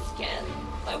Eremiskell.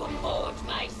 I will forge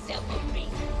myself a ring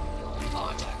your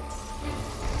honor.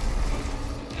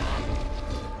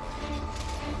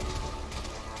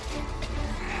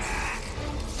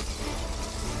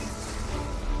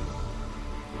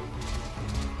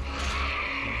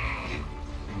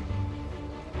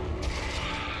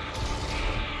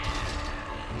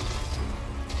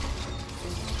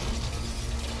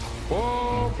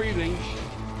 Whoa, freezing.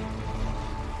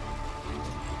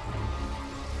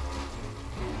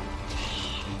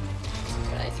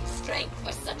 Surprising strength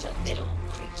for such a little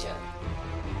creature.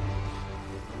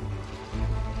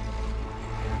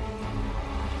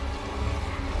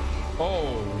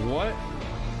 Oh, what?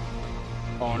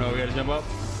 Oh no, we gotta jump up.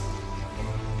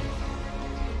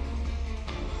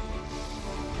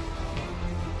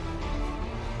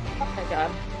 Oh my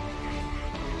god.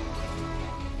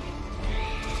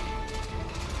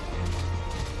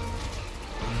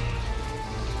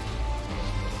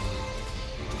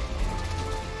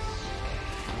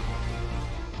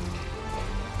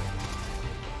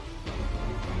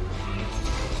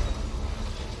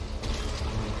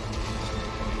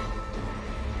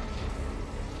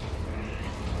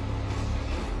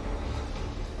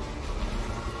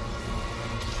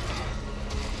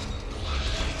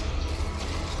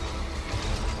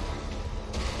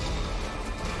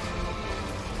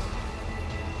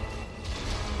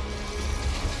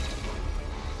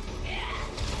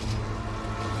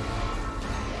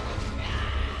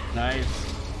 Nice.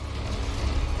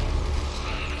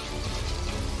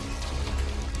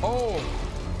 Oh!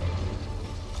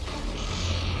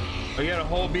 Oh, you got a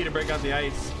whole B to break out the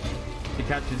ice. The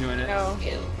catch you doing it. No.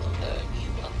 Skill will earn you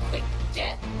a quick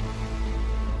death.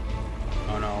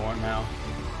 Oh no, what now?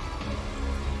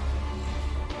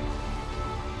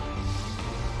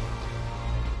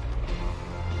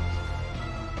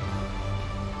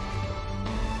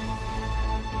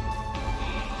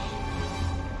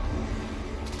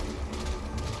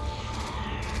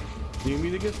 You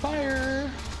need to get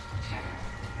fire.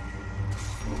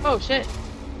 Oh shit.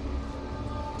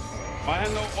 I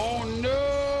had no. Oh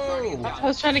no! I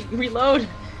was trying to reload.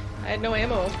 I had no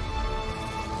ammo.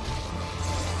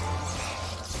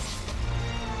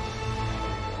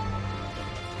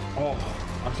 Oh,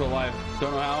 I'm still alive.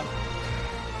 Don't know how.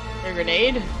 Your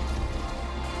grenade?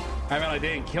 I mean,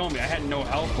 they didn't kill me. I had no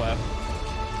health left.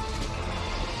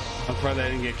 I'm surprised I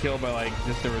didn't get killed by like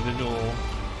just the residual.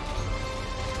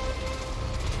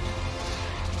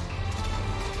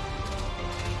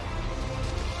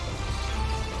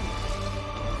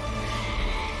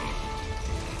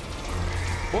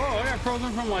 Whoa, I got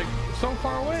frozen from like so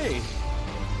far away.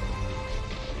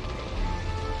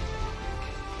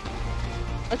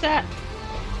 What's that?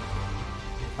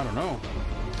 I don't know.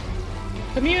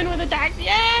 Commune with the dark.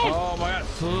 Yes! Oh my god,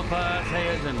 super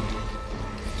Saiyan.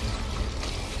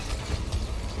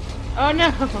 Oh no!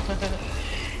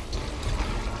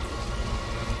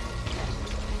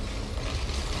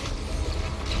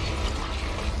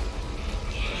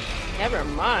 Never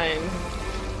mind.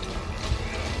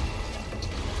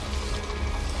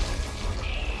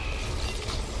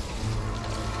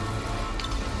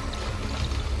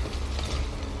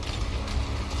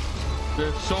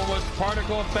 There's so much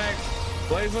particle effects.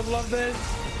 Blaze would love this.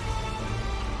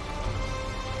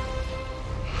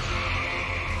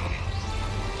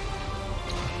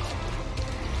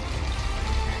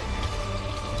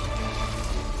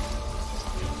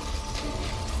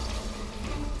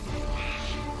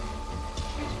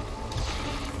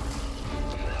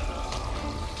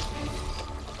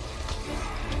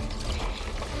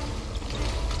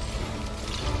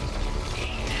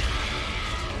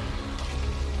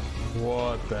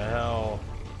 What the hell?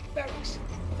 Barracks,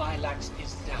 Phylax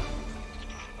is down.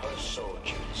 Her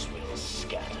soldiers will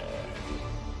scatter,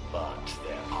 but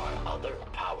there are other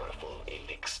powerful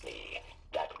Elixni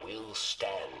that will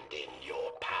stand in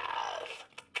your path.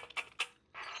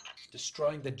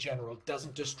 Destroying the general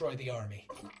doesn't destroy the army.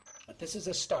 But this is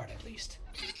a start, at least.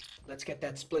 Let's get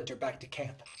that splinter back to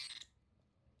camp.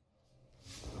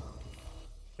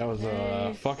 That was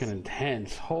fucking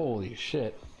intense. Holy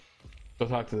shit. Go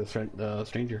talk to the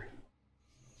stranger.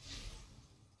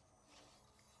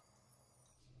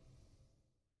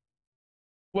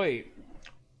 Wait.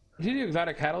 You see the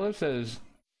exotic catalyst says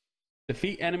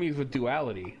defeat enemies with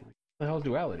duality. What the hell is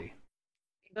duality?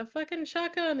 The fucking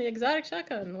shotgun, the exotic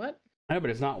shotgun. What? I know,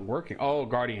 but it's not working. Oh,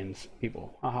 guardians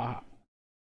people. Haha.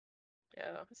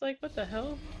 Yeah, it's like, what the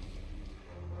hell?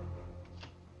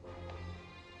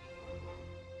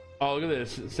 Oh, look at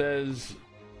this. It says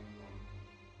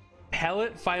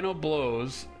pellet final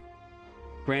blows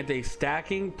grant a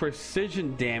stacking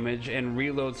precision damage and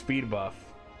reload speed buff.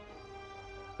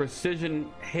 Precision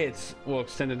hits will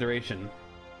extend the duration.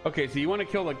 Okay, so you want to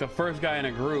kill like the first guy in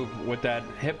a group with that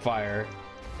hip fire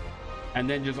and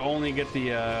then just only get the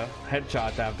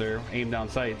headshots after aim down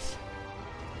sights.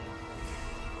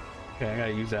 Okay, I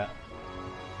gotta use that.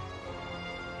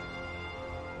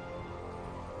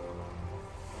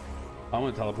 I'm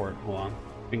gonna teleport. Hold on.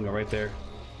 We can go right there.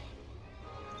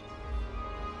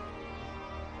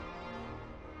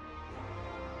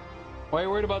 Why are you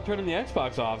worried about turning the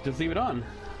Xbox off? Just leave it on.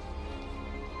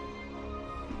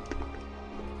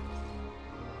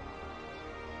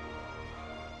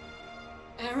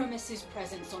 Aramis's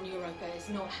presence on Europa is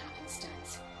not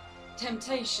happenstance.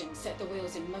 Temptation set the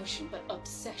wheels in motion, but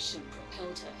obsession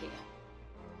propelled her here.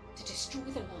 To destroy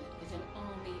the light with an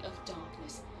army of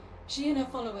darkness, she and her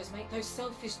followers make those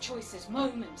selfish choices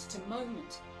moment to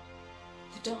moment.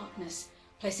 The darkness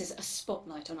places a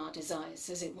spotlight on our desires,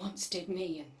 as it once did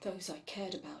me and those I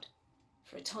cared about.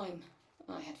 For a time,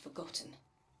 I had forgotten.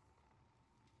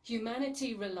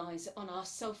 Humanity relies on our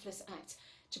selfless acts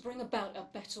to bring about a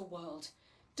better world.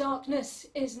 Darkness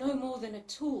is no more than a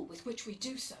tool with which we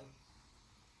do so.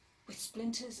 With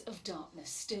splinters of darkness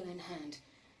still in hand,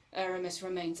 Aramis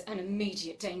remains an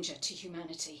immediate danger to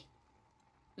humanity.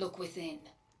 Look within.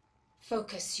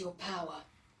 Focus your power.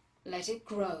 Let it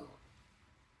grow.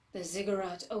 The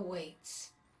ziggurat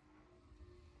awaits.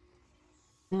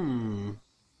 The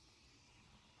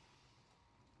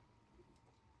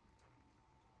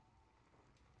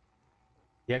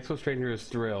Exo Stranger is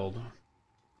thrilled.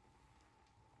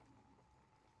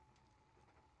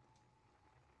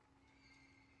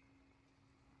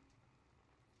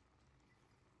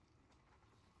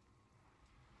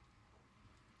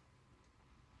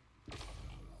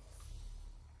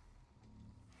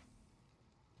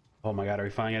 Oh my god, are we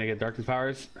finally gonna get darkness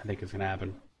powers? I think it's gonna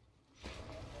happen.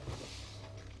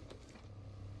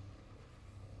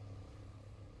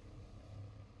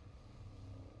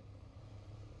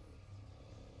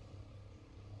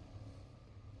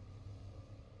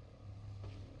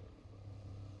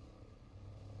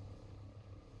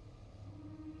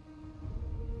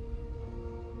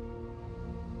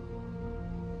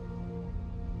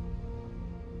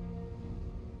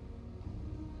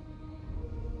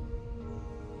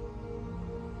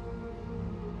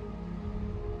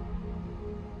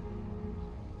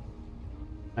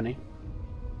 Honey?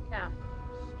 Yeah.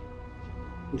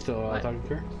 You still talking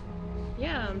to her?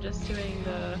 Yeah, I'm just doing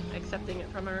the accepting it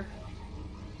from her.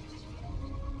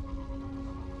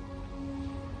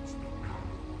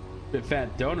 Bit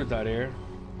fat donuts out here.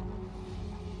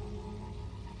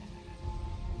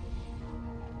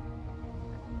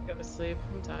 Go to sleep.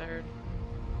 I'm tired.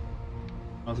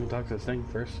 I was gonna talk to this thing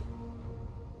first.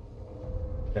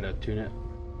 Gotta tune it.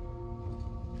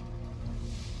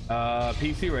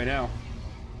 PC right now.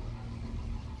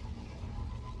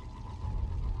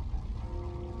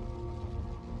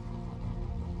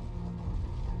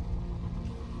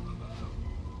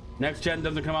 Next gen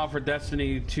doesn't come out for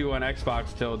Destiny 2 on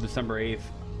Xbox till December 8th.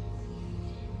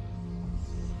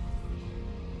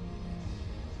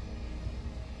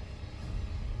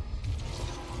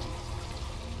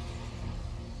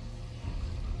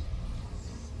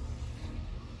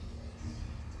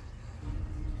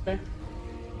 Okay.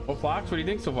 Well, Fox, what do you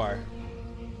think so far?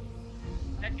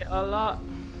 A lot.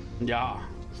 Yeah,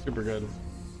 super good.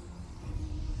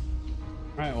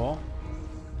 Alright, well,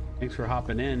 thanks for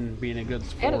hopping in, being a good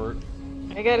sport.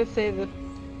 I gotta say that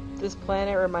this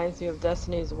planet reminds me of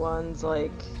Destiny's ones,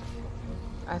 like,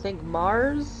 I think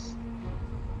Mars?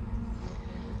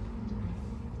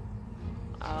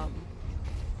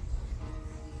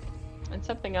 And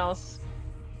something else.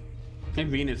 I think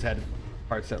Venus had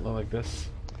parts that look like this.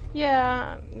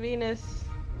 Yeah, Venus.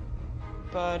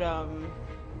 But, yeah,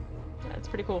 it's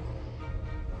pretty cool.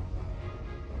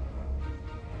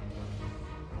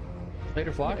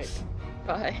 Later, Flox.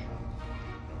 Bye.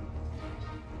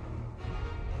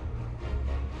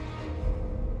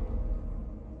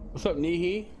 What's up,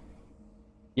 Nihi?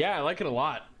 Yeah, I like it a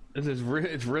lot. This is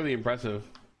it's really impressive.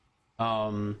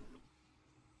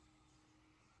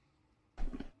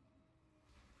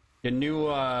 The new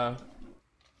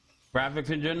graphics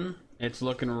engine, it's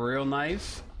looking real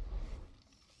nice.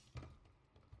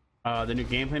 The new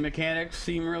gameplay mechanics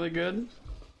seem really good.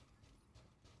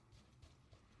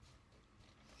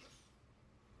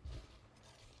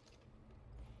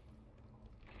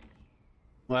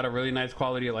 A lot of really nice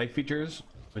quality of life features,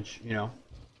 which, you know,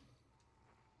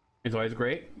 is always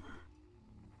great.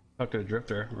 Talk to the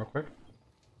Drifter real quick.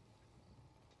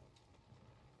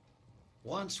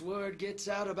 Once word gets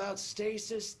out about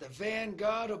stasis, the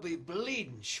Vanguard will be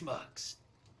bleeding schmucks.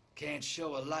 Can't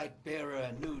show a light bearer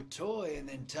a new toy and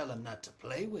then tell him not to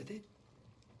play with it.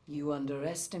 You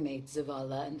underestimate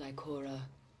Zavala and Ikora.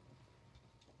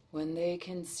 When they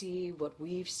can see what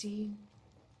we've seen,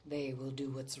 they will do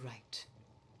what's right.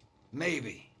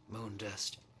 Maybe,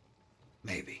 Moondust.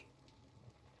 Maybe.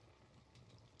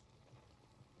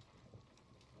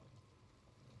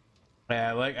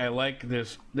 Yeah, I like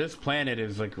this. This planet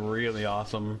is like really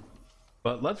awesome.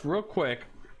 But let's real quick.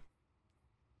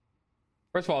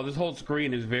 First of all, this whole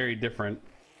screen is very different.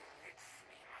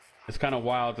 It's kind of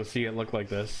wild to see it look like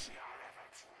this.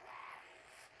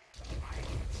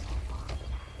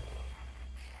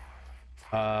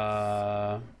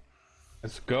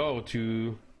 Let's go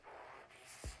to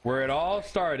Where it all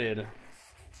started.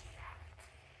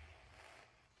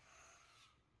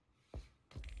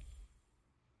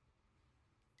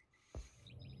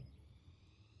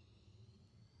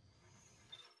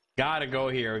 Gotta go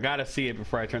here. Gotta see it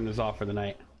before I turn this off for the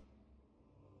night.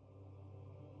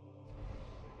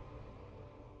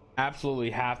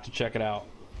 Absolutely have to check it out.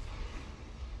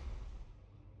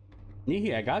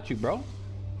 Nihi, I got you, bro.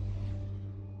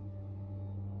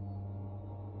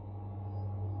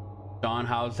 Don,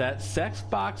 how's that sex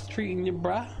box treating you,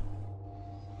 bruh?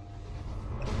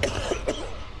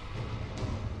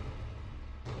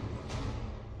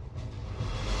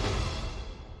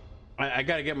 I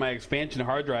gotta get my expansion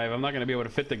hard drive. I'm not gonna be able to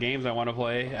fit the games I want to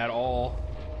play at all.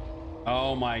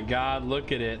 Oh my god,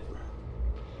 look at it.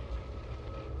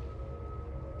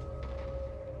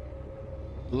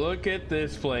 Look at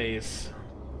this place.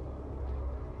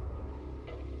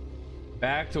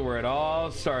 Back to where it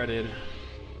all started.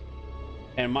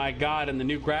 And my god, and the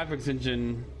new graphics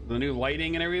engine, the new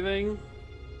lighting and everything,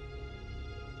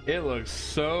 it looks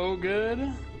so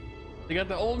good. They got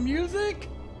the old music.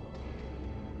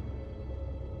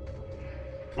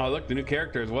 Oh look, the new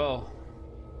character as well.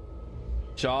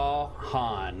 Shaw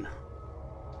Han.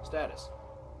 Status.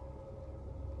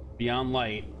 Beyond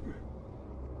Light.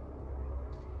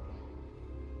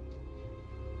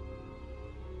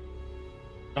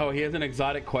 Oh, he has an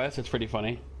exotic quest. It's pretty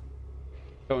funny.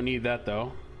 Don't need that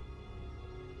though.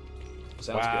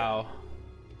 Sounds wow.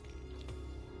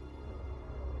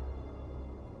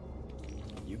 Good.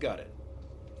 You got it.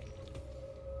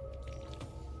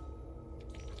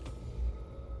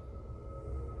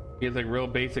 He has like real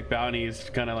basic bounties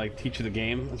to kind of like teach you the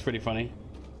game. That's pretty funny.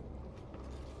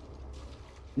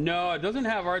 No, it doesn't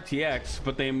have RTX,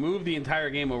 but they moved the entire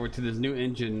game over to this new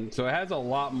engine, so it has a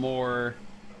lot more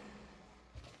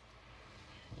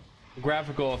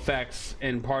graphical effects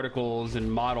and particles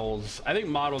and models. I think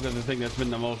models are the thing that's been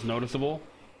the most noticeable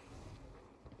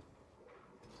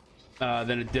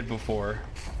than it did before.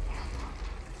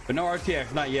 But no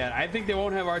RTX, not yet. I think they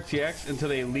won't have RTX until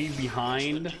they leave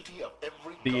behind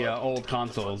the old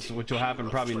consoles, which will happen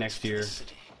probably next year.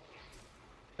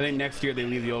 I think next year they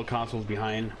leave the old consoles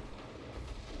behind.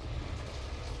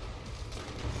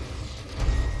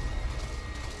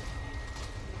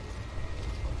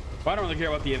 But I don't really care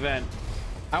about the event.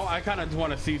 I kind of just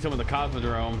want to see some of the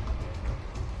Cosmodrome.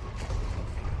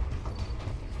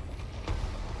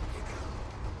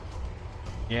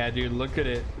 Yeah, dude, look at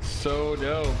it. So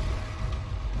dope.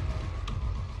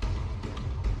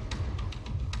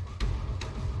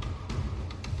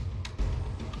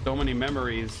 So many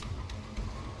memories.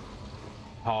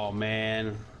 Oh,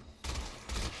 man.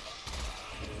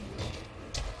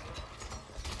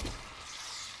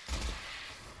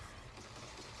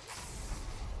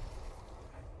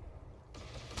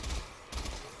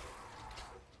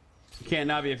 You can't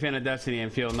not be a fan of Destiny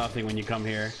and feel nothing when you come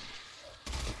here.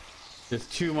 There's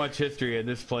too much history at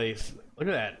this place. Look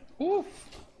at that. Oof.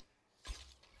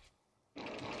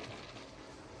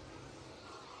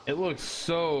 It looks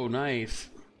so nice.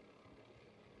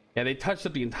 Yeah, they touched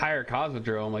up the entire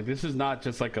Cosmodrome. Like, this is not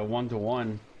just like a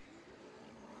one-to-one.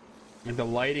 Like, the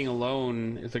lighting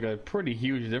alone is like a pretty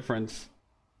huge difference.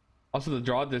 Also, the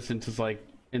draw distance is like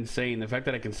insane. The fact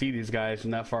that I can see these guys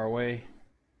from that far away.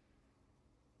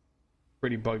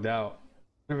 Pretty bugged out.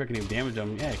 I wonder if I can even damage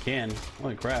them. Yeah, I can.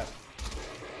 Holy crap.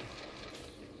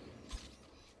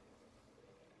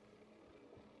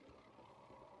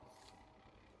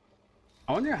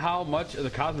 I wonder how much of the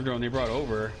Cosmodrome they brought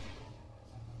over.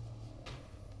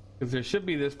 Because there should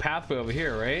be this pathway over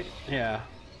here, right? Yeah.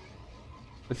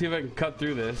 Let's see if I can cut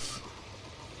through this.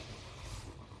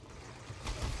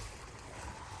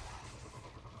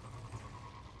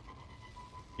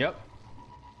 Yep.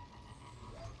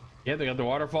 Yeah, they got the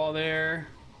waterfall there.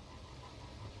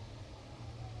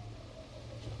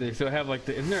 They still have like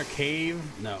the... Isn't there a cave?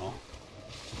 No.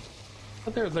 I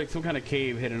thought there was like some kind of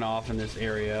cave hidden off in this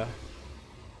area.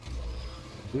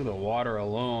 Look at the water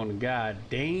alone. God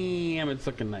damn, it's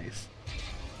looking nice.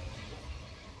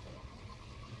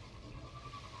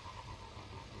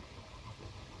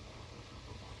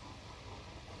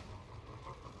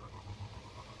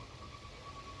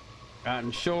 Out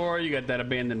on shore, you got that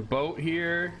abandoned boat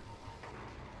here.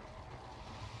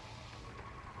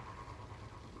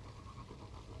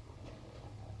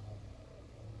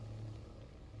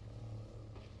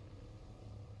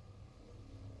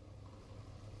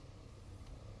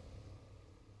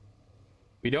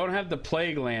 We don't have the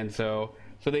plague land, so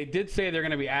they did say they're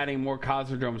going to be adding more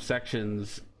Cosmodrome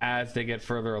sections as they get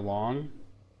further along.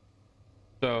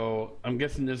 So I'm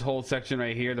guessing this whole section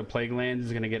right here, the plague land, is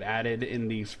going to get added in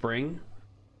the spring.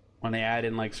 when they add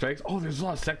in like strikes. Oh, there's a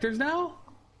lot of sectors now.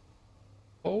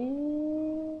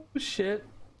 Oh shit,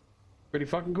 pretty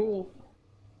fucking cool.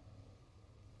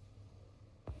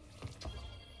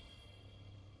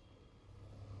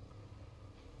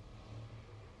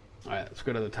 All right, let's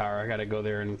go to the tower. I gotta go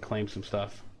there and claim some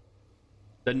stuff.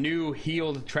 The new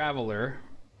healed traveler.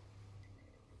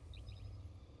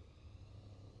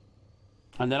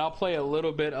 And then I'll play a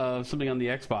little bit of something on the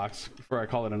Xbox before I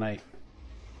call it a night.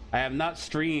 I have not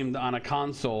streamed on a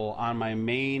console on my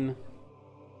main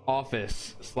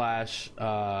office slash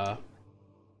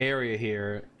area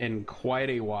here in quite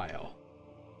a while.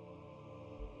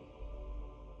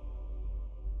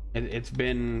 It's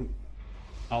been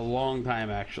a long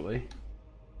time, actually.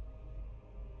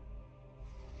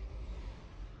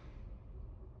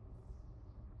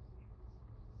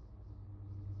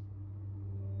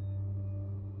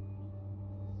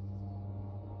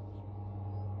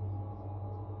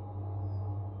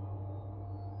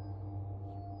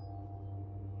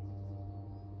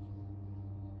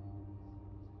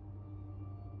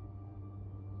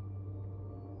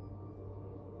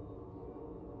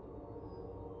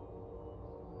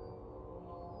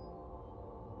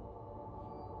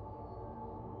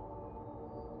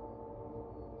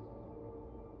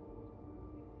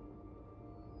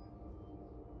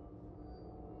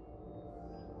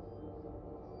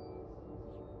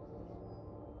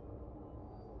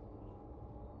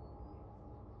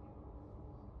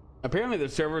 Apparently the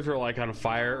servers were like on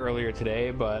fire earlier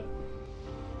today, but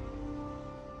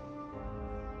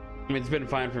I mean, it's been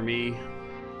fine for me.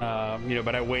 You know,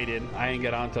 but I waited. I didn't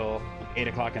get on till 8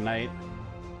 o'clock at night.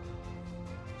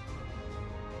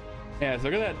 Yeah, so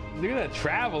look at that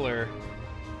traveler.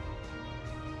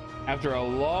 After a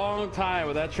long time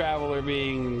with that traveler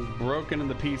being broken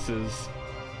into pieces,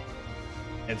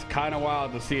 it's kind of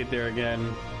wild to see it there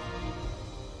again.